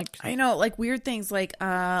good. Like I know, like weird things, like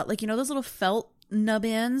you know those little felt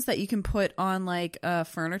nubbins that you can put on like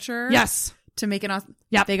furniture. Yes. To make it not.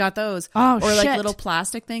 Yep. They got those. Oh, or like shit. little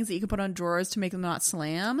plastic things that you can put on drawers to make them not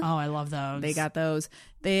slam. Oh, I love those. They got those.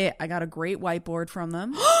 I got a great whiteboard from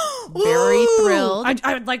them. Very thrilled.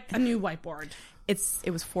 I would like a new whiteboard.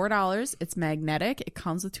 It was $4. It's magnetic. It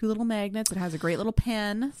comes with 2 little magnets. It has a great little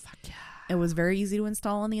pen. Fuck yeah. It was very easy to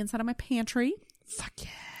install on the inside of my pantry. Fuck yeah.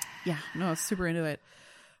 Yeah, no, I was super into it.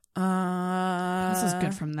 This is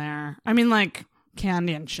good from there. I mean, like,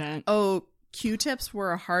 candy and shit. Oh, Q-tips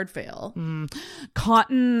were a hard fail.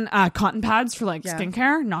 Cotton pads for, like,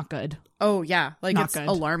 skincare, not good. Oh, yeah. Like, Not it's good.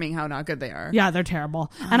 alarming how not good they are. Yeah, they're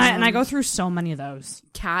terrible. And I go through so many of those.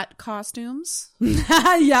 Cat costumes.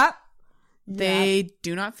 Yeah. They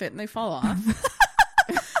do not fit and they fall off.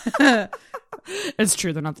 It's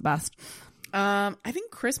true. They're not the best. I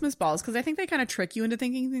think Christmas balls, because I think they kind of trick you into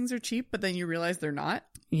thinking things are cheap, but then you realize they're not.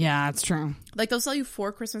 Yeah, it's true. Like, they'll sell you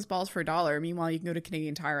 4 Christmas balls for $1. Meanwhile, you can go to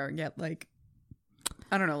Canadian Tire and get, like,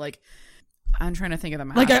 I don't know, like, I'm trying to think of the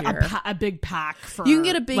math Like here. a big pack for... You can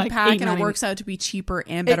get a big like, pack and it $8.99. works out to be cheaper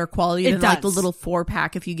and better quality it than like the does. little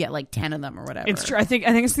 4-pack if you get like 10 of them or whatever. It's true. I think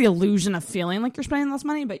it's the illusion of feeling like you're spending less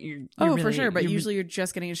money, but you're Oh, really, for sure. But usually you're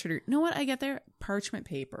just getting a shitty. You know what? I get there? Parchment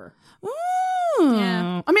paper. Ooh.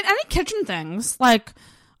 Yeah. I mean, any kitchen things. Like,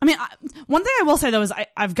 I mean, one thing I will say, though, is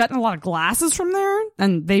I've gotten a lot of glasses from there,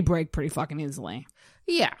 and they break pretty fucking easily.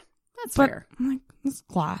 Yeah. That's But fair. I'm like, it's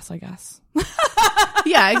glass, I guess.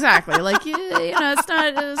 Yeah, exactly. Like, you know,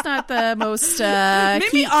 it's not the most.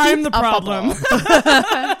 Maybe I'm the problem.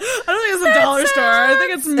 I don't think it's a dollar store. I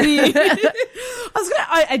think it's me.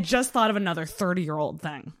 I just thought of another 30-year-old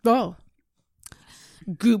thing. Oh.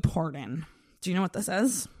 Goop hoarding. Do you know what this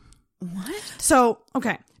is? What? So,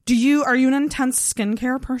 okay. Are you an intense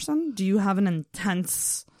skincare person? Do you have an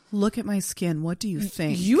intense... Look at my skin. What do you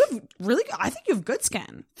think? I think you have good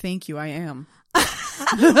skin. Thank you. I am.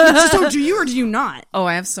 So do you or do you not? Oh,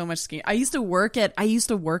 I have so much skin. I used to work at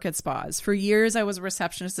spas. For years I was a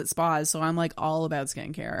receptionist at spas, so I'm like all about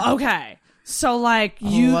skincare. Okay. So like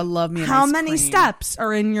I love me a how nice many cream. steps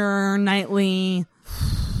are in your nightly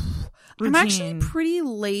routine? I'm actually pretty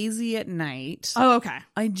lazy at night. Oh, okay.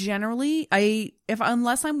 I generally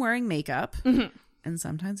unless I'm wearing makeup, and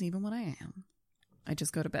sometimes even when I am, I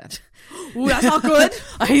just go to bed. Ooh, that's not good.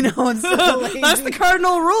 I know, I'm so lazy. That's the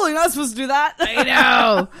cardinal rule. You're not supposed to do that. I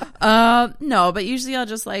know. No, but usually I'll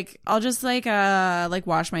just wash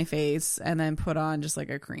my face and then put on just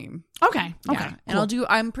like a cream. Okay. Yeah. And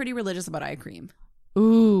I'm pretty religious about eye cream.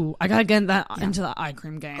 Ooh, I gotta get into the eye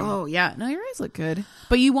cream game. Oh yeah. No, your eyes look good.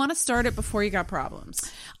 But you want to start it before you got problems.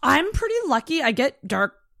 I'm pretty lucky. I get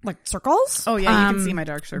dark like circles. Oh yeah, you can see my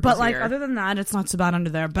dark circles. But like here. other than that, it's not so bad under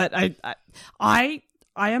there. But I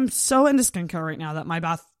am so into skincare right now that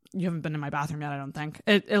you haven't been in my bathroom yet, I don't think.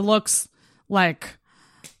 It looks like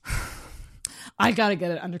I gotta get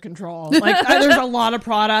it under control. Like there's a lot of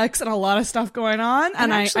products and a lot of stuff going on,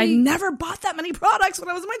 and I never bought that many products when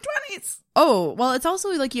I was in my 20s. Oh well, it's also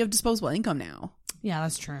like you have disposable income now. Yeah,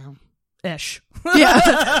 that's true. Ish.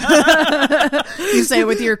 Yeah. You say it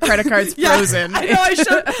with your credit cards frozen. Yeah, I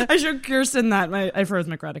know. I showed Kirsten that I froze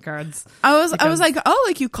my credit cards. I was like, oh,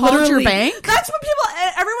 like you called your bank? That's what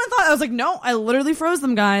everyone thought. I was like, no, I literally froze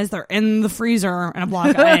them, guys. They're in the freezer in a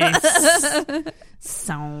block of ice.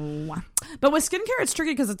 So, but with skincare, it's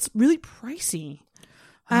tricky because it's really pricey.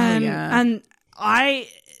 And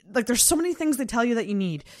there's so many things they tell you that you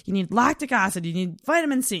need. You need lactic acid. You need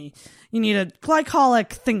vitamin C. You need a glycolic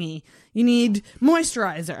thingy. You need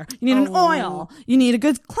moisturizer. You need an oil. You need a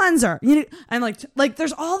good cleanser. And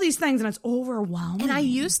there's all these things, and it's overwhelming. And I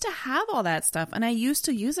used to have all that stuff, and I used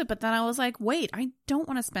to use it, but then I was like, wait, I don't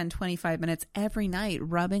want to spend 25 minutes every night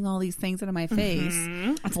rubbing all these things into my face.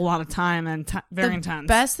 That's a lot of time and very intense.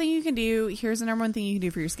 Best thing you can do, here's the number one thing you can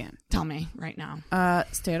do for your skin. Tell me right now.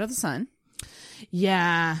 Stay out of the sun.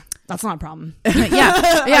 Yeah, that's not a problem.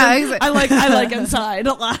 Yeah. I like inside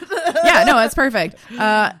a lot. Yeah, no, that's perfect.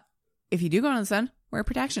 If you do go out in the sun, wear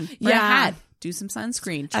protection. Wear a Yeah. hat. Do some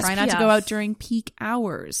sunscreen. Try not to SPF. go out during peak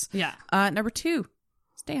hours. Yeah. Number 2,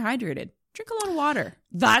 stay hydrated. Drink a lot of water.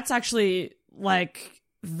 That's actually I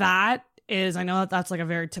know that's like a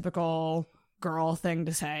very typical girl thing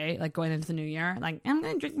to say, like going into the new year, like I'm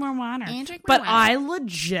gonna drink more water. But I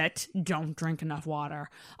legit don't drink enough water.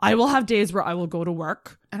 I will have days where I will go to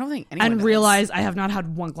work I don't think anyone and does. realize I have not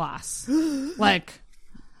had one glass. like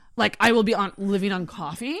I will be living on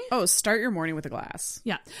coffee. Oh, start your morning with a glass.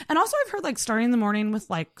 Yeah. And also I've heard like starting the morning with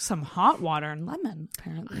like some hot water and lemon,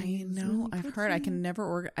 apparently. I know. I've heard. I can never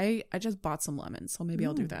order. I just bought some lemons, so maybe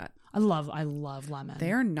I'll do that. I love lemon.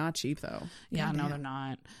 They are not cheap though. Yeah, no, they're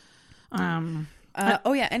not.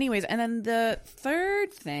 Anyways, and then the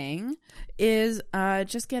third thing is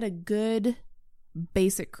just get a good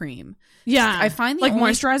basic cream. Yeah. I find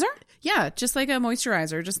moisturizer? Yeah, just like a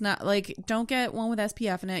moisturizer. Just not like, don't get one with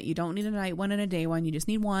SPF in it. You don't need a night one and a day one. You just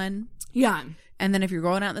need one. Yeah. And then if you're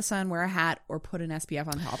going out in the sun, wear a hat or put an SPF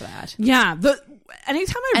on top of that. Yeah.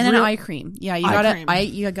 Anytime and then an eye cream. Yeah, you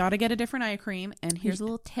cream. gotta get a different eye cream. And here's a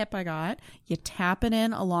little tip I got. You tap it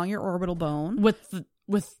in along your orbital bone. with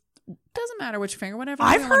Doesn't matter which finger, whatever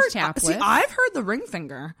I've you want heard to tap see, with. I've heard the ring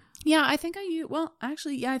finger. Yeah, I think I use. Well,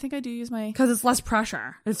 actually, yeah, I think I do use my. Because it's less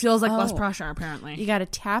pressure. It feels like less pressure, apparently. You got to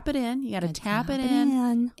tap it in. You got to tap it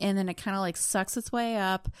in, and then it kind of like sucks its way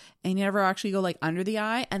up, and you never actually go like under the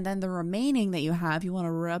eye. And then the remaining that you have, you want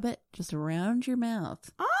to rub it just around your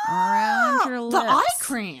mouth, around your lips. The eye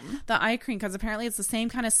cream. The eye cream, because apparently it's the same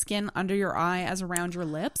kind of skin under your eye as around your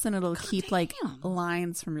lips, and it'll keep like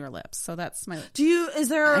lines from your lips. So that's my. Is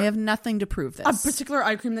there? I have nothing to prove this. A particular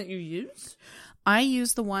eye cream that you use? I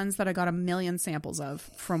use the ones that I got a million samples of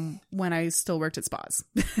from when I still worked at spas.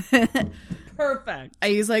 Perfect. I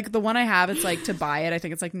use like the one I have. It's like to buy it. I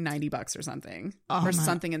think it's like $90 or something, or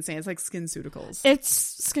something insane. It's like SkinCeuticals.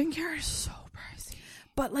 Skincare is so pricey.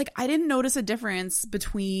 But like I didn't notice a difference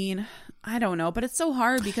between. I don't know, but it's so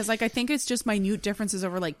hard because like I think it's just minute differences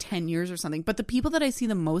over like 10 years or something. But the people that I see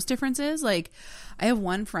the most differences, like I have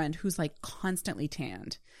one friend who's like constantly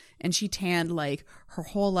tanned. And she tanned like her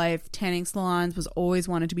whole life, tanning salons, was always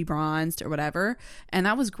wanted to be bronzed or whatever. And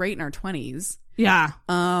that was great in her 20s. Yeah.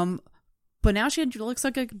 But now she looks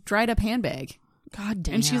like a dried up handbag. God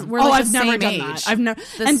damn. And we're like I've the never same done age. that. I've never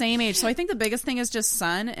same age. So I think the biggest thing is just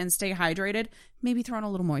sun and stay hydrated. Maybe throw in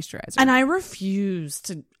a little moisturizer. And I refuse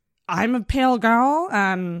to. I'm a pale girl,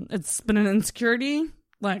 and it's been an insecurity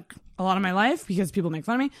like a lot of my life because people make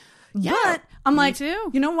fun of me. Yeah, but I'm like,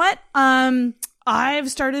 too. You know what? I've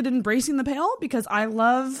started embracing the pale because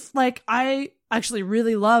I actually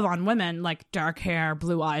really love on women like dark hair,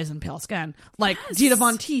 blue eyes, and pale skin. Like Dita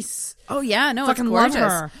Von Teese. Oh yeah, no, fucking it's gorgeous. love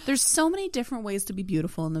her. There's so many different ways to be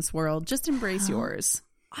beautiful in this world. Just embrace yours.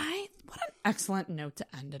 What an excellent note to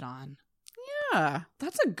end it on. Yeah,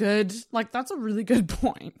 that's a really good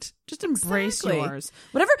point. Just embrace yours,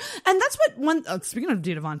 whatever. And that's what speaking of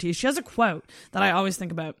Dita Von Teese, she has a quote that I always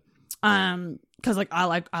think about. Because like I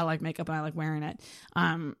like makeup and I like wearing it.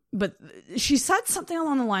 But she said something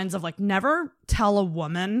along the lines of like, never tell a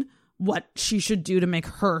woman what she should do to make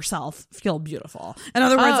herself feel beautiful. In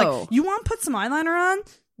other words, like, you want to put some eyeliner on,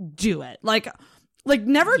 do it. Like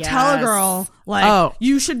never tell a girl like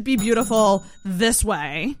you should be beautiful this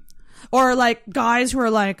way. Or like guys who are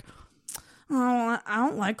like, oh, I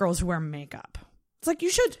don't like girls who wear makeup. It's like, you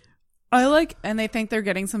should. And they think they're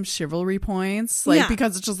getting some chivalry points, like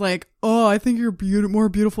because it's just like, oh, I think you're more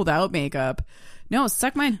beautiful without makeup. No,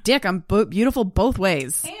 suck my dick. I'm beautiful both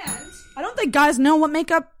ways. And I don't think guys know what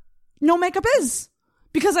no makeup is,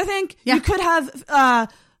 because I think you could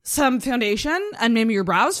have some foundation and maybe your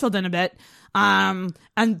brows filled in a bit, and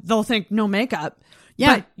they'll think no makeup.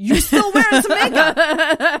 Yeah, but you're still wearing some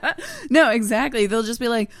makeup. No, exactly. They'll just be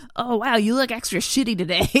like, oh wow, you look extra shitty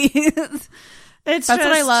today. That's what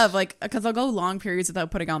I love, like, because I'll go long periods without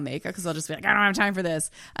putting on makeup because I'll just be like, I don't have time for this,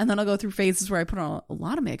 and then I'll go through phases where I put on a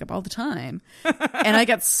lot of makeup all the time, and I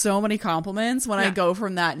get so many compliments when I go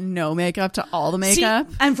from that no makeup to all the makeup.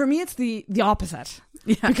 See, and for me, it's the opposite.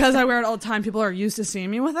 Yeah. Because I wear it all the time. People are used to seeing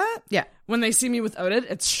me with it. Yeah, when they see me without it,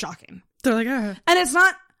 it's shocking. They're like, and it's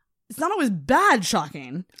not always bad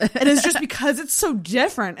shocking. It is just because it's so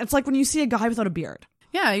different. It's like when you see a guy without a beard.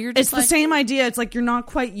 Yeah, you're just it's the same idea. It's like you're not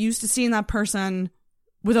quite used to seeing that person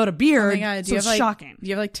without a beard. Oh my God. So it's shocking. Do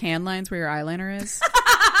you have like tan lines where your eyeliner is?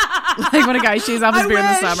 Like when a guy shaves off his beard in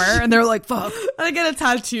the summer and they're like, fuck. I get a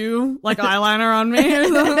tattoo, like eyeliner on me.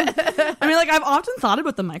 I mean, like, I've often thought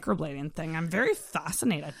about the microblading thing. I'm very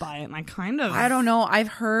fascinated by it, and I don't know. I've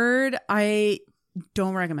heard, I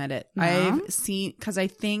don't recommend it. No? I've seen, because I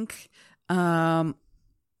think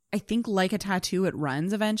like a tattoo, it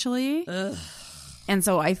runs eventually. Ugh. And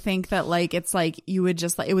so I think that like it's like you would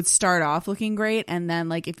just like it would start off looking great, and then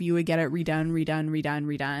like if you would get it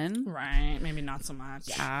redone, right? Maybe not so much.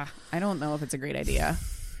 Yeah, I don't know if it's a great idea.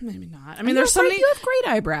 Maybe not. I mean, there's so many. You have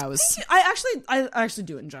great eyebrows. I actually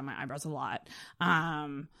do enjoy my eyebrows a lot.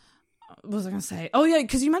 What was I gonna say? Oh yeah,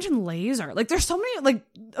 because you mentioned laser. Like, there's so many like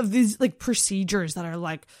of these like procedures that are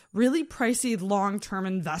like really pricey long-term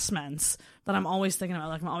investments that I'm always thinking about.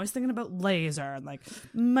 Like, I'm always thinking about laser and like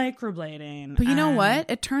microblading. But you know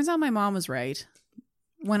what? It turns out my mom was right.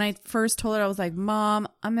 When I first told her, I was like, Mom,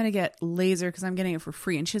 I'm gonna get laser because I'm getting it for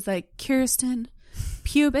free, and she's like, Kirsten,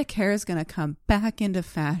 pubic hair is gonna come back into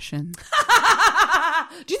fashion.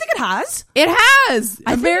 Do you think it has? It has.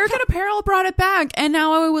 American Apparel brought it back, and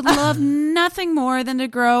now I would love nothing more than to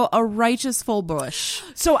grow a righteous full bush.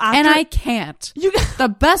 So after, and I can't. The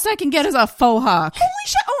best I can get is a faux hawk. Holy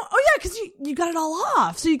shit! Oh yeah, because you got it all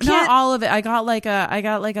off, so you can't. Not all of it. I got like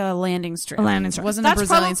a landing strip. A landing strip. It wasn't a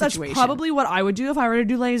Brazilian situation. That's probably what I would do if I were to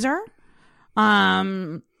do laser.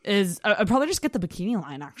 Is I'd probably just get the bikini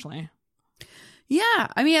line actually. Yeah,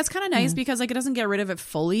 I mean it's kind of nice because like it doesn't get rid of it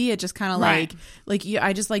fully. It just kind of Right.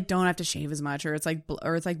 I just like don't have to shave as much, or it's like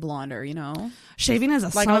blonder, you know. Shaving is a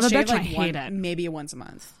Like son I'll of a shave bitch. I like hate it. maybe once a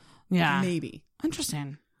month. Yeah, maybe.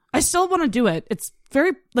 Interesting. I still want to do it. It's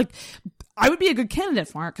very like I would be a good candidate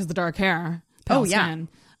for it because the dark hair. Oh, yeah. skin.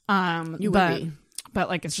 You would be. But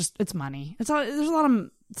like it's money. There's a lot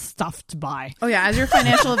of stuff to buy. Oh yeah, as your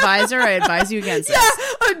financial advisor, I advise you against it.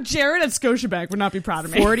 Yeah, Jared at Scotiabank would not be proud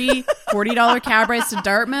of me. $40 cab rides to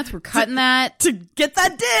Dartmouth. We're cutting that to get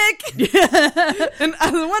that dick. And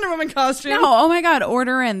the Wonder Woman costume. No, oh my God,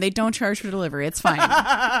 order in. They don't charge for delivery. It's fine.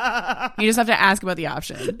 You just have to ask about the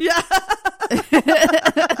option. Yeah.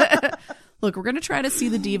 Look, we're gonna try to see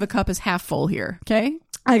the Diva Cup as half full here. Okay,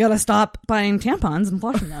 I gotta stop buying tampons and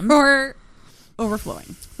flushing them. or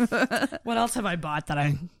overflowing. What else have I bought that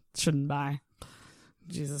I shouldn't buy?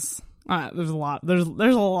 Jesus. There's a lot. There's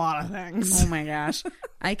a lot of things. Oh my gosh,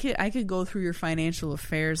 I could go through your financial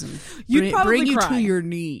affairs and You'd probably bring you cry. to your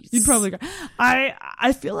knees. You'd probably cry.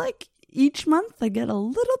 I feel like each month I get a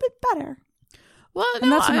little bit better. Well, and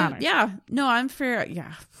no, that's what matters. Yeah, no, I'm fair.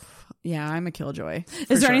 Yeah, I'm a killjoy.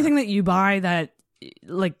 Is there anything that you buy that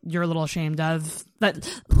like you're a little ashamed of? That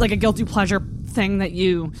like a guilty pleasure thing that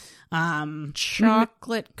you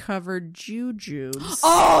chocolate covered jujubes.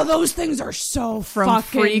 Oh, those things are so from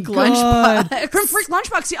fucking Freak good. Lunchbox. From Freak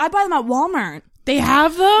Lunchbox. See, I buy them at Walmart. They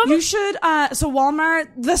have them? You should so Walmart,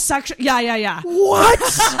 the section yeah. What?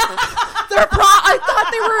 I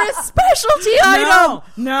thought they were a specialty item.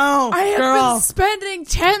 No. I have been spending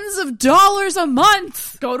tens of dollars a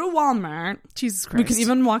month. Go to Walmart. Jesus Christ. We can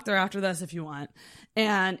even walk there after this if you want.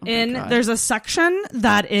 And there's a section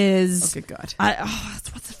that is oh good God.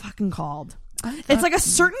 What's it fucking called? It's like a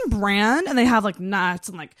certain brand, and they have like nuts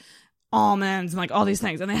and like almonds and like all these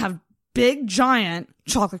things, and they have big giant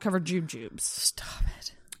chocolate covered jujubes. Stop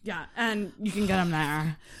it. Yeah, and you can get them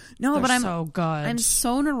there. No, They're but I'm so good. I'm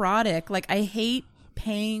so neurotic. Like I hate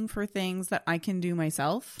paying for things that I can do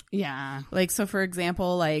myself. Yeah. Like so, for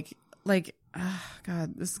example, like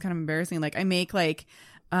God, this is kind of embarrassing. Like I make like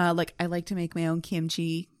I like to make my own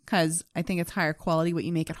kimchi because I think it's higher quality what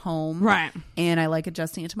you make at home. Right. And I like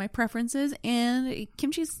adjusting it to my preferences. And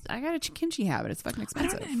I got a kimchi habit. It's fucking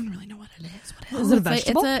expensive. I don't even really know what it is. What is it? A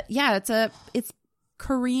vegetable? It's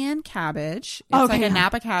Korean cabbage. It's like a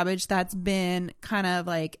Napa cabbage that's been kind of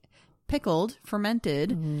like pickled,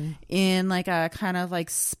 fermented in like a kind of like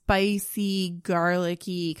spicy,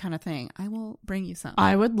 garlicky kind of thing. I will bring you some.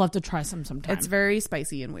 I would love to try some sometime. It's very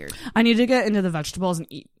spicy and weird. I need to get into the vegetables and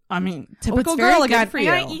eat. I mean, typical it's very girl. good for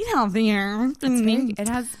you. I eat healthier. It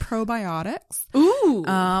has probiotics. Ooh.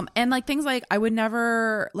 And like things like I would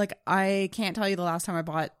never like. I can't tell you the last time I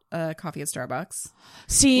bought coffee at Starbucks.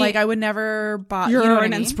 See, like I would never buy. You're you know what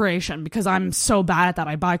an I mean? inspiration because I'm so bad at that.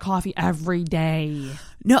 I buy coffee every day.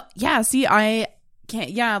 No, yeah. See, I can't.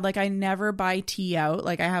 Yeah, like I never buy tea out.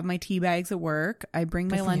 Like I have my tea bags at work. I bring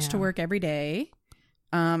my lunch to work every day.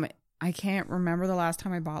 I can't remember the last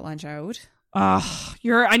time I bought lunch out.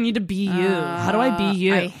 I need to be you. How do I be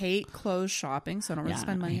you? I hate clothes shopping, so I don't really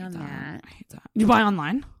spend money on that. I hate that. You buy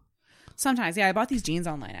online? Sometimes, yeah. I bought these jeans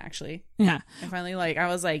online, actually. Yeah. I finally, I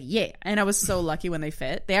was like, yeah. And I was so lucky when they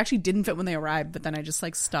fit. They actually didn't fit when they arrived, but then I just,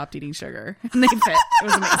 stopped eating sugar. And they fit. It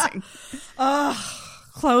was amazing.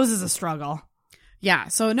 Clothes is a struggle. Yeah.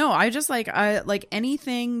 So, no, I just,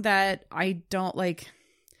 anything that I don't,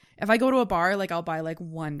 if I go to a bar, I'll buy,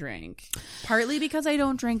 one drink. Partly because I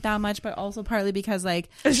don't drink that much, but also partly because,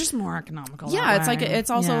 it's just more economical. Yeah,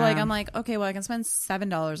 it's also, I'm like, okay, well, I can spend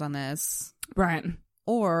 $7 on this. Right.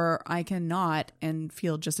 Or I cannot and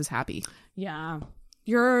feel just as happy. Yeah.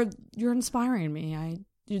 You're inspiring me.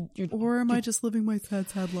 Or am I just living my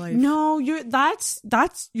sad life? No, you're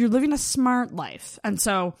living a smart life. And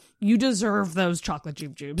so you deserve those chocolate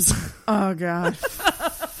jujubes. Oh God.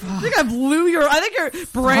 I think your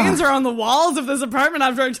brains are on the walls of this apartment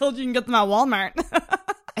after I told you can get them at Walmart.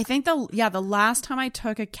 I think the last time I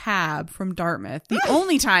took a cab from Dartmouth, the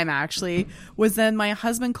only time actually, was then my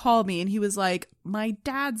husband called me and he was like, my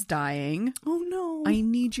dad's dying. Oh no. I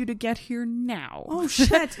need you to get here now. Oh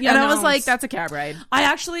shit. Yeah, and I was like, that's a cab ride.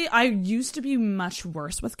 I used to be much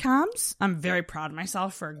worse with cabs. I'm very proud of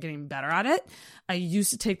myself for getting better at it. I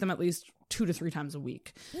used to take them at least 2 to 3 times a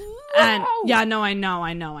week. And yeah, no, I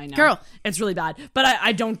know. Girl. It's really bad. But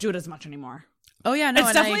I don't do it as much anymore. Oh yeah, no,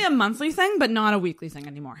 it's definitely a monthly thing, but not a weekly thing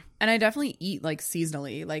anymore. And I definitely eat like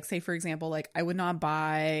seasonally. Like, say for example, like I would not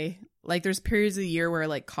buy, like, there's periods of the year where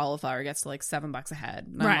like cauliflower gets to like $7 a head.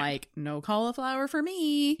 And I'm like, no cauliflower for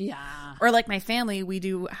me. Yeah. Or like my family, we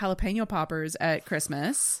do jalapeno poppers at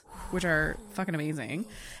Christmas, which are fucking amazing.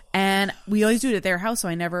 And we always do it at their house, so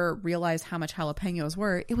I never realized how much jalapenos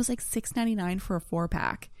were. It was like $6.99 for a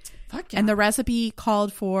 4-pack. Fuck yeah. And the recipe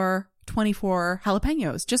called for 24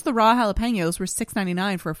 jalapenos. Just the raw jalapenos were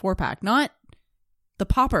 $6.99 for a 4-pack, not the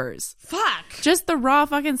poppers. Fuck. Just the raw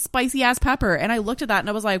fucking spicy ass pepper. And I looked at that and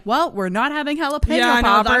I was like, well, we're not having jalapeno No,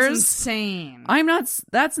 poppers. that's insane.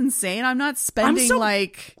 That's insane. I'm not spending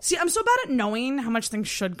See, I'm so bad at knowing how much things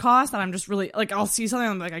should cost that I'm just really like, I'll see something,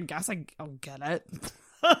 I'm like, I guess I'll get it.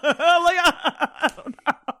 Like, I don't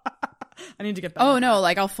know. I need to get better. Oh no,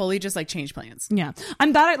 like I'll fully just like change plans. Yeah.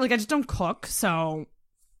 I'm bad at, like, I just don't cook, so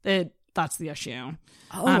that's the issue.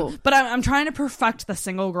 Oh. But I'm trying to perfect the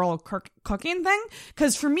single girl cooking thing,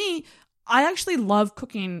 because for me, I actually love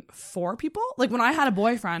cooking for people. Like when I had a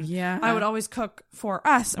boyfriend, yeah, I would always cook for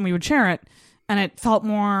us and we would share it. And it felt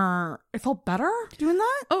better doing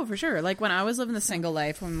that. Oh, for sure. Like when I was living the single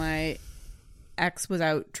life, when my ex was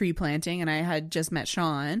out tree planting and I had just met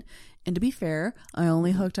Sean. And to be fair, I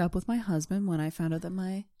only hooked up with my husband when I found out that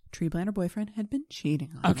my tree planter boyfriend had been cheating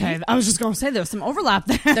on me. Okay, I was just going to say there was some overlap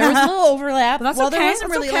there. There was a little overlap. That's well, okay. There wasn't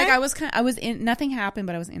That's really okay. like I was in. Nothing happened,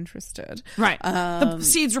 but I was interested. Right. The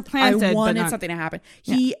seeds were planted. I wanted but something to happen.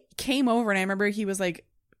 He came over, and I remember he was like,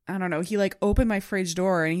 I don't know. He like opened my fridge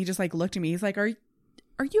door, and he just like looked at me. He's like, Are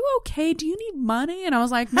you okay? Do you need money? And I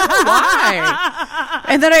was like, no, why?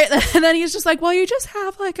 and then he's just like, well, you just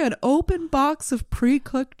have like an open box of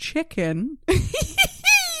pre-cooked chicken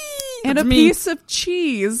and a piece of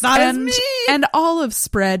cheese and olive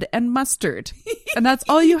spread and mustard. And that's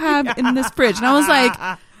all you have in this fridge. And I was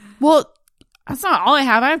like, well, that's not all I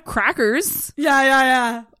have. I have crackers.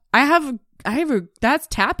 Yeah. I have that's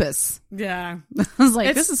tapas. Yeah. I was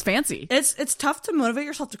like, this is fancy. It's tough to motivate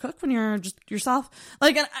yourself to cook when you're just yourself.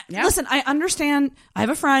 Like, listen, I understand. I have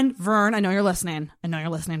a friend, Vern. I know you're listening.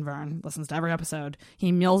 Vern listens to every episode.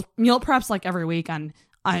 He meal preps like every week, and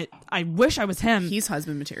I wish I was him. He's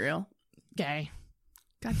husband material. Gay.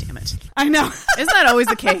 God damn it. I know. Isn't that always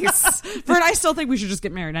the case? Vern, I still think we should just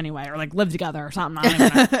get married anyway, or like live together or something. I don't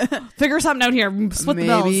even know. Figure something out here. Split the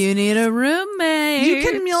bills. Maybe you need a roommate. You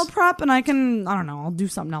can meal prep, and I don't know. I'll do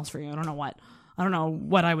something else for you. I don't know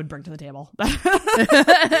what I would bring to the table. But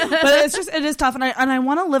it is tough. And I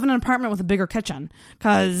want to live in an apartment with a bigger kitchen,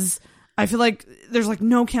 because I feel like there's like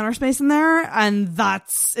no counter space in there, and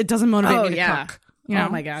it doesn't motivate me to cook. You know? Oh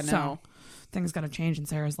my God, no. So, things got to change in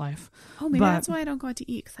Sarah's life. Oh, maybe that's why I don't go out to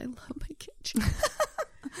eat, because I love my kitchen.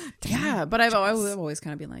 Yeah, but I've always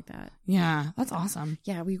kind of been like that. Yeah, that's awesome.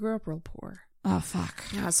 Yeah, we grew up real poor. Oh, fuck.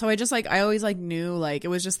 Yeah, so I always like knew, like, it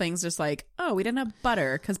was just things just like, oh, we didn't have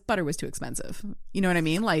butter because butter was too expensive. You know what I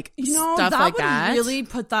mean? Like, stuff like that. That would really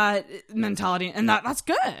put that mentality, and that's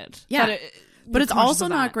good. Yeah. But it's also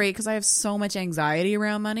not great because I have so much anxiety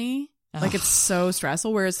around money. Like, it's so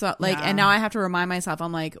stressful, where it's not, like, and now I have to remind myself,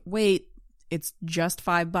 I'm like, wait, it's just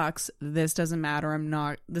 $5. This doesn't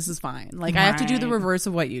matter. This is fine. Like, I have to do the reverse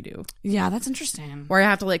of what you do. Yeah, that's interesting. Where I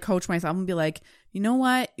have to like coach myself and be like, you know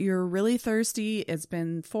what? You're really thirsty. It's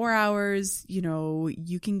been 4 hours. You know,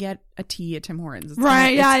 you can get a tea at Tim Hortons. It's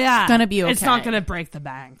gonna be okay. It's not gonna break the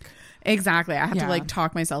bank. Exactly. I have to like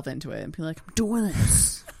talk myself into it and be like, I'm doing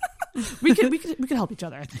this. we could help each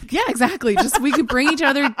other, I think. Yeah, exactly. Just we could bring each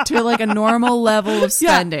other to like a normal level of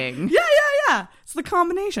spending. Yeah. It's the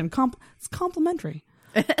combination. It's complementary.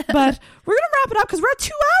 But we're gonna wrap it up because we're at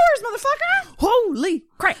 2 hours, motherfucker. Holy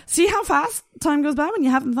crap! See how fast time goes by when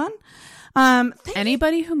you're having fun.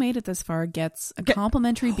 Anybody who made it this far gets a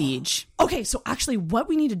complimentary beach. Okay, so actually, what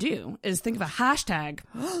we need to do is think of a hashtag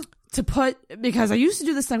to put, because I used to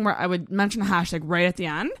do this thing where I would mention a hashtag right at the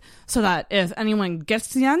end, so that if anyone gets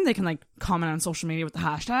to the end, they can like comment on social media with the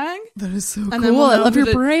hashtag. That is so and cool. Then I love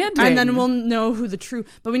your branding. And then we'll know who the true.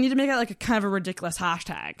 But we need to make it like a kind of a ridiculous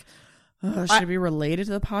hashtag. Should it be related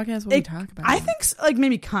to the podcast? What do we talk about? I think like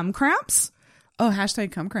maybe cum cramps. Oh,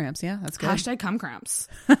 hashtag cum cramps. Yeah, that's good. Hashtag cum cramps.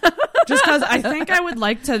 Just because I think I would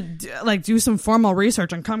like to do some formal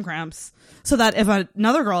research on cum cramps, so that if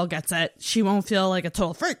another girl gets it, she won't feel like a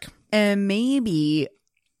total freak. And maybe,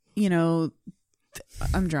 you know,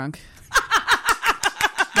 I'm drunk.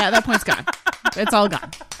 Yeah, that point's gone. It's all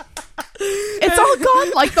gone. It's all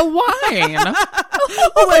gone like the wine.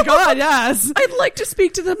 Oh my God, yes. I'd like to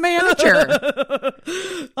speak to the manager.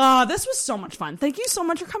 This was so much fun. Thank you so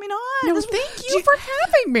much for coming on. No, thank you for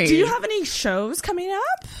having me. Do you have any shows coming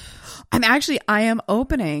up? I am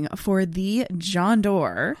opening for the John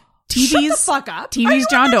Doerr. Shut the fuck up. TV's Are you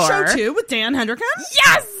John on that Doerr. show too with Dan Hendricken?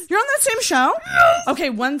 Yes! You're on that same show? Yes! Okay,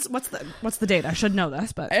 what's the date? I should know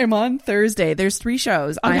this, but I'm on Thursday. There's 3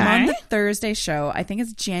 shows. Okay. I'm on the Thursday show. I think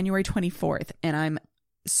it's January 24th, and I'm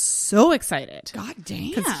so excited. God damn.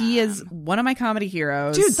 Because he is one of my comedy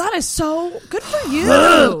heroes. Dude, that is so good for you.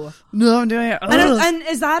 No, I'm doing it. And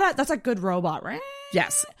is that's a Good Robot, right?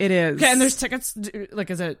 Yes, it is. Okay, and there's tickets. Like,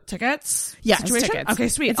 is it tickets? Yeah, situation? it's tickets. Okay,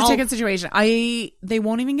 sweet. It's a ticket situation. They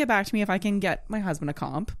won't even get back to me if I can get my husband a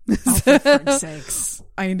comp. Oh, for frick's sakes.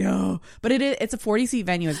 I know, but it's a 40-seat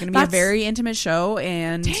venue. It's going to be a very intimate show,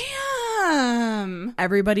 and damn,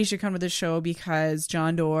 everybody should come to this show because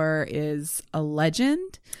John Doerr is a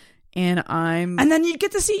legend, and then you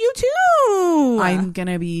get to see you too. I'm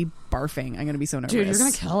gonna be barfing. I'm gonna be so nervous. Dude, you're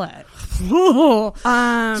gonna kill it.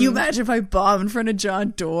 Can you imagine if I bomb in front of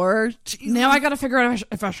John Doerr? Jesus. Now I gotta figure out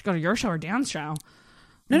if I should go to your show or Dan's show.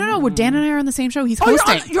 No. Well, Dan and I are on the same show. He's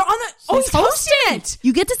hosting. You're on the. Oh, he's hosting it.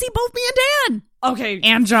 You get to see both me and Dan. Okay,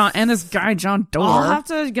 and this guy John Doerr. I'll have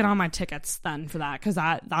to get on my tickets then for that because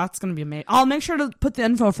that's gonna be amazing. I'll make sure to put the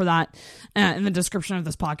info for that in the description of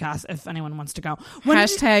this podcast if anyone wants to go.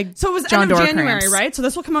 Hashtag so it was John end of Doerr January, cramps. right? So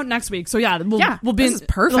this will come out next week. So we'll be this is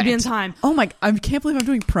perfect. It'll be in time. Oh my! I can't believe I'm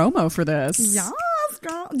doing promo for this. Yes,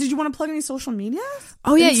 girl. Did you want to plug any social media?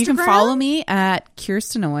 Oh yeah, you can Instagram? follow me at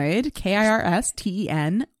Kirstenoid,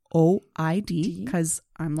 KIRSTENOID, because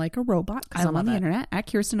I'm like a robot because I'm on the internet at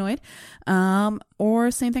Kirstenoid.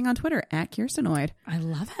 Or same thing on Twitter at Kirstenoid. I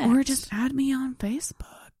love it. Or just add me on Facebook.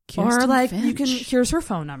 Or like Finch. you can. Here's her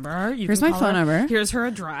phone number. Here's my phone number. Here's her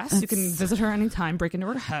address. You can visit her anytime. Break into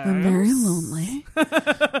her house. I'm very lonely.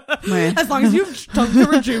 As long as you don't give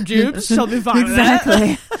her jubes, she'll be fine.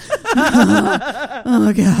 Exactly.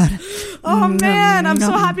 Oh God. Oh man, I'm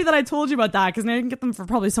so happy that I told you about that because now you can get them for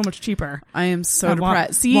probably so much cheaper. I am so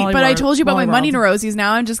depressed. See, but I told you about my money neuroses.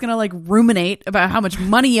 Now I'm just gonna like ruminate about how much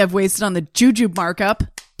money I've wasted on the jujube markup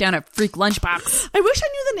down at Freak Lunchbox. I wish I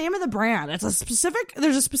knew the name of the brand. There's a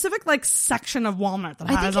specific like section of Walmart that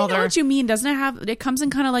has I think all I know what you mean. Doesn't it have? It comes in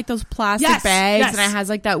kind of like those plastic bags, and it has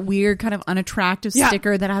like that weird kind of unattractive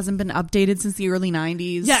sticker that hasn't been updated since the early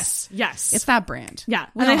 90s. Yes, it's that brand. Yeah,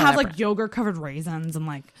 and they have like yogurt covered raisins and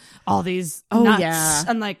like all these nuts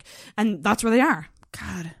and that's where they are.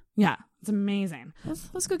 God, yeah, it's amazing.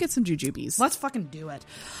 Let's go get some jujubes. Let's fucking do it.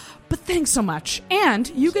 But thanks so much. And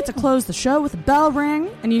you get to close the show with a bell ring,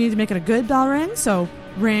 and you need to make it a good bell ring, so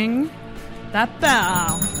ring that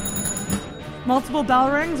bell. Multiple bell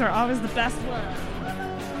rings are always the best one.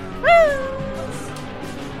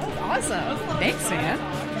 That's awesome. Thanks, man.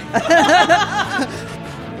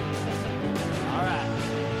 All right.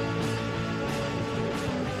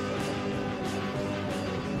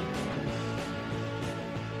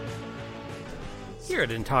 Here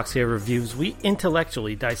at Intoxicated Reviews, we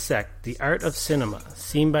intellectually dissect the art of cinema,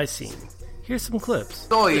 scene by scene. Here's some clips.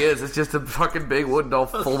 All he is, it's just a fucking big wooden doll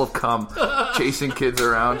full of cum, chasing kids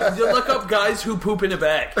around. You look up guys who poop in a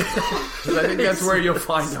bag. Because I think that's where you'll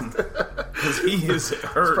find him. Because he is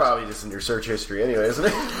hurt. It's probably just in your search history anyway, isn't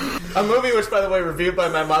it? A movie which, by the way, reviewed by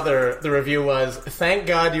my mother, the review was, "Thank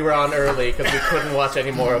God you were on early, because we couldn't watch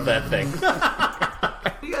any more of that thing."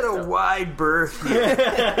 You got a wide berth.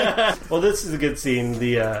 Well, this is a good scene.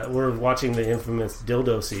 We're watching the infamous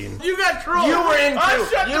dildo scene. You got trolled. You were in, too.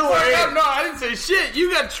 Shut the fuck up. No, I didn't say shit. You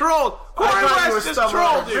got trolled. Corey West just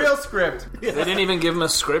trolled you. Real script. They didn't even give him a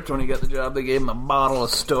script when he got the job. They gave him a bottle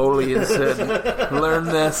of Stoli and said, "Learn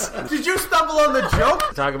this." Did you stumble on the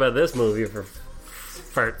joke? Talk about this movie for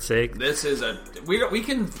fart's sake. This is we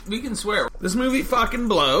can swear. This movie fucking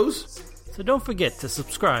blows. So don't forget to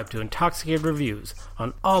subscribe to Intoxicated Reviews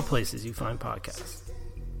on all places you find podcasts.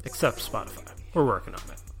 Except Spotify. We're working on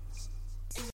it.